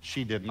married.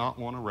 She did not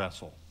want to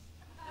wrestle.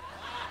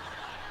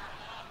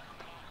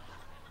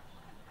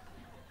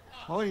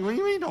 What do you mean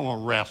you don't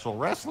want to wrestle?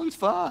 Wrestling's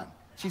fun.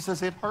 She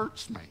says, "It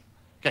hurts me."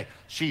 Okay,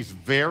 she's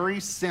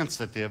very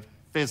sensitive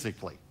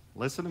physically.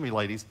 Listen to me,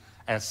 ladies.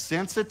 As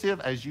sensitive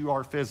as you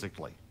are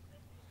physically,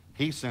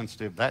 he's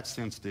sensitive, that's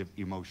sensitive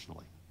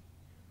emotionally.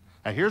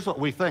 Now, here's what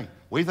we think.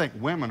 We think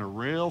women are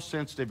real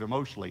sensitive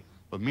emotionally,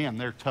 but men,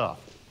 they're tough.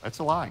 That's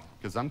a lie,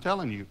 because I'm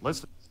telling you,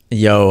 listen.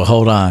 Yo,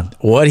 hold on.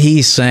 What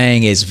he's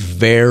saying is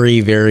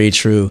very, very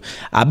true.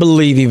 I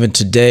believe even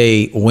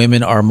today,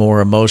 women are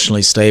more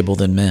emotionally stable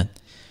than men.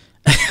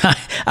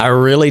 I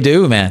really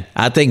do, man.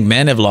 I think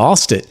men have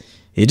lost it.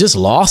 You just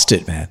lost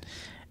it, man.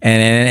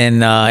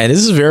 And this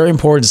is a very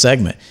important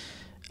segment.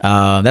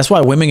 That's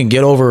why women can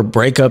get over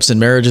breakups and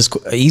marriages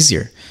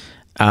easier.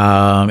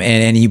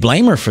 And you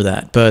blame her for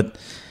that. But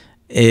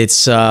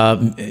it's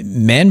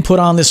men put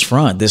on this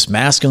front, this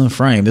masculine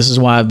frame. This is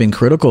why I've been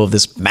critical of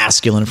this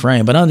masculine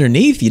frame. But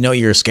underneath,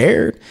 you're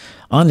scared.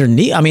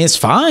 Underneath, I mean, it's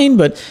fine,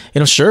 but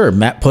sure,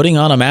 putting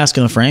on a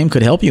masculine frame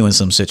could help you in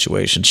some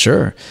situations.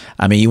 Sure.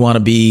 I mean, you want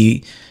to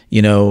be,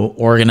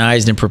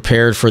 organized and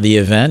prepared for the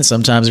event.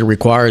 Sometimes it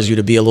requires you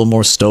to be a little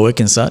more stoic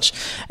and such.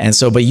 And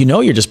so, but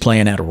you're just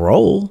playing that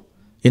role.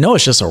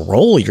 It's just a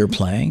role you're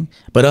playing,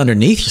 but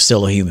underneath you're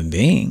still a human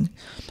being.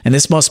 And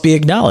this must be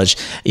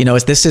acknowledged.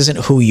 This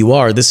isn't who you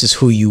are. This is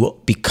who you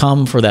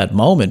become for that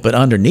moment. But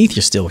underneath,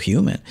 you're still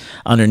human.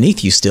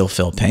 Underneath, you still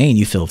feel pain.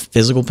 You feel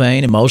physical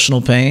pain,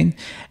 emotional pain.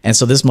 And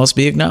so this must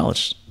be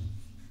acknowledged.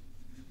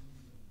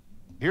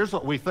 Here's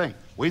what we think.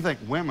 We think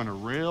women are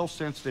real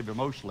sensitive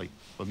emotionally,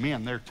 but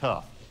men, they're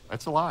tough.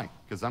 That's a lie.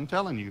 Because I'm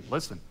telling you,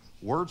 listen,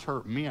 words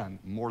hurt men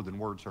more than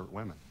words hurt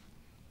women.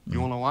 You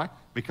want to know why?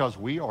 Because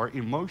we are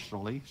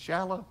emotionally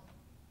shallow.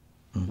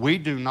 We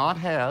do not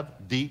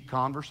have deep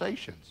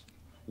conversations.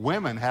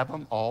 Women have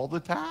them all the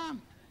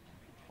time.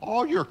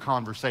 All your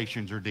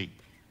conversations are deep.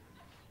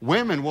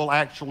 Women will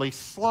actually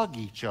slug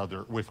each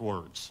other with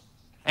words.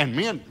 And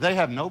men, they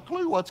have no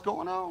clue what's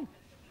going on.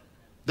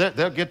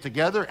 They'll get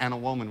together and a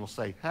woman will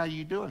say, "How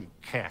you doing,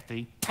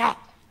 Kathy?" Pop.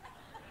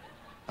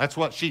 That's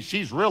what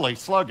she's really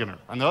slugging her.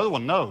 And the other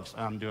one knows,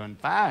 I'm doing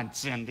fine,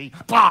 Cindy.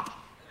 Pop!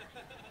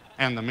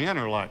 And the men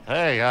are like,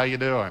 hey, how you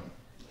doing?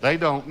 They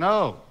don't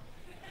know.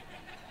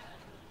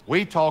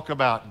 We talk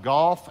about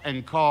golf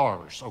and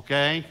cars,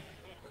 okay?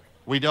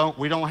 We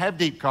don't have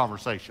deep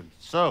conversations.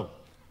 So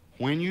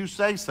when you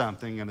say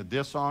something in a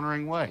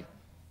dishonoring way,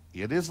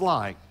 it is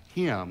like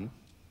him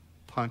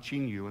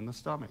punching you in the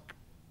stomach.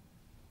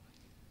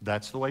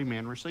 That's the way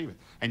men receive it.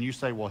 And you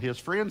say, well, his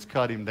friends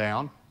cut him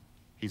down.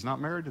 He's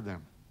not married to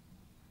them.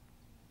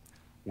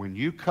 When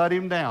you cut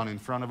him down in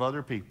front of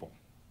other people,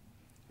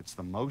 it's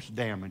the most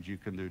damage you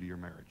can do to your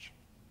marriage.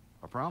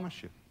 I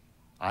promise you.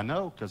 I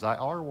know, because I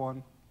are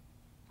one.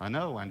 I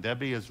know, and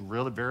Debbie is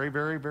really very,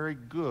 very, very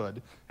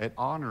good at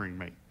honoring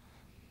me.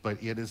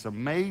 But it is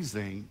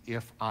amazing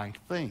if I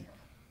think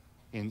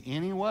in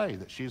any way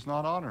that she's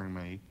not honoring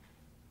me,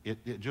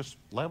 it just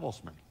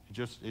levels me.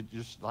 It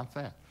just like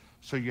that.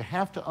 So you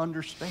have to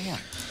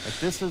understand that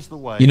this is the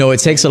way. You know,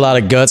 it takes a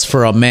lot of guts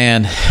for a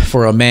man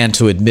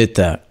to admit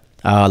that.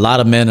 A lot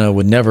of men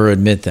would never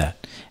admit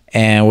that.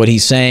 And what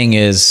he's saying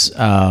is,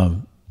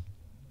 pardon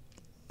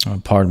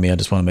me, I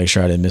just want to make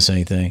sure I didn't miss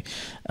anything.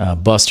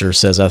 Buster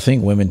says, I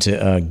think women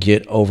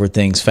get over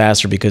things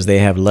faster because they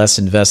have less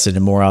invested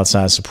and more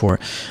outside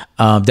support.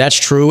 That's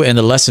true, and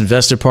the less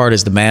invested part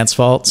is the man's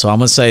fault. So I'm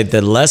going to say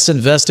the less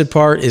invested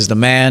part is the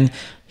man.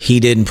 He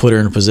didn't put her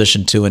in a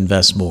position to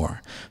invest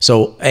more.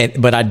 So,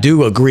 but I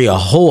do agree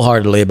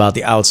wholeheartedly about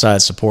the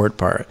outside support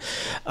part,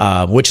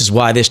 which is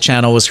why this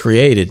channel was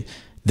created.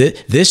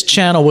 This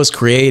channel was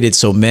created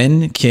so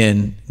men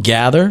can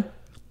gather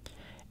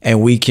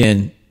and we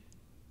can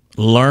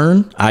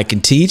learn. I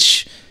can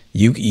teach.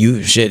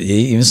 You shit,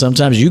 even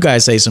sometimes you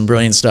guys say some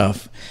brilliant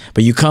stuff,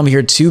 but you come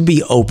here to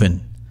be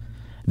open.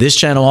 This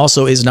channel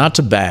also is not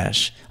to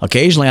bash.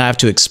 Occasionally I have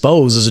to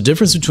expose. There's a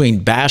difference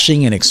between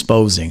bashing and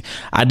exposing.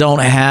 I don't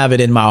have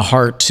it in my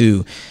heart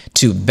to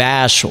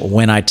bash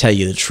when I tell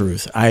you the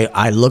truth.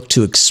 I look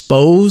to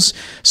expose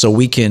so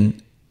we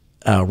can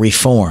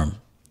reform.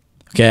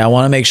 Okay, I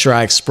want to make sure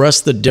I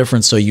express the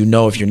difference so you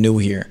know if you're new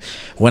here.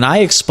 When I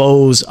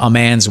expose a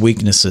man's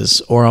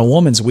weaknesses or a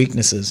woman's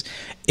weaknesses,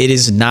 it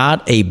is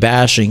not a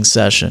bashing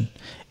session.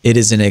 It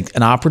is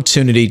an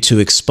opportunity to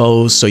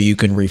expose so you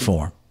can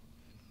reform.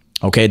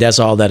 Okay, that's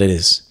all that it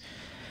is.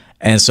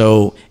 And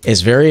so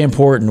it's very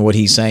important what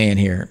he's saying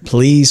here.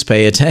 Please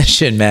pay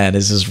attention, man.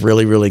 This is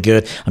really, really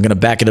good. I'm going to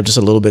back it up just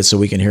a little bit so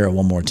we can hear it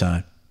one more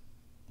time.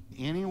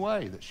 Any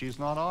way that she's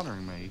not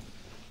honoring me,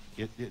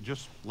 it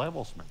just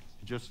levels me.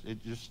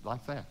 It just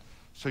like that.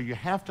 So you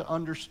have to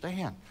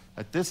understand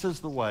that this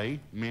is the way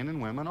men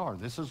and women are.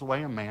 This is the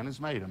way a man is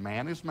made. A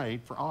man is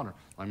made for honor.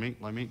 Let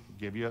me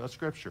give you a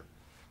scripture.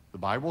 The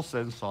Bible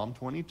says in Psalm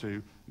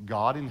 22,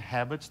 God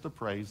inhabits the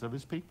praise of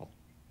his people.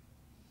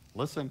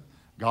 Listen,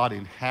 God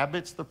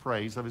inhabits the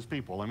praise of his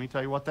people. Let me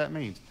tell you what that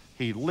means.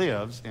 He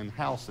lives in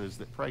houses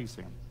that praise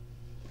him.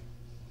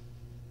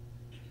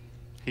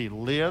 He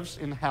lives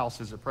in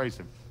houses that praise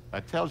him.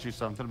 That tells you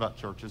something about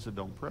churches that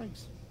don't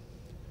praise.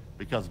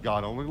 Because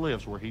God only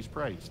lives where he's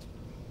praised.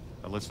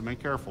 Now listen to me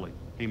carefully.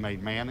 He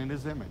made man in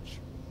his image.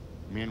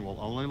 Men will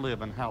only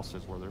live in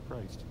houses where they're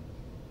praised.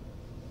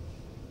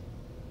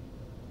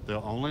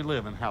 They'll only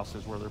live in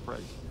houses where they're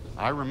praised.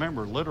 I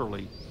remember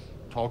literally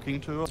talking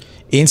to a...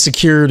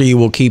 Insecurity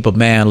will keep a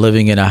man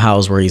living in a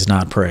house where he's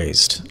not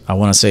praised. I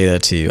want to say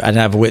that to you. And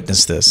I've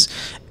witnessed this.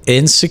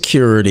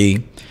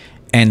 Insecurity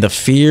and the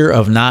fear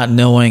of not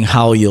knowing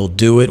how you'll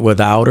do it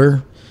without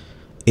her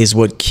is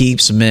what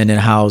keeps men in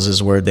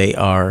houses where they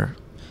are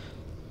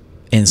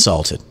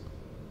insulted.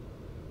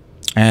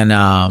 And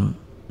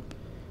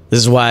this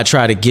is why I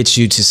try to get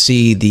you to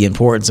see the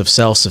importance of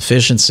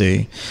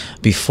self-sufficiency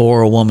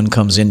before a woman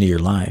comes into your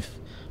life,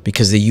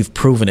 because you've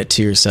proven it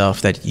to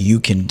yourself that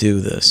you can do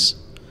this.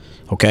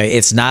 Okay,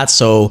 it's not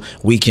so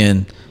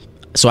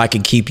I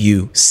can keep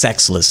you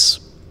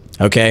sexless.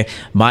 Okay,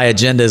 my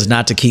agenda is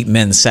not to keep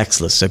men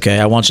sexless. Okay,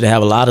 I want you to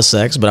have a lot of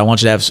sex, but I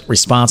want you to have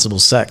responsible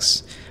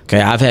sex. Okay,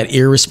 I've had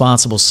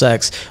irresponsible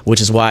sex, which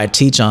is why I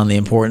teach on the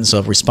importance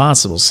of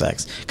responsible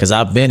sex, because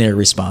I've been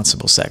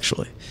irresponsible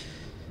sexually.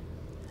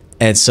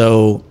 And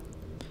so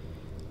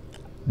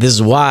this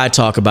is why I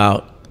talk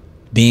about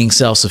being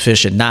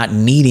self-sufficient, not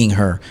needing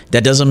her.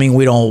 That doesn't mean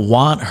we don't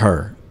want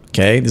her.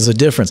 Okay, there's a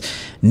difference.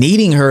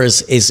 Needing her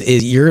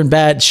is you're in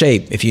bad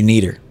shape if you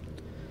need her.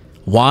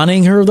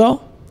 Wanting her,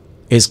 though,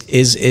 is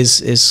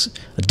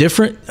a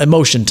different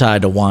emotion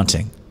tied to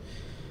wanting.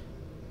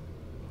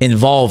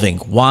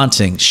 Involving,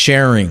 wanting,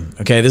 sharing.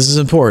 Okay, this is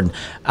important.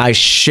 I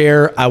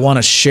want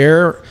to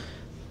share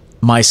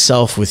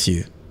myself with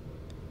you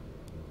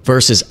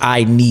versus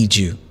I need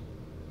you.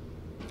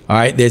 All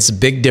right, there's a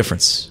big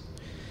difference.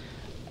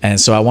 And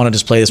so I want to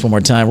just play this one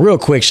more time real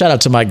quick. Shout out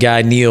to my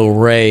guy, Neil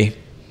Ray.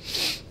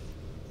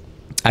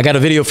 I got a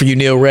video for you,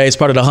 Neil Ray. It's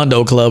part of the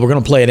Hundo Club. We're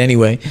going to play it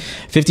anyway.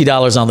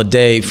 $50 on the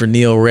day for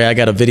Neil Ray. I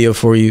got a video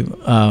for you.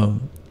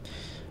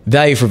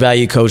 Value for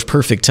value, coach.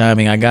 Perfect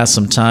timing. I got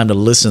some time to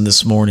listen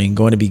this morning.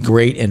 Going to be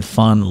great and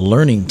fun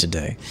learning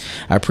today.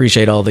 I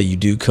appreciate all that you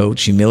do,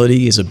 coach.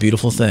 Humility is a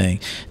beautiful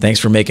thing. Thanks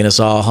for making us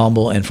all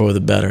humble and for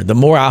the better. The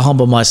more I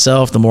humble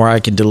myself, the more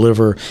I can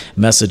deliver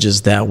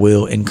messages that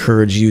will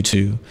encourage you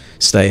to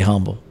stay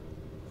humble.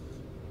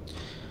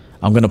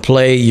 I'm going to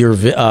play your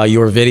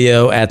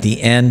video at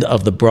the end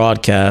of the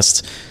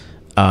broadcast.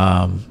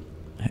 Hang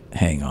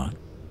on.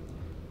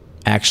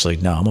 Actually,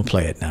 no, I'm going to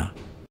play it now.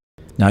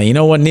 Now, you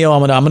know what, Neil? I'm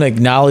going to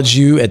acknowledge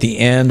you at the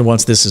end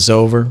once this is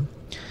over.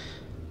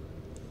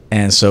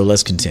 And so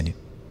let's continue.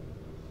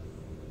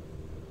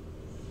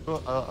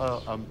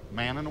 A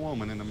man and a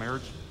woman in a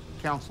marriage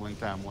counseling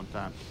time one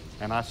time.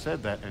 And I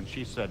said that, and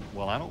she said,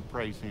 well, I don't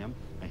praise him.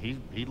 And he's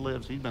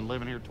been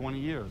living here 20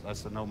 years. I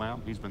said, no,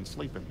 ma'am, he's been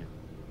sleeping here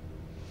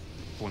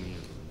 20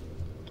 years.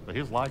 But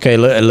his life. Okay,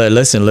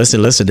 listen.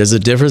 There's a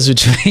difference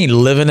between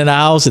living in a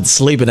house and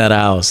sleeping at a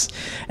house.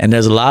 And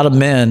there's a lot of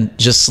men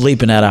just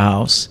sleeping at a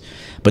house,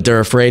 but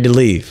they're afraid to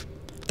leave.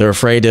 They're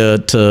afraid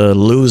to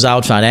lose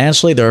out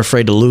financially. They're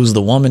afraid to lose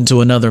the woman to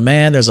another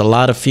man. There's a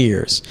lot of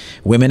fears.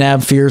 Women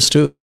have fears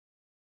too.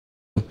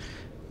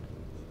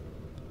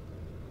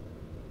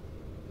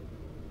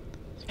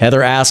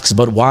 Heather asks,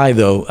 but why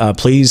though?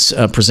 Please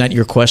present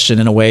your question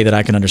in a way that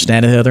I can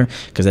understand it, Heather,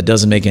 because that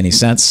doesn't make any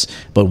sense.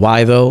 But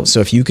why though? So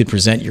if you could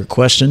present your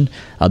question,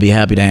 I'll be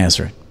happy to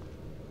answer it.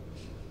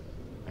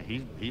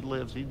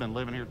 He's been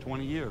living here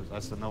 20 years. I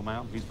said, no,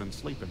 ma'am, he's been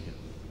sleeping here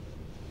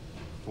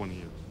 20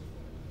 years.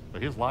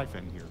 But his life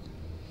in here.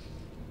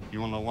 You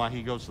want to know why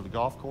he goes to the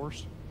golf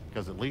course?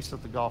 Because at least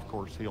at the golf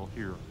course, he'll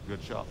hear,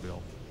 good shot,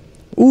 Bill.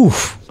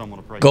 Oof. Someone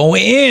will pray.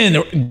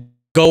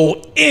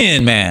 Go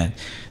in, man.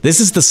 This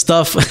is the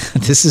stuff.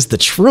 This is the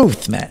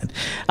truth, man.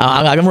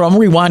 I'm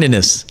rewinding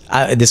this.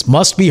 This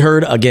must be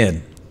heard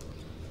again.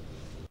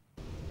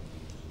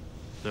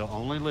 They'll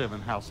only live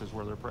in houses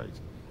where they're praised.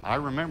 I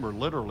remember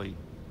literally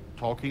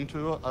talking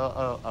to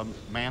a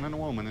man and a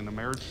woman in a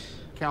marriage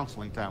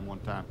counseling time one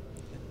time.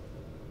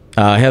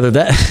 Heather,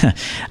 that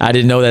I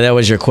didn't know that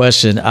was your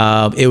question.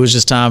 It was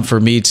just time for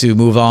me to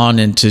move on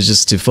and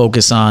to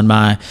focus on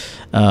my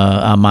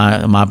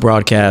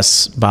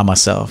broadcasts by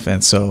myself,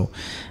 and so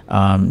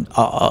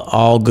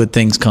all good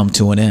things come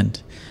to an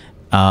end.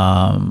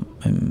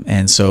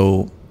 And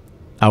so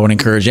I would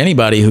encourage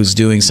anybody who's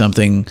doing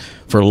something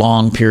for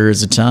long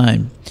periods of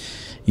time,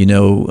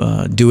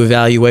 do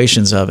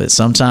evaluations of it.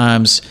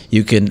 Sometimes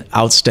you can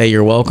outstay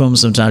your welcome.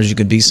 Sometimes you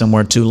can be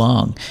somewhere too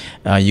long.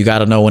 You got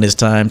to know when it's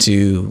time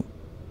to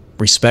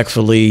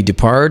respectfully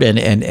depart and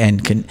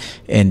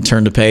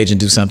turn the page and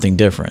do something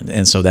different.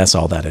 And so that's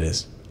all that it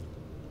is.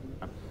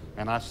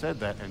 And I said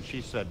that, and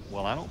she said,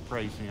 well, I don't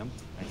praise him.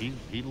 And he's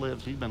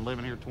been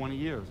living here 20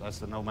 years. I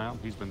said, no, ma'am,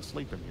 he's been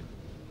sleeping here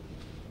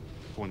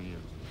 20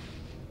 years.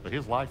 But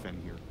his life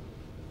in here.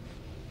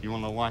 You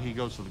want to know why he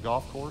goes to the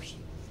golf course?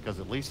 Because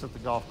at least at the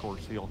golf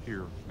course, he'll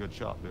hear, good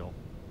shot, Bill.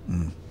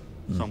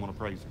 Someone will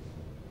praise him.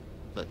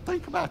 But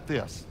think about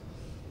this.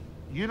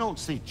 You don't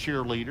see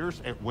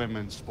cheerleaders at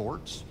women's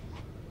sports.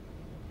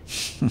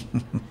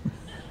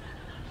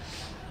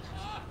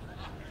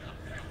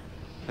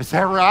 Is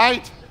that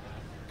right?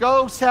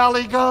 Go,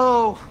 Sally,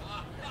 go.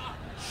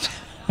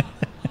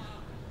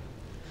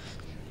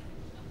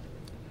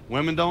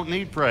 Women don't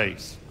need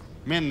praise.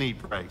 Men need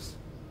praise.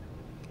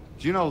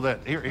 Do you know that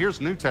here's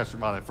New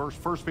Testament by the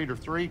First Peter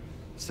 3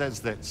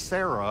 says that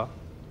Sarah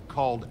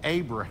called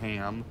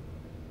Abraham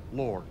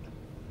Lord.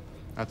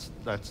 That's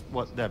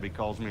what Debbie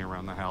calls me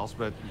around the house,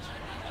 but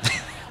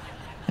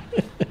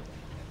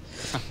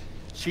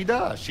she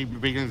does. She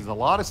begins a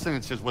lot of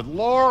sentences with,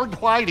 Lord,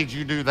 why did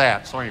you do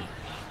that? So anyway.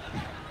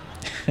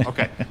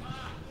 Okay.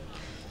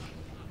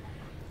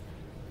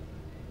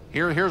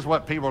 Here's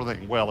what people are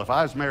thinking. Well, if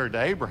I was married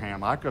to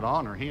Abraham, I could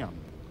honor him.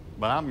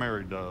 But I'm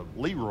married to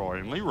Leroy,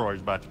 and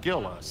Leroy's about to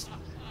kill us.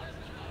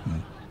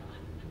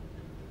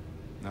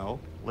 No,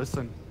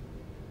 listen.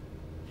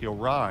 He'll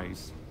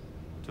rise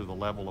to the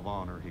level of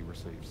honor he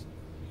receives.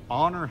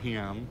 Honor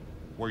him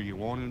where you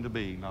want him to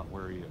be, not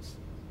where he is.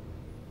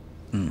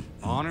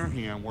 Honor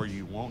him where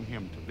you want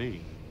him to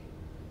be,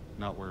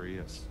 not where he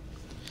is.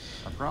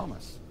 I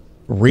promise.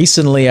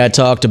 Recently, I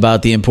talked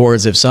about the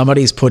importance if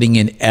somebody's putting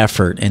in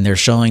effort and they're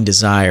showing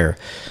desire,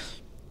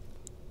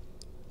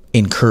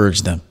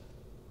 encourage them.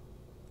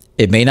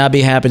 It may not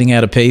be happening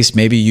at a pace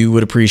maybe you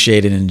would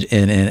appreciate it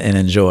and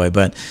enjoy,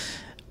 but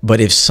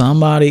if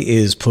somebody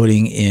is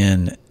putting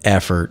in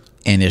effort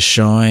and is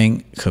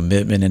showing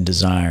commitment and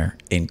desire,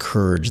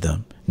 encourage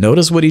them.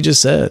 Notice what he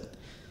just said.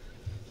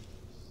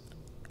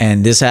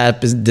 And this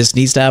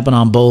needs to happen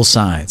on both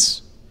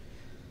sides.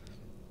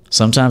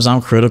 Sometimes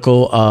I'm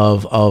critical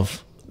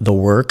of the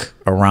work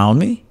around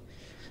me.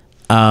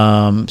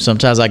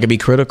 Sometimes I can be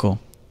critical.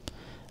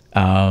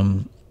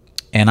 And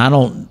I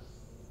don't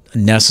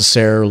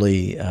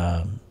necessarily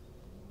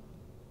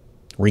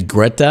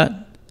regret that.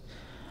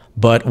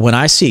 But when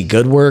I see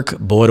good work,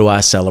 boy, do I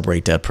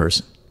celebrate that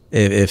person.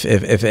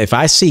 If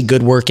I see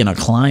good work in a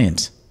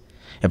client,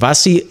 if I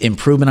see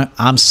improvement,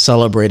 I'm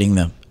celebrating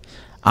them.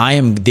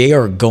 They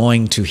are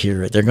going to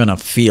hear it. They're going to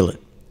feel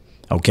it.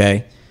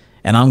 Okay.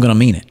 And I'm going to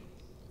mean it.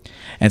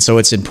 And so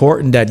it's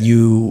important that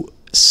you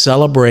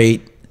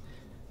celebrate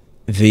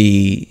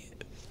the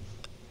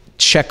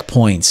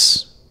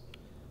checkpoints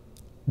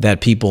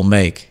that people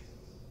make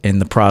in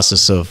the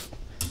process of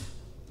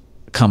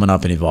coming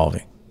up and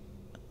evolving.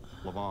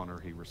 Of honor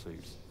he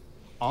receives.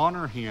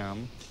 Honor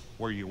him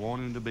where you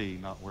want him to be,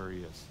 not where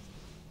he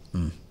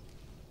is.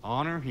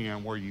 Honor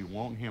him where you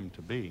want him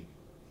to be,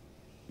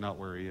 not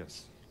where he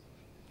is.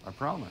 I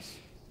promise.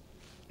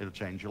 It'll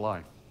change your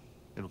life.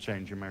 It'll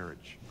change your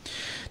marriage.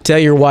 Tell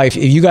your wife,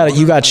 if you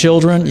got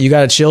children,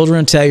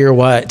 tell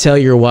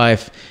your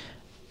wife,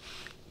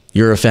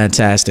 you're a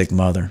fantastic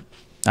mother.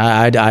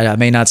 I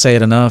may not say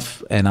it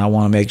enough, and I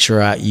want to make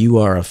sure you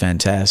are a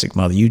fantastic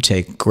mother. You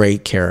take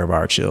great care of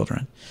our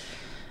children,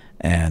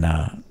 and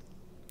I'm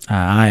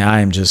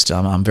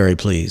very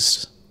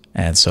pleased.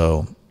 And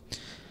so,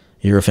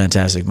 you're a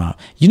fantastic mom.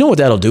 You know what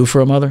that'll do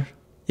for a mother?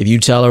 If you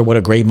tell her what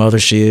a great mother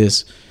she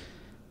is,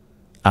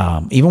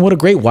 even what a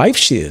great wife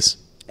she is,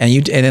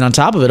 and then on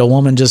top of it, a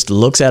woman just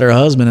looks at her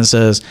husband and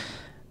says,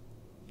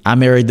 I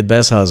married the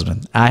best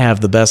husband. I have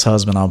the best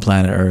husband on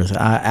planet Earth.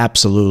 I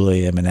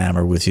absolutely am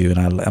enamored with you, and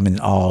I'm in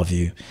awe of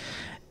you.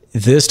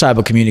 This type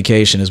of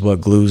communication is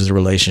what glues the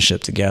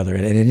relationship together,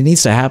 and it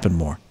needs to happen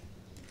more.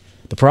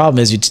 The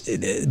problem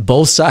is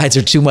both sides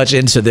are too much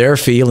into their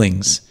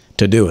feelings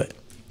to do it.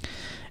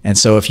 And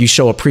so if you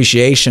show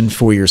appreciation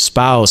for your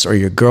spouse or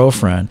your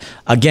girlfriend,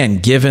 again,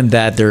 given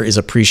that there is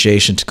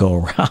appreciation to go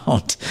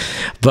around,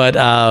 but,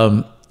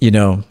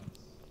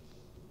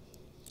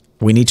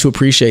 we need to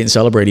appreciate and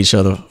celebrate each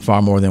other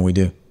far more than we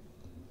do.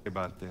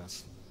 About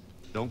this.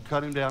 Don't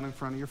cut him down in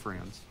front of your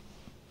friends.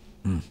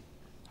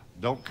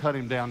 Don't cut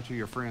him down to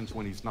your friends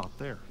when he's not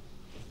there.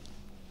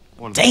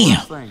 One of the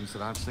worst things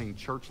that I've seen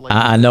church ladies.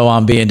 I know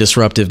I'm being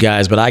disruptive,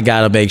 guys, but I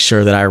got to make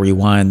sure that I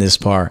rewind this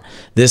part.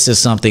 This is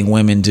something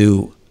women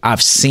do.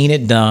 I've seen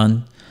it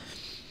done.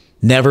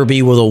 Never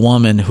be with a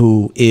woman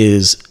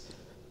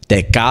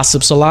that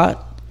gossips a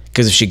lot,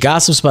 because if she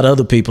gossips about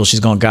other people,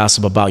 she's going to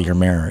gossip about your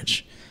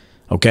marriage.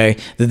 Okay,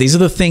 these are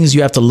the things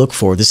you have to look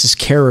for. This is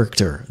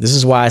character. This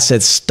is why I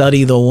said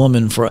study the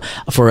woman for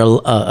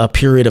a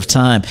period of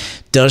time.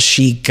 Does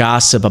she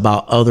gossip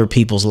about other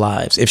people's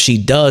lives? If she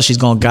does, she's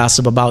going to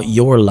gossip about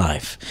your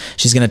life.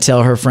 She's going to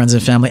tell her friends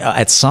and family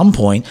at some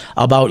point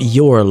about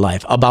your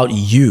life, about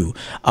you,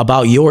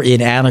 about your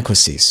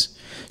inadequacies.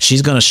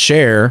 She's going to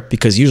share,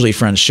 because usually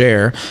friends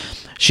share.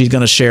 She's going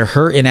to share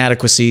her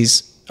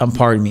inadequacies.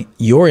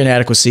 Your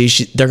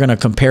inadequacies, they're going to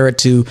compare it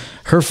to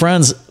her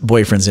friend's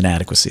boyfriend's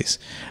inadequacies.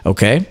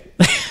 Okay.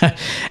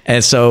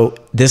 And so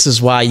this is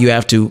why you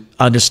have to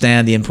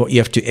understand you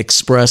have to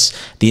express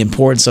the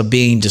importance of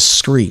being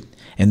discreet.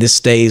 And this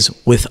stays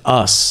with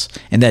us,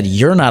 and that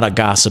you're not a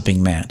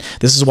gossiping man.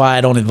 This is why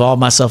I don't involve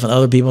myself in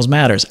other people's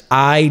matters.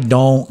 I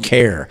don't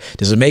care.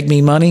 Does it make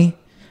me money?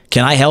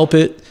 Can I help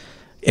it?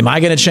 Am I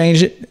going to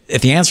change it?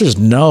 If the answer is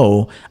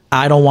no,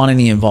 I don't want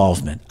any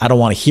involvement. I don't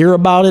want to hear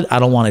about it. I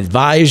don't want to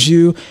advise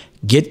you.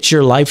 Get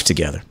your life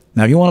together.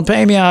 Now, if you want to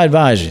pay me, I'll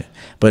advise you.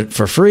 But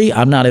for free,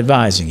 I'm not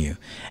advising you.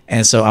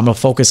 And so I'm going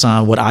to focus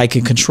on what I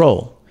can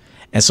control.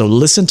 And so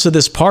listen to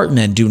this part,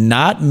 men. Do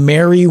not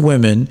marry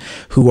women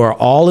who are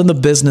all in the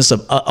business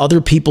of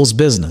other people's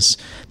business.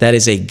 That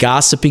is a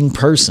gossiping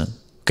person,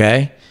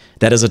 okay?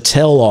 That is a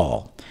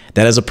tell-all.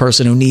 That is a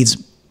person who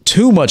needs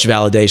too much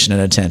validation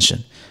and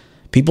attention.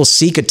 People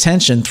seek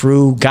attention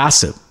through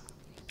gossip,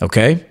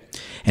 okay?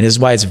 And this is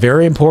why it's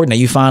very important that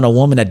you find a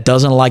woman that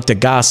doesn't like to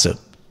gossip,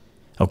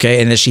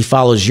 okay? And that she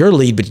follows your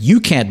lead, but you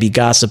can't be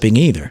gossiping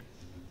either.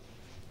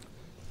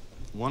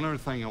 One other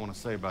thing I want to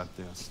say about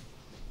this.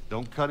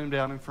 Don't cut him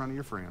down in front of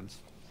your friends.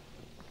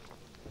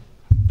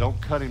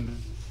 Don't cut him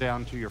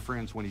down to your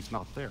friends when he's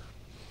not there.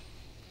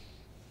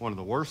 One of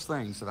the worst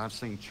things that I've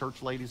seen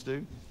church ladies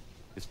do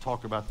is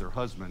talk about their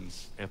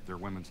husbands at their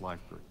women's life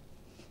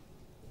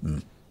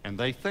group. And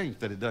they think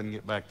that it doesn't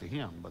get back to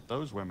him, but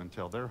those women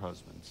tell their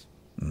husbands,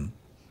 and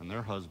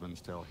their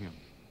husbands tell him.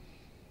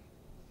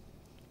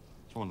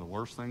 It's one of the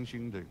worst things you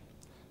can do.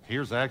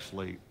 Here's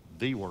actually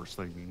the worst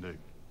thing you can do,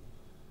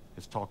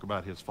 is talk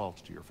about his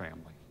faults to your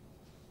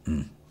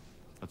family.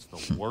 That's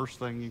the worst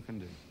thing you can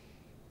do,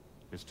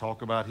 is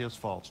talk about his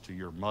faults to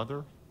your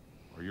mother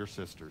or your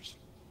sisters.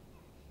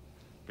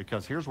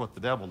 Because here's what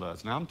the devil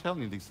does. Now, I'm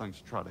telling you these things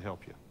to try to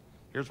help you.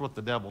 Here's what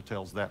the devil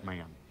tells that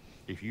man.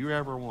 If you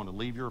ever want to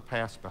leave your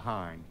past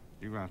behind,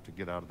 you're going to have to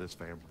get out of this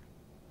family.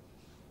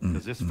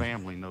 Because this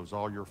family knows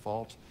all your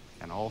faults,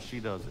 and all she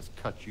does is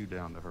cut you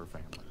down to her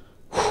family.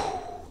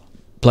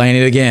 Playing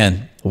it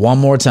again, one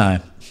more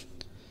time.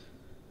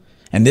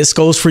 And this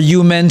goes for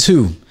you men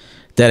too,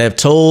 that have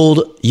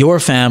told your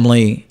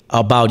family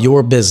about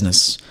your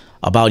business,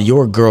 about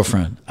your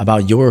girlfriend,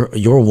 about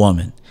your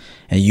woman.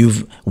 And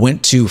you've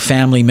went to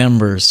family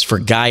members for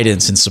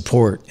guidance and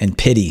support and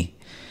pity.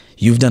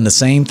 You've done the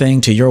same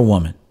thing to your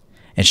woman.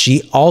 And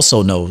she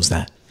also knows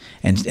that.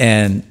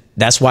 And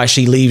that's why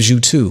she leaves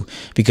you too.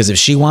 Because if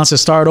she wants to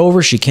start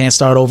over, she can't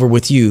start over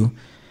with you,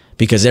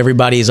 because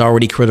everybody is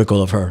already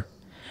critical of her.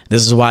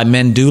 This is why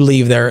men do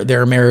leave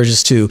their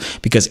marriages too,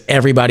 because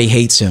everybody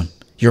hates him.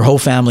 Your whole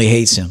family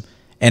hates him.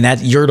 And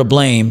that you're to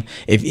blame.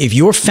 If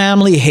your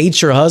family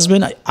hates your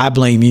husband, I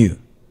blame you.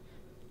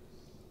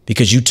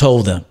 Because you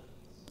told them.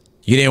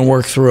 You didn't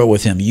work through it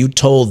with him. You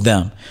told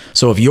them.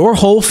 So if your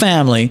whole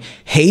family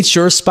hates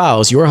your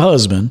spouse, your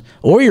husband,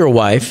 or your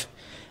wife,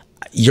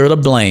 you're to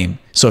blame.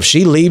 So if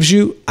she leaves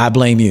you, I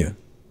blame you.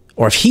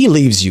 Or if he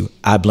leaves you,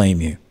 I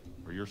blame you.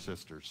 Or your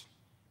sisters.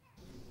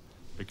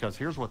 Because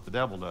here's what the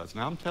devil does.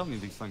 Now, I'm telling you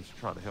these things to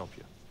try to help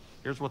you.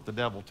 Here's what the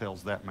devil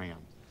tells that man.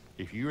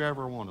 If you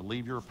ever want to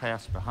leave your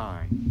past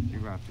behind,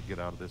 you're going to have to get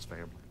out of this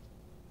family.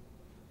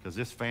 Because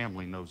this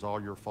family knows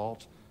all your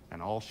faults,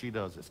 and all she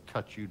does is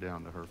cut you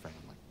down to her family.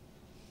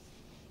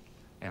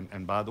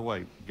 And by the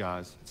way,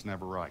 guys, it's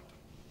never right.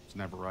 It's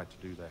never right to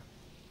do that.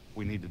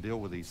 We need to deal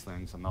with these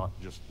things and not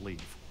just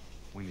leave.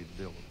 We need to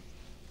deal with them.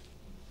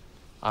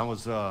 I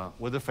was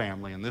with a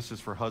family, and this is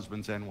for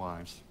husbands and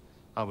wives.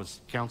 I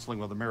was counseling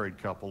with a married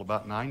couple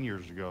about 9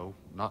 years ago,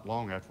 not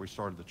long after we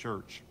started the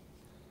church.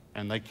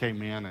 And they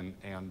came in,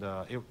 and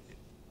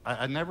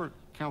I never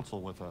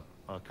counseled with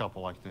a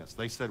couple like this.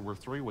 They said, we're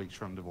 3 weeks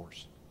from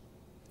divorce.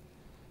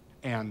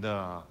 And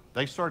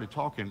they started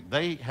talking.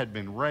 They had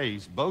been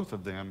raised, both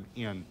of them,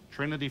 in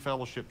Trinity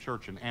Fellowship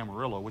Church in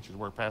Amarillo, which is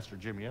where Pastor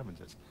Jimmy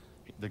Evans is.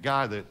 The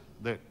guy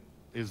that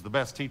is the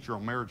best teacher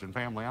on marriage and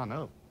family I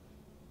know.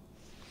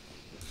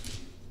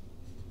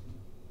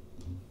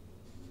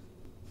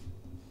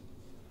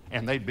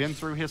 And they'd been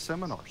through his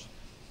seminars.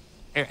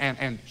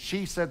 And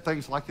she said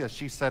things like this.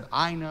 She said,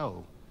 I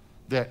know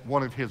that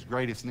one of his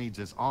greatest needs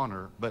is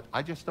honor, but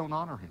I just don't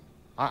honor him.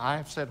 I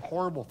have said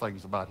horrible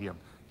things about him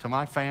to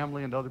my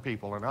family and other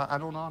people, and I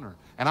don't honor him.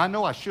 And I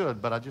know I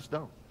should, but I just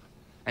don't.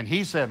 And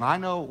he said, I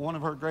know one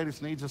of her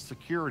greatest needs is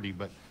security,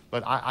 but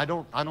I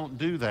don't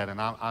do that,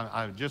 and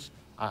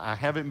I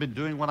haven't been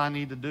doing what I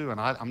need to do, and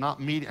I'm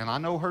not meeting, and I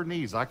know her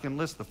needs. I can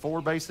list the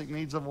 4 basic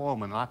needs of a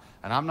woman,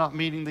 and I'm not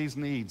meeting these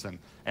needs.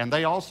 And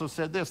they also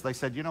said this. They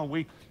said, you know,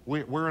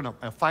 we're in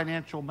a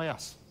financial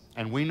mess,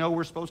 and we know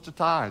we're supposed to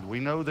tithe. We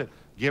know that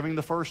giving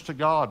the first to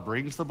God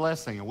brings the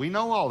blessing, and we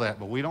know all that,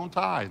 but we don't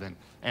tithe.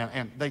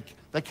 And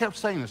they kept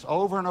saying this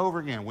over and over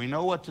again. We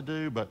know what to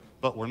do, but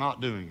we're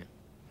not doing it.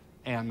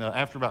 And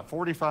after about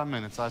 45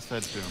 minutes, I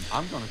said to him,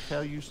 I'm going to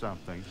tell you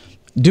something.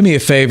 Do me a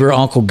favor,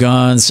 Uncle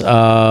Guns,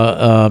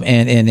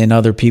 and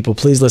other people.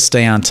 Please, let's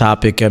stay on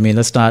topic. I mean,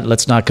 let's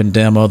not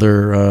condemn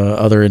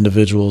other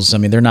individuals. I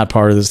mean, they're not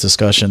part of this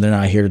discussion. They're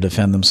not here to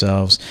defend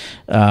themselves.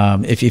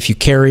 If you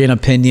carry an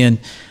opinion,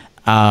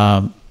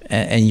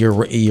 and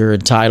you're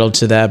entitled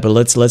to that,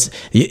 but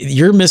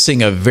you're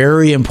missing a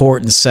very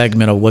important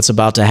segment of what's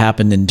about to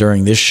happen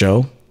during this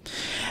show,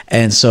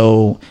 and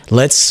so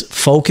let's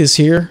focus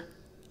here.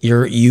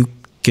 You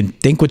can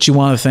think what you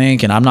want to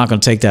think, and I'm not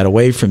going to take that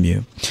away from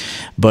you.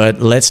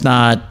 But let's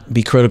not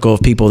be critical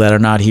of people that are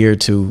not here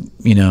to,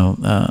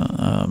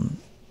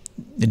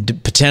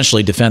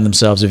 potentially defend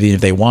themselves even if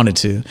they wanted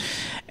to.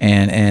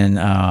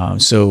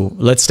 So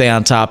let's stay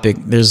on topic.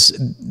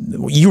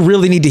 You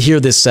really need to hear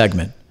this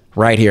segment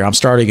right here. I'm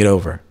starting it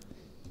over.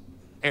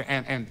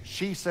 And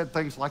she said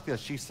things like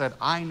this. She said,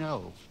 I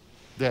know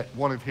that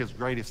one of his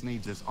greatest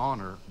needs is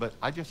honor, but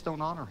I just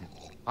don't honor him.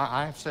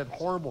 I have said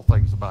horrible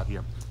things about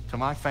him to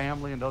my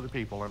family and other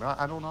people, and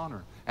I don't honor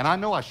him. And I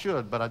know I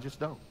should, but I just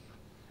don't.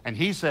 And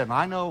he said,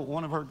 I know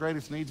one of her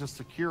greatest needs is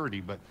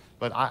security, but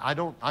I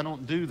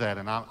don't do that,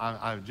 and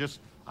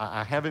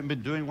I haven't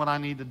been doing what I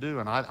need to do,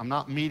 and I'm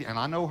not meeting, and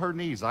I know her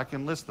needs. I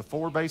can list the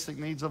 4 basic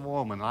needs of a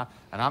woman,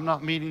 and I'm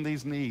not meeting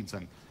these needs.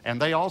 And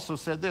they also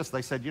said this.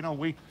 They said, you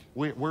know,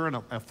 we're in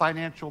a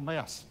financial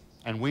mess.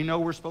 And we know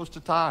we're supposed to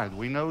tithe.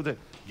 We know that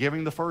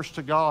giving the first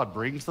to God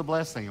brings the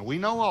blessing. And we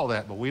know all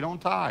that, but we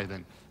don't tithe.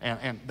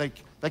 And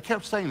they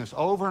kept saying this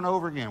over and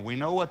over again. We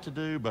know what to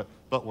do, but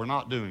we're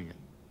not doing it.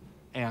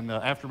 And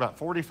after about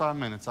 45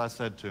 minutes, I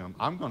said to him,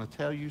 I'm going to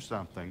tell you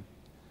something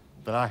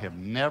that I have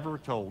never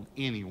told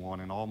anyone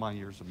in all my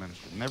years of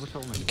ministry. Never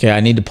told anyone. Okay, I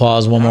need to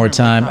pause one more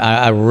time.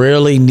 I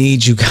really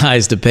need you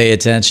guys to pay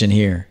attention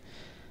here.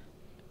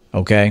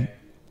 Okay?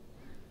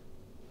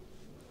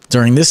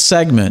 During this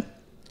segment,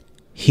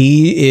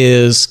 he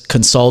is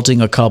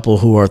consulting a couple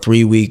who is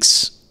 3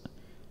 weeks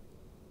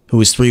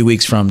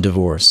from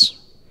divorce.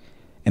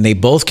 And they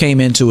both came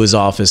into his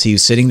office. He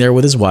was sitting there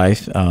with his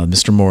wife,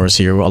 Mr. Morris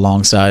here,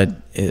 alongside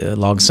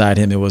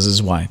him, it was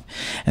his wife.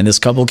 And this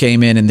couple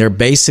came in, and they're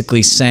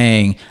basically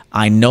saying,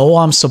 I know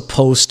I'm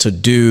supposed to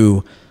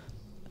do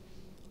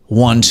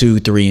 1, 2,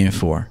 3, and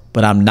 4,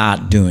 but I'm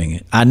not doing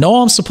it. I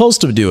know I'm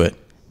supposed to do it,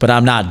 but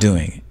I'm not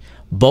doing it.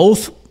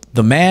 Both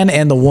the man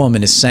and the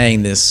woman is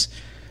saying this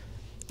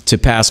to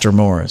Pastor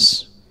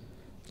Morris.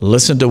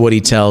 Listen to what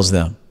he tells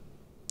them.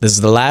 This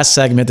is the last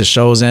segment. The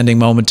show is ending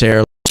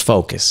momentarily. Let's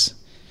focus.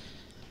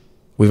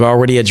 We've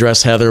already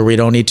addressed Heather. We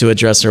don't need to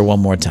address her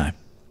one more time.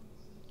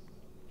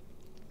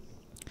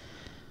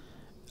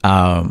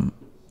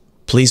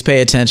 Please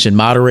pay attention.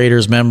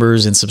 Moderators,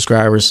 members, and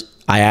subscribers,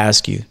 I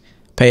ask you,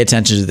 pay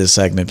attention to this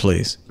segment,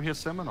 please. His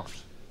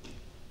seminars.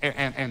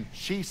 And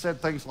she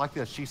said things like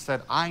this. She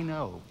said, I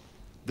know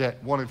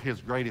that one of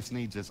his greatest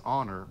needs is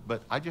honor,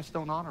 but I just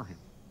don't honor him.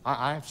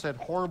 I have said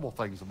horrible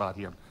things about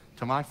him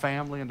to my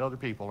family and other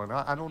people, and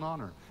I don't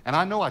honor him. And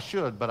I know I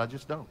should, but I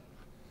just don't.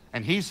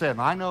 And he said,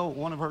 I know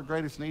one of her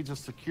greatest needs is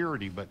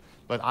security, but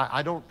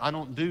I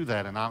don't do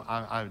that, and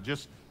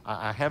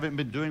I haven't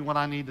been doing what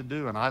I need to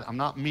do, and I'm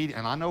not meeting,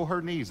 and I know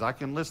her needs. I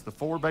can list the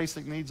 4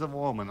 basic needs of a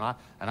woman,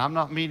 and I'm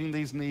not meeting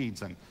these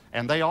needs.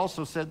 And they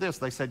also said this.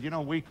 They said, you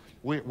know,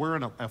 we're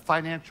in a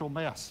financial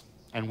mess,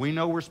 and we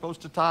know we're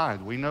supposed to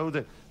tithe. We know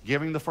that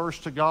giving the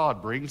first to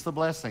God brings the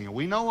blessing, and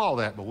we know all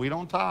that, but we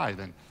don't tithe.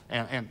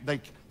 And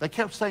they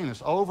kept saying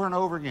this over and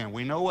over again.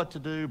 We know what to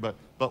do,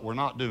 but we're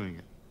not doing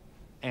it.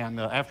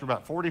 And after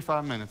about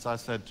 45 minutes, I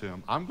said to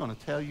him, I'm going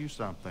to tell you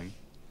something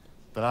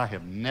that I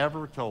have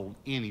never told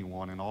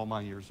anyone in all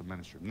my years of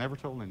ministry. Never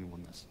told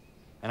anyone this.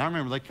 And I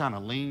remember they kind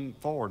of leaned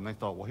forward, and they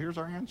thought, well, here's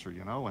our answer,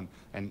 you know.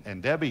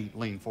 And Debbie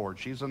leaned forward.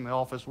 She's in the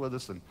office with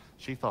us, and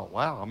she thought,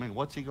 wow, I mean,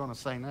 what's he going to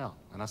say now?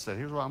 And I said,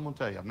 here's what I'm going to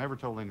tell you. I've never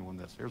told anyone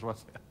this. Here's what I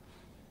said.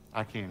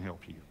 I can't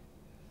help you.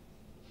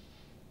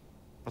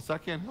 I said, I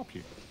can't help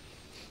you.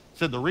 I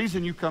said, the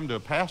reason you come to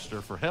a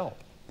pastor for help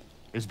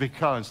is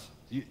because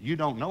you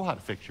don't know how to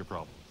fix your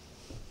problem.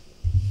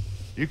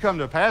 You come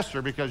to a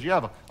pastor because you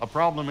have a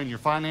problem in your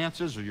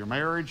finances or your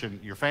marriage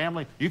and your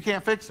family. You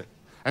can't fix it.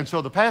 And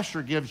so the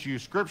pastor gives you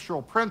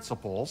scriptural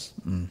principles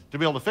to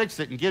be able to fix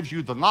it and gives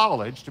you the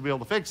knowledge to be able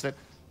to fix it.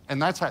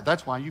 And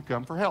that's why you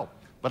come for help.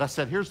 But I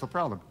said, here's the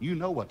problem. You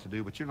know what to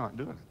do, but you're not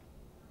doing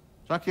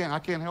it. So I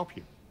can't help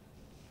you.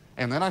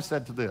 And then I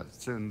said to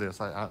this,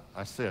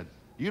 I said,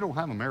 you don't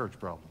have a marriage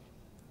problem.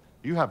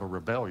 You have a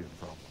rebellion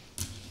problem.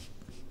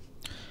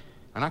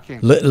 And I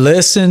can't.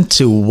 Listen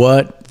to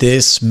what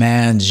this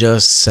man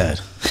just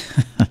said.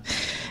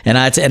 and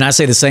I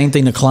say the same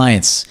thing to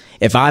clients.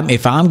 If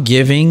I'm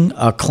giving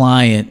a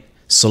client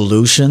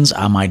solutions,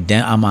 I'm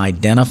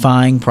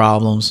identifying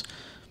problems,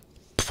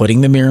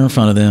 putting the mirror in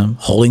front of them,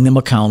 holding them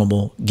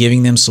accountable,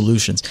 giving them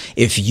solutions.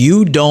 If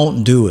you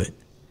don't do it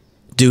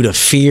due to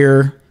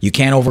fear, you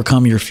can't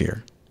overcome your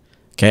fear.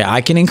 Okay,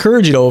 I can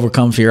encourage you to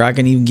overcome fear. I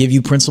can even give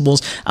you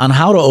principles on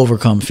how to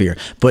overcome fear,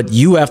 but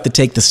you have to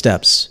take the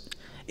steps.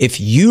 If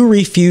you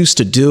refuse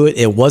to do it,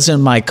 it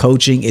wasn't my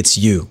coaching, it's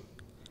you.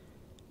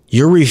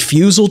 Your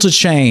refusal to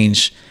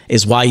change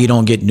is why you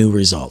don't get new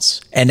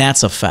results. And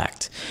that's a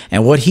fact.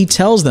 And what he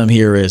tells them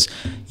here is,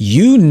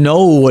 you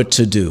know what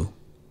to do,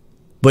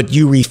 but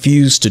you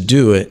refuse to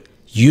do it.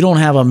 You don't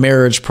have a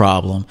marriage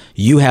problem.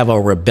 You have a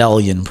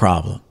rebellion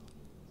problem.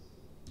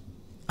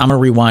 I'm going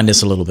to rewind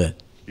this a little bit.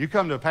 You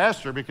come to a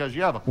pastor because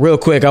you have a... Real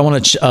quick, I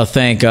want to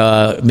thank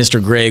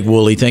Mr. Greg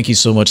Woolley. Thank you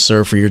so much,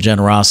 sir, for your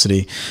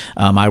generosity.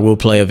 I will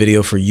play a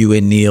video for you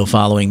and Neil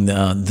following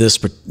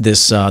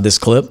this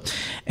clip.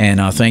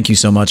 And thank you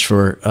so much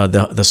for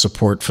the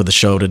support for the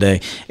show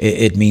today.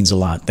 It means a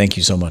lot. Thank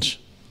you so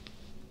much.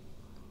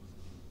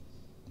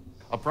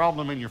 A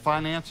problem in your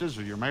finances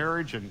or your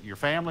marriage and your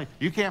family,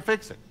 you can't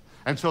fix it.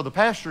 And so the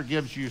pastor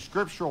gives you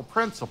scriptural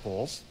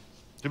principles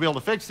to be able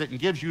to fix it and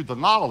gives you the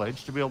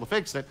knowledge to be able to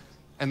fix it.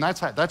 And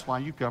that's why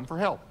you come for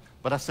help.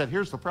 But I said,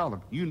 here's the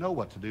problem. You know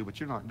what to do, but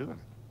you're not doing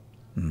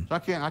it. So I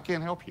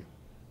can't help you.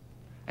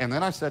 And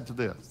then I said to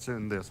this,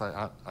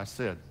 I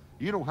said,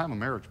 you don't have a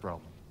marriage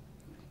problem.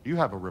 You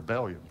have a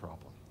rebellion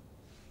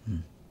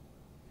problem.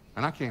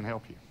 And I can't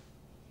help you.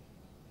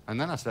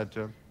 And then I said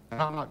to him, and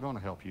I'm not going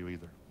to help you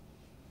either.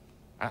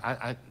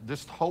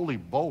 This holy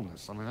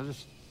boldness, I mean,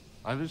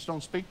 I just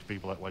don't speak to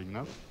people that way, you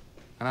know.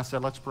 And I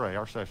said, let's pray.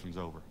 Our session's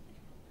over.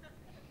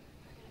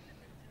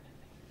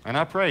 And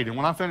I prayed, and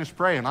when I finished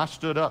praying, I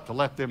stood up to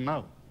let them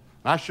know.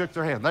 And I shook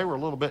their hand. They were a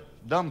little bit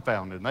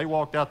dumbfounded, and they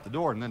walked out the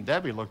door, and then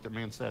Debbie looked at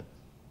me and said,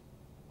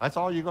 that's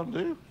all you're going to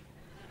do?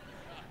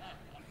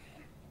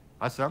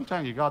 I said, I'm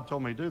telling you, God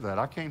told me to do that.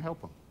 I can't help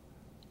them.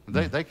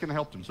 They can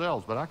help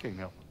themselves, but I can't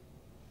help them.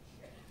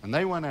 And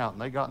they went out,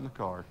 and they got in the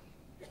car.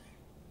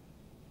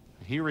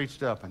 And he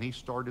reached up, and he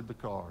started the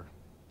car.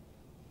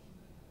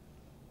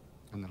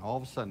 And then all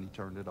of a sudden, he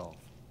turned it off.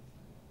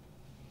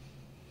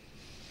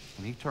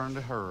 And he turned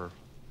to her,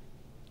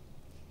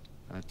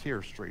 and a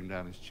tear streamed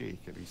down his cheek,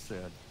 and he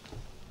said,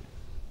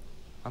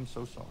 I'm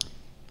so sorry.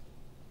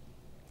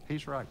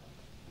 He's right.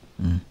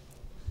 And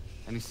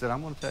he said,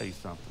 I'm going to tell you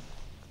something.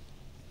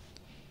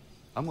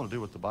 I'm going to do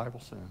what the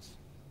Bible says.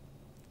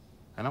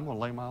 And I'm going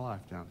to lay my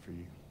life down for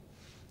you.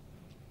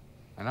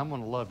 And I'm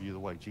going to love you the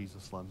way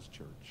Jesus loves the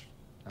church.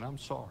 And I'm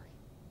sorry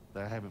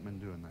that I haven't been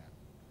doing that.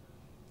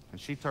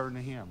 And she turned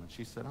to him, and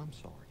she said, I'm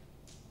sorry.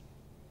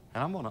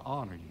 And I'm going to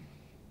honor you.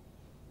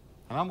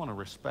 And I'm going to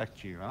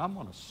respect you. And I'm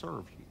going to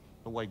serve you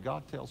the way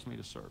God tells me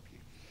to serve you.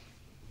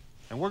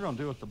 And we're going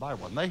to do it the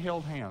Bible. And they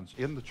held hands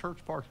in the church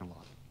parking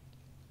lot.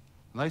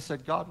 And they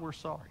said, God, we're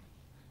sorry.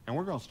 And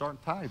we're going to start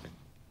tithing.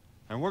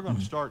 And we're going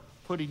to start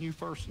putting you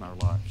first in our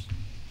lives.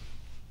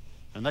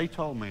 And they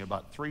told me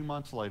about 3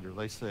 months later,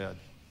 they said,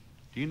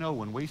 do you know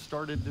when we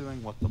started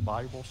doing what the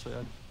Bible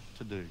said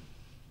to do,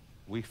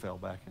 we fell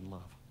back in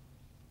love.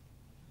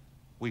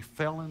 We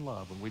fell in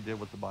love when we did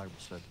what the Bible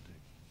said to do.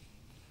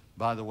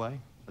 By the way,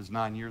 it was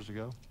 9 years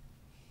ago.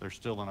 They're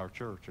still in our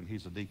church, and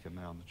he's a deacon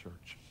now in the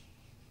church.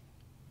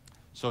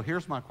 So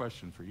here's my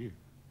question for you.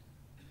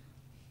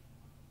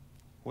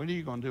 When are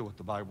you going to do what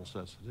the Bible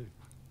says to do?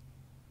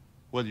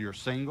 Whether you're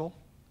single,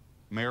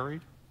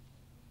 married,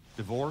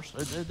 divorced,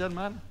 it doesn't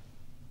matter.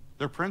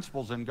 There are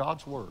principles in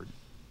God's Word.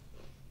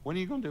 When are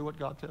you going to do what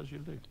God tells you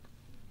to do?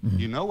 Mm-hmm.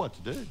 You know what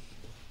to do.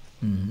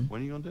 Mm-hmm.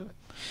 When are you going to do it?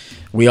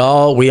 We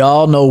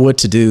all know what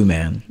to do,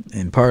 man.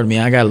 And pardon me,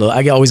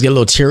 I always get a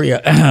little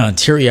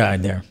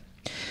teary-eyed there.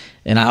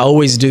 And I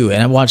always do.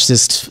 And I watch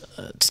this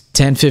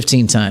 10,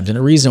 15 times. And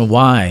the reason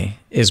why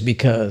is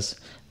because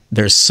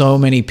there's so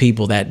many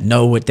people that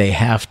know what they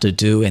have to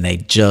do and they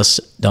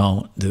just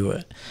don't do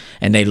it.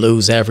 And they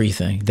lose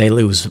everything. They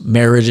lose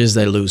marriages.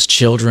 They lose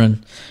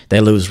children.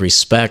 They lose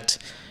respect.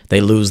 They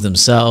lose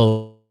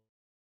themselves.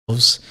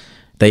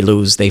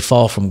 They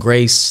fall from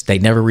grace. They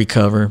never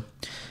recover.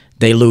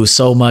 They lose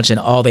so much, and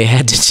all they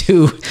had to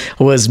do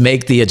was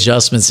make the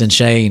adjustments and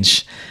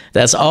change.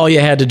 That's all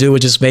you had to do,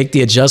 was just make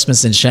the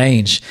adjustments and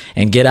change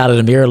and get out of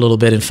the mirror a little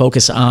bit and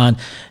focus on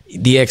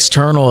the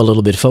external a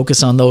little bit.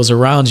 Focus on those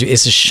around you.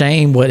 It's a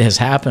shame what has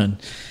happened.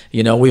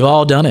 You know, we've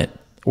all done it.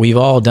 We've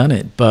all done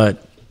it.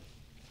 But,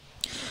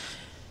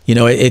 you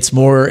know, it's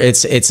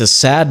a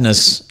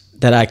sadness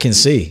that I can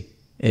see.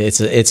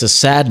 It's a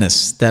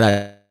sadness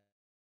that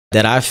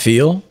I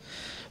feel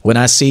when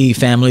I see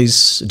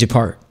families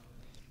depart.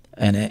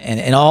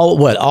 And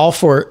all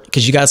for,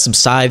 because you got some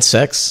side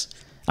sex.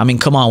 I mean,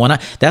 come on.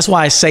 That's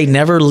why I say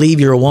never leave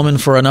your woman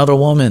for another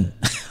woman.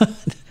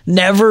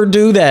 Never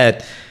do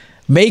that.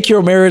 Make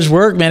your marriage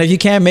work, man. If you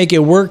can't make it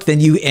work, then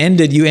you end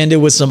it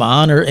with some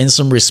honor and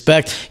some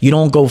respect. You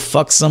don't go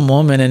fuck some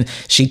woman and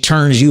she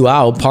turns you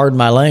out. Pardon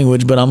my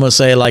language, but I'm going to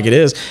say it like it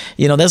is.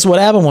 You know, that's what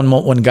happened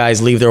when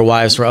guys leave their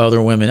wives for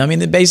other women. I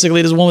mean,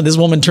 basically this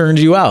woman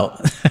turns you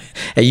out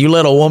and you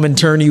let a woman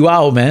turn you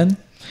out, man.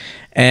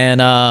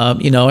 And,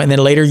 and then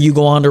later you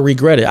go on to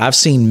regret it. I've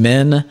seen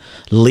men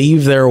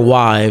leave their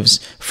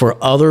wives for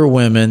other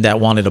women that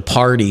wanted to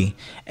party.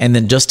 And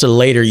then just to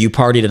later you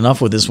partied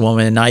enough with this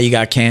woman and now you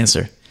got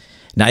cancer.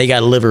 Now you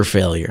got liver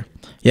failure.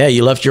 Yeah,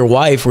 you left your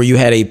wife where you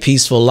had a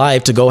peaceful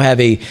life to go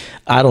have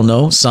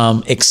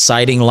some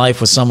exciting life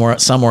with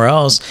somewhere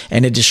else,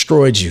 and it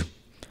destroyed you.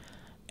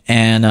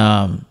 And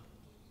I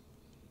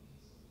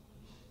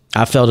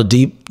felt a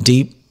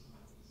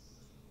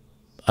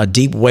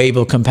deep wave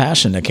of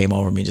compassion that came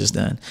over me just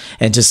then.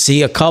 And to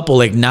see a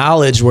couple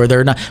acknowledge where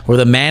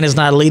the man is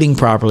not leading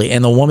properly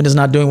and the woman is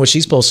not doing what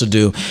she's supposed to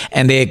do,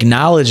 and they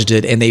acknowledged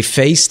it and they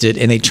faced it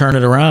and they turned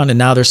it around, and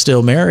now they're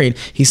still married.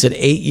 He said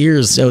 8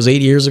 years. That was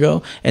 8 years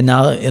ago. And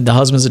now the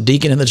husband's a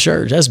deacon in the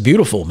church. That's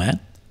beautiful, man.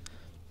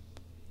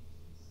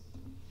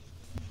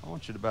 I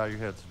want you to bow your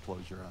heads and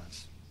close your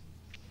eyes.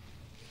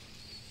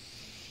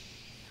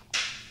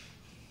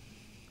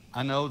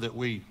 I know that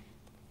we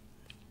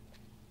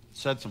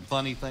said some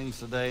funny things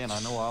today, and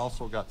I know I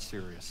also got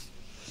serious.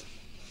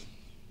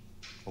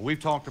 But we've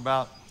talked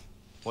about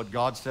what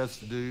God says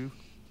to do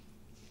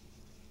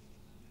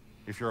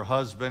if you're a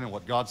husband and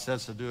what God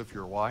says to do if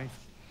you're a wife.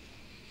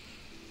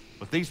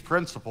 But these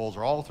principles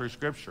are all through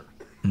Scripture.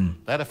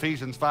 That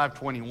Ephesians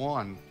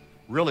 5:21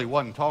 really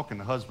wasn't talking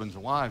to husbands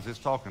and wives. It's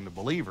talking to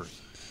believers,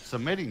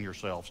 submitting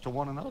yourselves to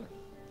one another.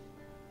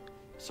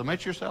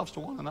 Submit yourselves to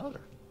one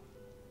another.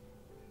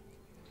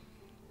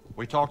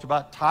 We talked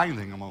about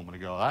tithing a moment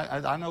ago.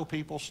 I know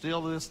people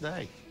still to this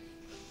day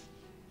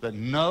that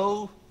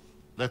know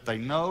that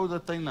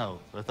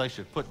they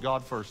should put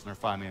God first in their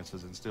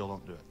finances and still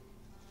don't do it.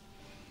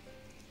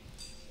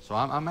 So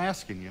I'm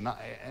asking you,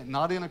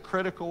 not in a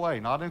critical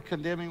way, not in a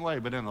condemning way,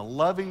 but in a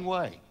loving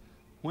way.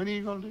 When are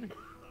you going to do?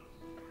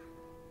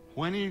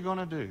 When are you going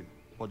to do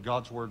what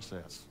God's Word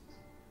says?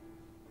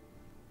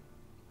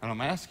 And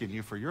I'm asking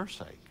you for your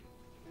sake.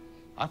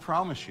 I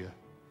promise you,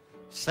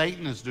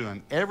 Satan is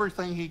doing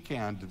everything he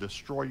can to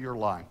destroy your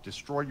life,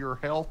 destroy your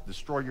health,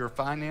 destroy your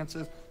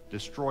finances,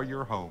 destroy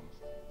your home.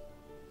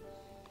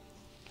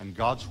 And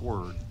God's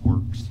Word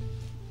works.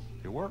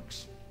 It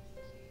works.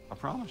 I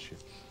promise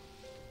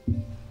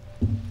you.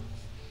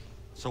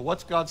 So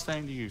what's God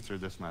saying to you through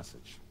this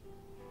message?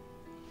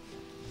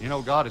 You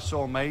know, God is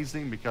so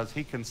amazing because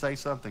he can say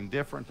something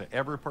different to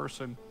every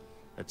person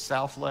at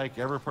South Lake,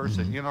 every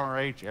person at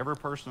NRH, every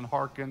person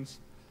Harkins,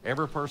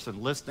 every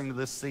person listening to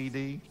this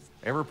CD,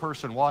 every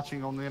person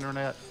watching on the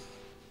internet.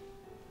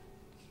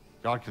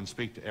 God can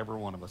speak to every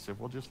one of us if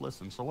we'll just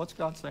listen. So what's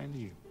God saying to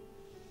you?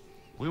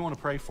 We want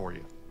to pray for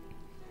you.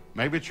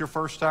 Maybe it's your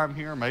first time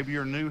here. Maybe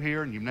you're new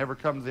here and you've never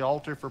come to the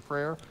altar for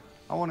prayer.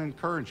 I want to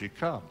encourage you,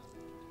 come.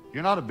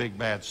 You're not a big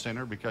bad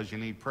sinner because you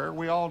need prayer.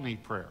 We all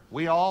need prayer.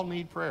 We all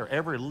need prayer.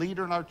 Every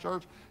leader in our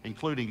church,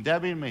 including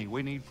Debbie and me,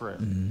 we need prayer.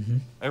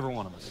 Every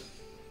one of us.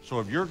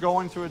 So if you're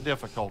going through a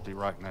difficulty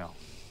right now,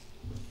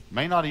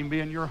 may not even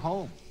be in your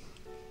home.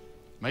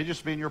 May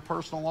just be in your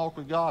personal walk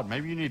with God.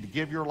 Maybe you need to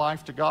give your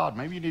life to God.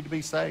 Maybe you need to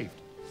be saved.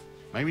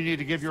 Maybe you need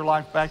to give your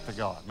life back to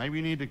God. Maybe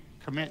you need to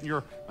maybe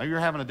you're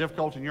having a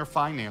difficulty in your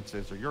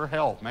finances or your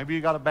health. Maybe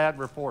you got a bad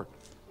report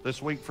this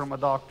week from a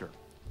doctor.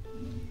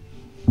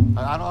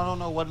 I don't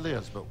know what it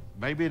is, but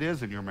maybe it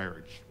is in your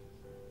marriage.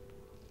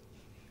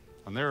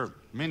 And there are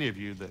many of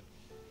you that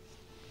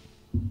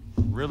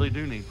really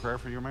do need prayer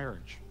for your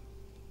marriage.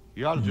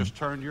 You ought to just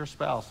turn to your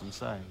spouse and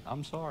say,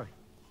 I'm sorry.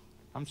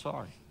 I'm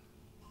sorry.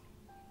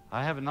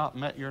 I have not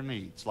met your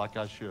needs like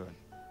I should.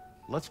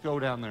 Let's go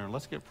down there and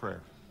let's get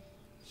prayer.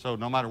 So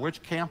no matter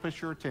which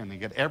campus you're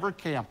attending, at Everett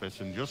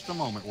campus, in just a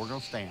moment, we're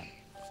going to stand.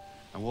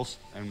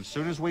 And as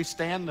soon as we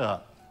stand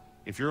up,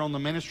 if you're on the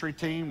ministry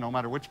team, no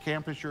matter which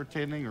campus you're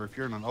attending, or if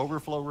you're in an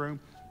overflow room,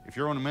 if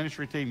you're on a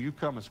ministry team, you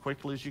come as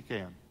quickly as you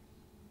can.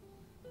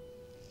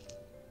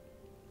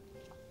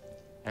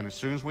 And as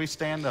soon as we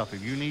stand up,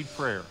 if you need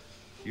prayer,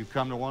 you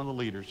come to one of the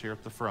leaders here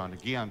at the front.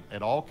 Again,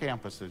 at all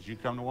campuses, you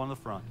come to one of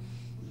the front.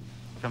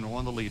 Come to one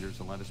of the leaders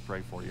and let us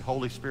pray for you.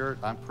 Holy Spirit,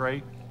 I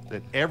pray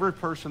that every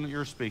person that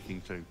you're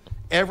speaking to,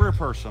 every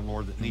person,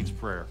 Lord, that needs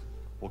prayer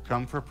will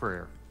come for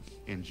prayer.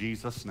 In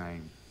Jesus'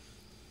 name,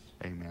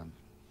 amen.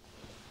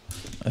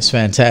 That's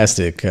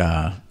fantastic.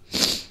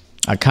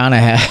 I kind of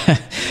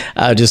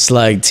have, just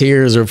like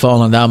tears are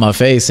falling down my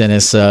face, and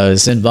it's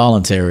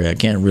involuntary. I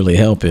can't really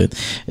help it.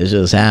 It's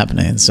just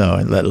happening.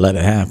 So let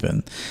it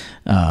happen.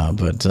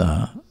 But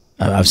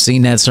I've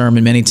seen that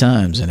sermon many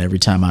times, and every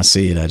time I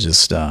see it, I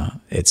just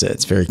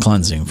it's very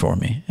cleansing for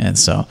me. And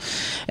so,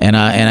 and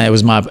it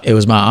was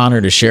my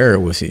honor to share it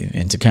with you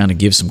and to kind of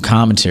give some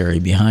commentary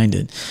behind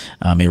it.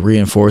 It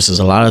reinforces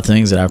a lot of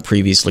things that I've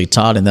previously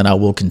taught and that I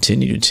will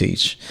continue to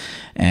teach.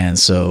 And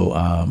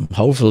so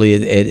hopefully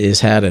it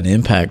has had an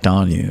impact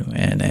on you,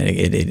 and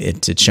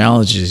it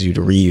challenges you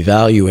to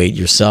reevaluate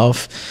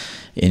yourself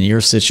in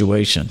your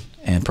situation,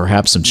 and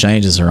perhaps some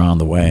changes are on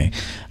the way.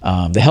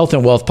 The Health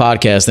and Wealth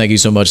Podcast, thank you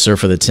so much, sir,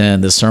 for the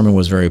 10. This sermon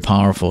was very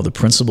powerful. The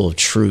principle of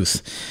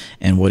truth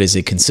and what is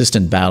a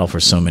consistent battle for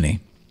so many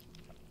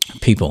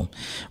people.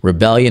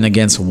 Rebellion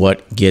against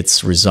what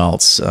gets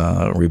results.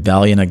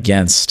 Rebellion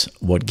against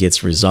what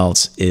gets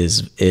results is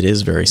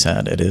very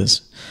sad. It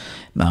is.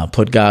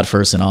 Put God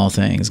first in all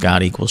things.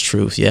 God equals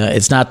truth. Yeah,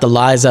 it's not the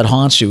lies that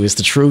haunt you. It's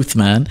the truth,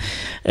 man.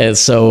 And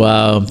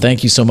so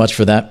thank you so much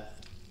for that.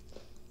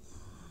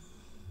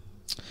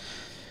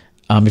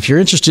 If you're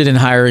interested in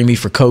hiring me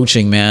for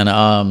coaching, man,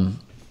 I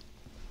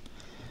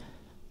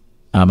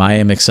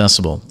am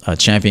accessible.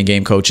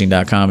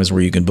 ChampionGameCoaching.com is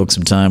where you can book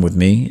some time with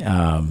me.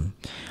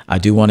 I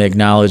do want to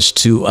acknowledge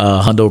 2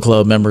 Hundo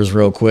Club members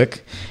real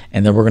quick,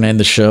 and then we're going to end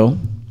the show.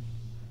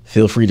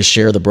 Feel free to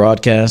share the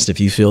broadcast if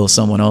you feel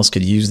someone else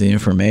could use the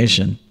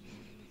information.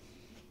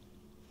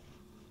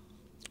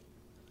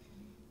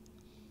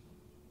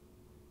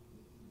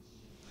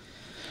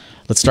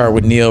 Let's start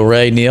with Neil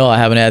Ray. Neil, I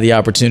haven't had the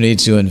opportunity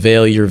to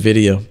unveil your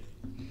video.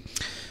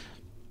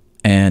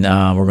 And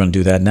we're going to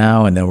do that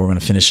now, and then we're going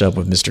to finish up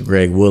with Mr.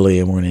 Greg Woolley,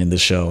 and we're going to end the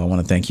show. I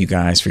want to thank you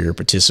guys for your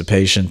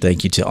participation.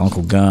 Thank you to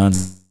Uncle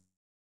Guns,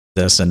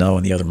 SNO,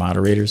 and the other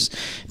moderators.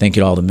 Thank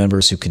you to all the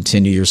members who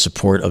continue your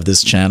support of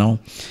this channel,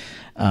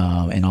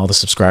 and all the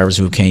subscribers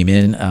who came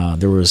in.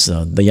 There was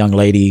the young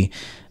lady,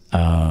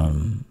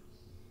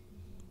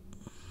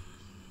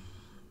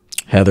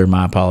 Heather,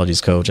 my apologies,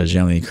 Coach. I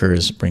generally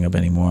encourage to bring up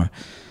any more.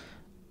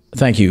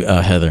 Thank you,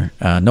 Heather.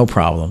 No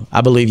problem.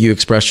 I believe you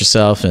express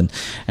yourself, and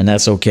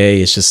that's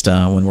okay. It's just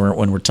when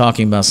we're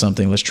talking about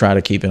something, let's try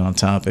to keep it on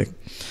topic.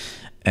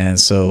 And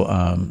so,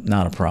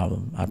 not a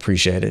problem. I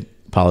appreciate it.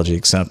 Apology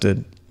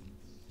accepted.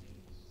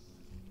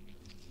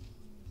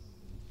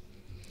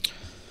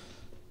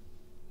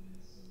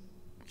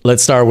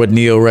 Let's start with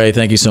Neil Ray.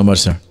 Thank you so much,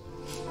 sir.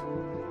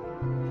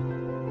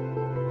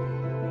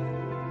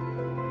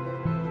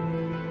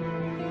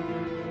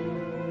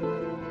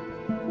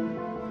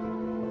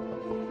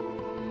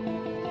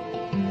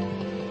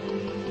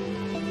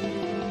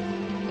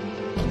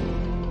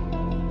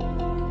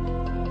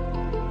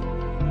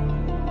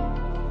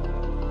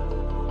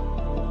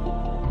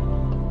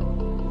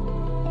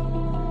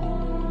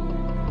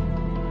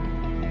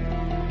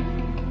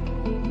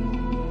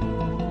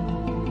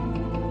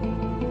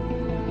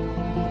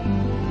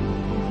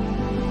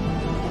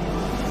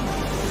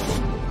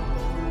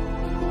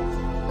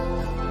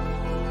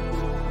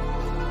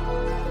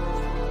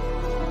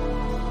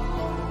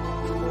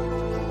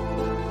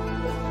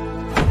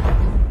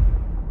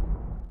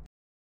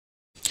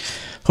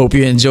 Hope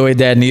you enjoyed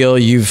that, Neil.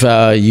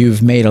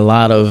 You've made a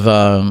lot of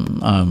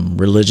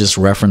religious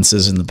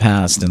references in the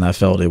past, and I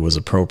felt it was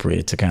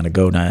appropriate to kind of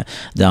go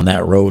down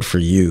that road for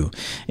you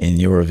in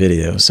your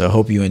video. So I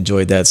hope you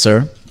enjoyed that,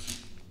 sir.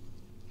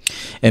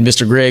 And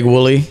Mr. Greg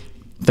Woolley,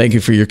 thank you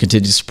for your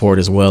continued support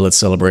as well. Let's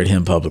celebrate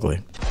him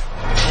publicly.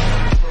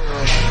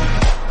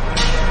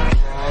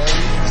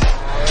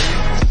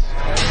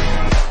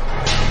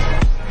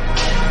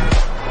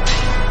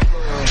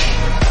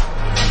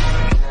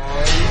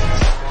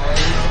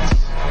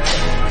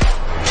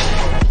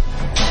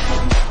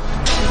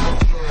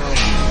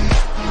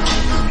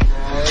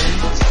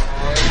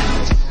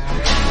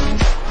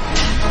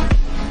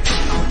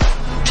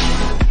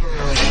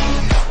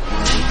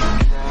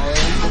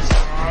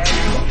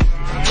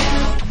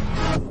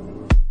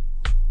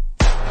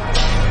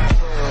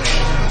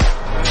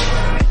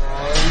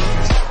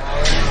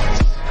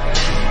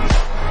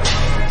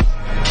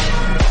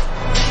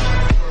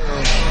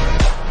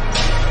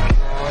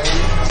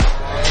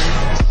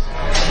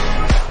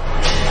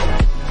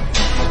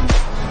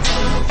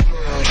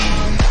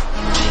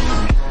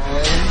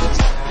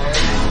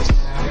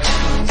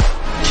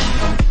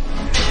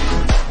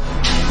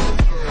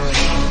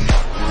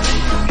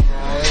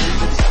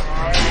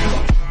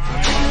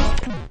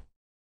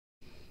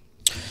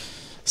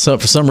 So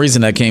for some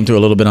reason that came through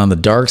a little bit on the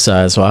dark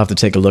side, so I'll have to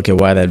take a look at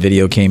why that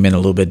video came in a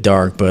little bit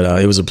dark.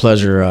 But it was a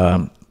pleasure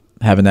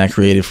having that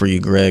created for you,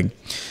 Greg.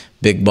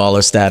 Big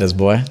baller status,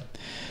 boy.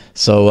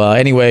 So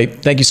anyway,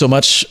 thank you so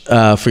much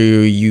for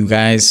you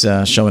guys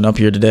showing up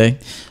here today.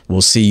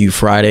 We'll see you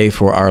Friday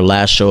for our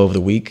last show of the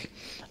week.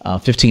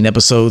 15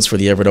 episodes for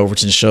the Everett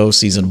Overton Show,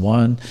 Season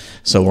 1.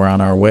 So we're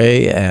on our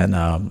way,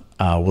 and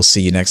we'll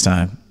see you next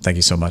time. Thank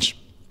you so much.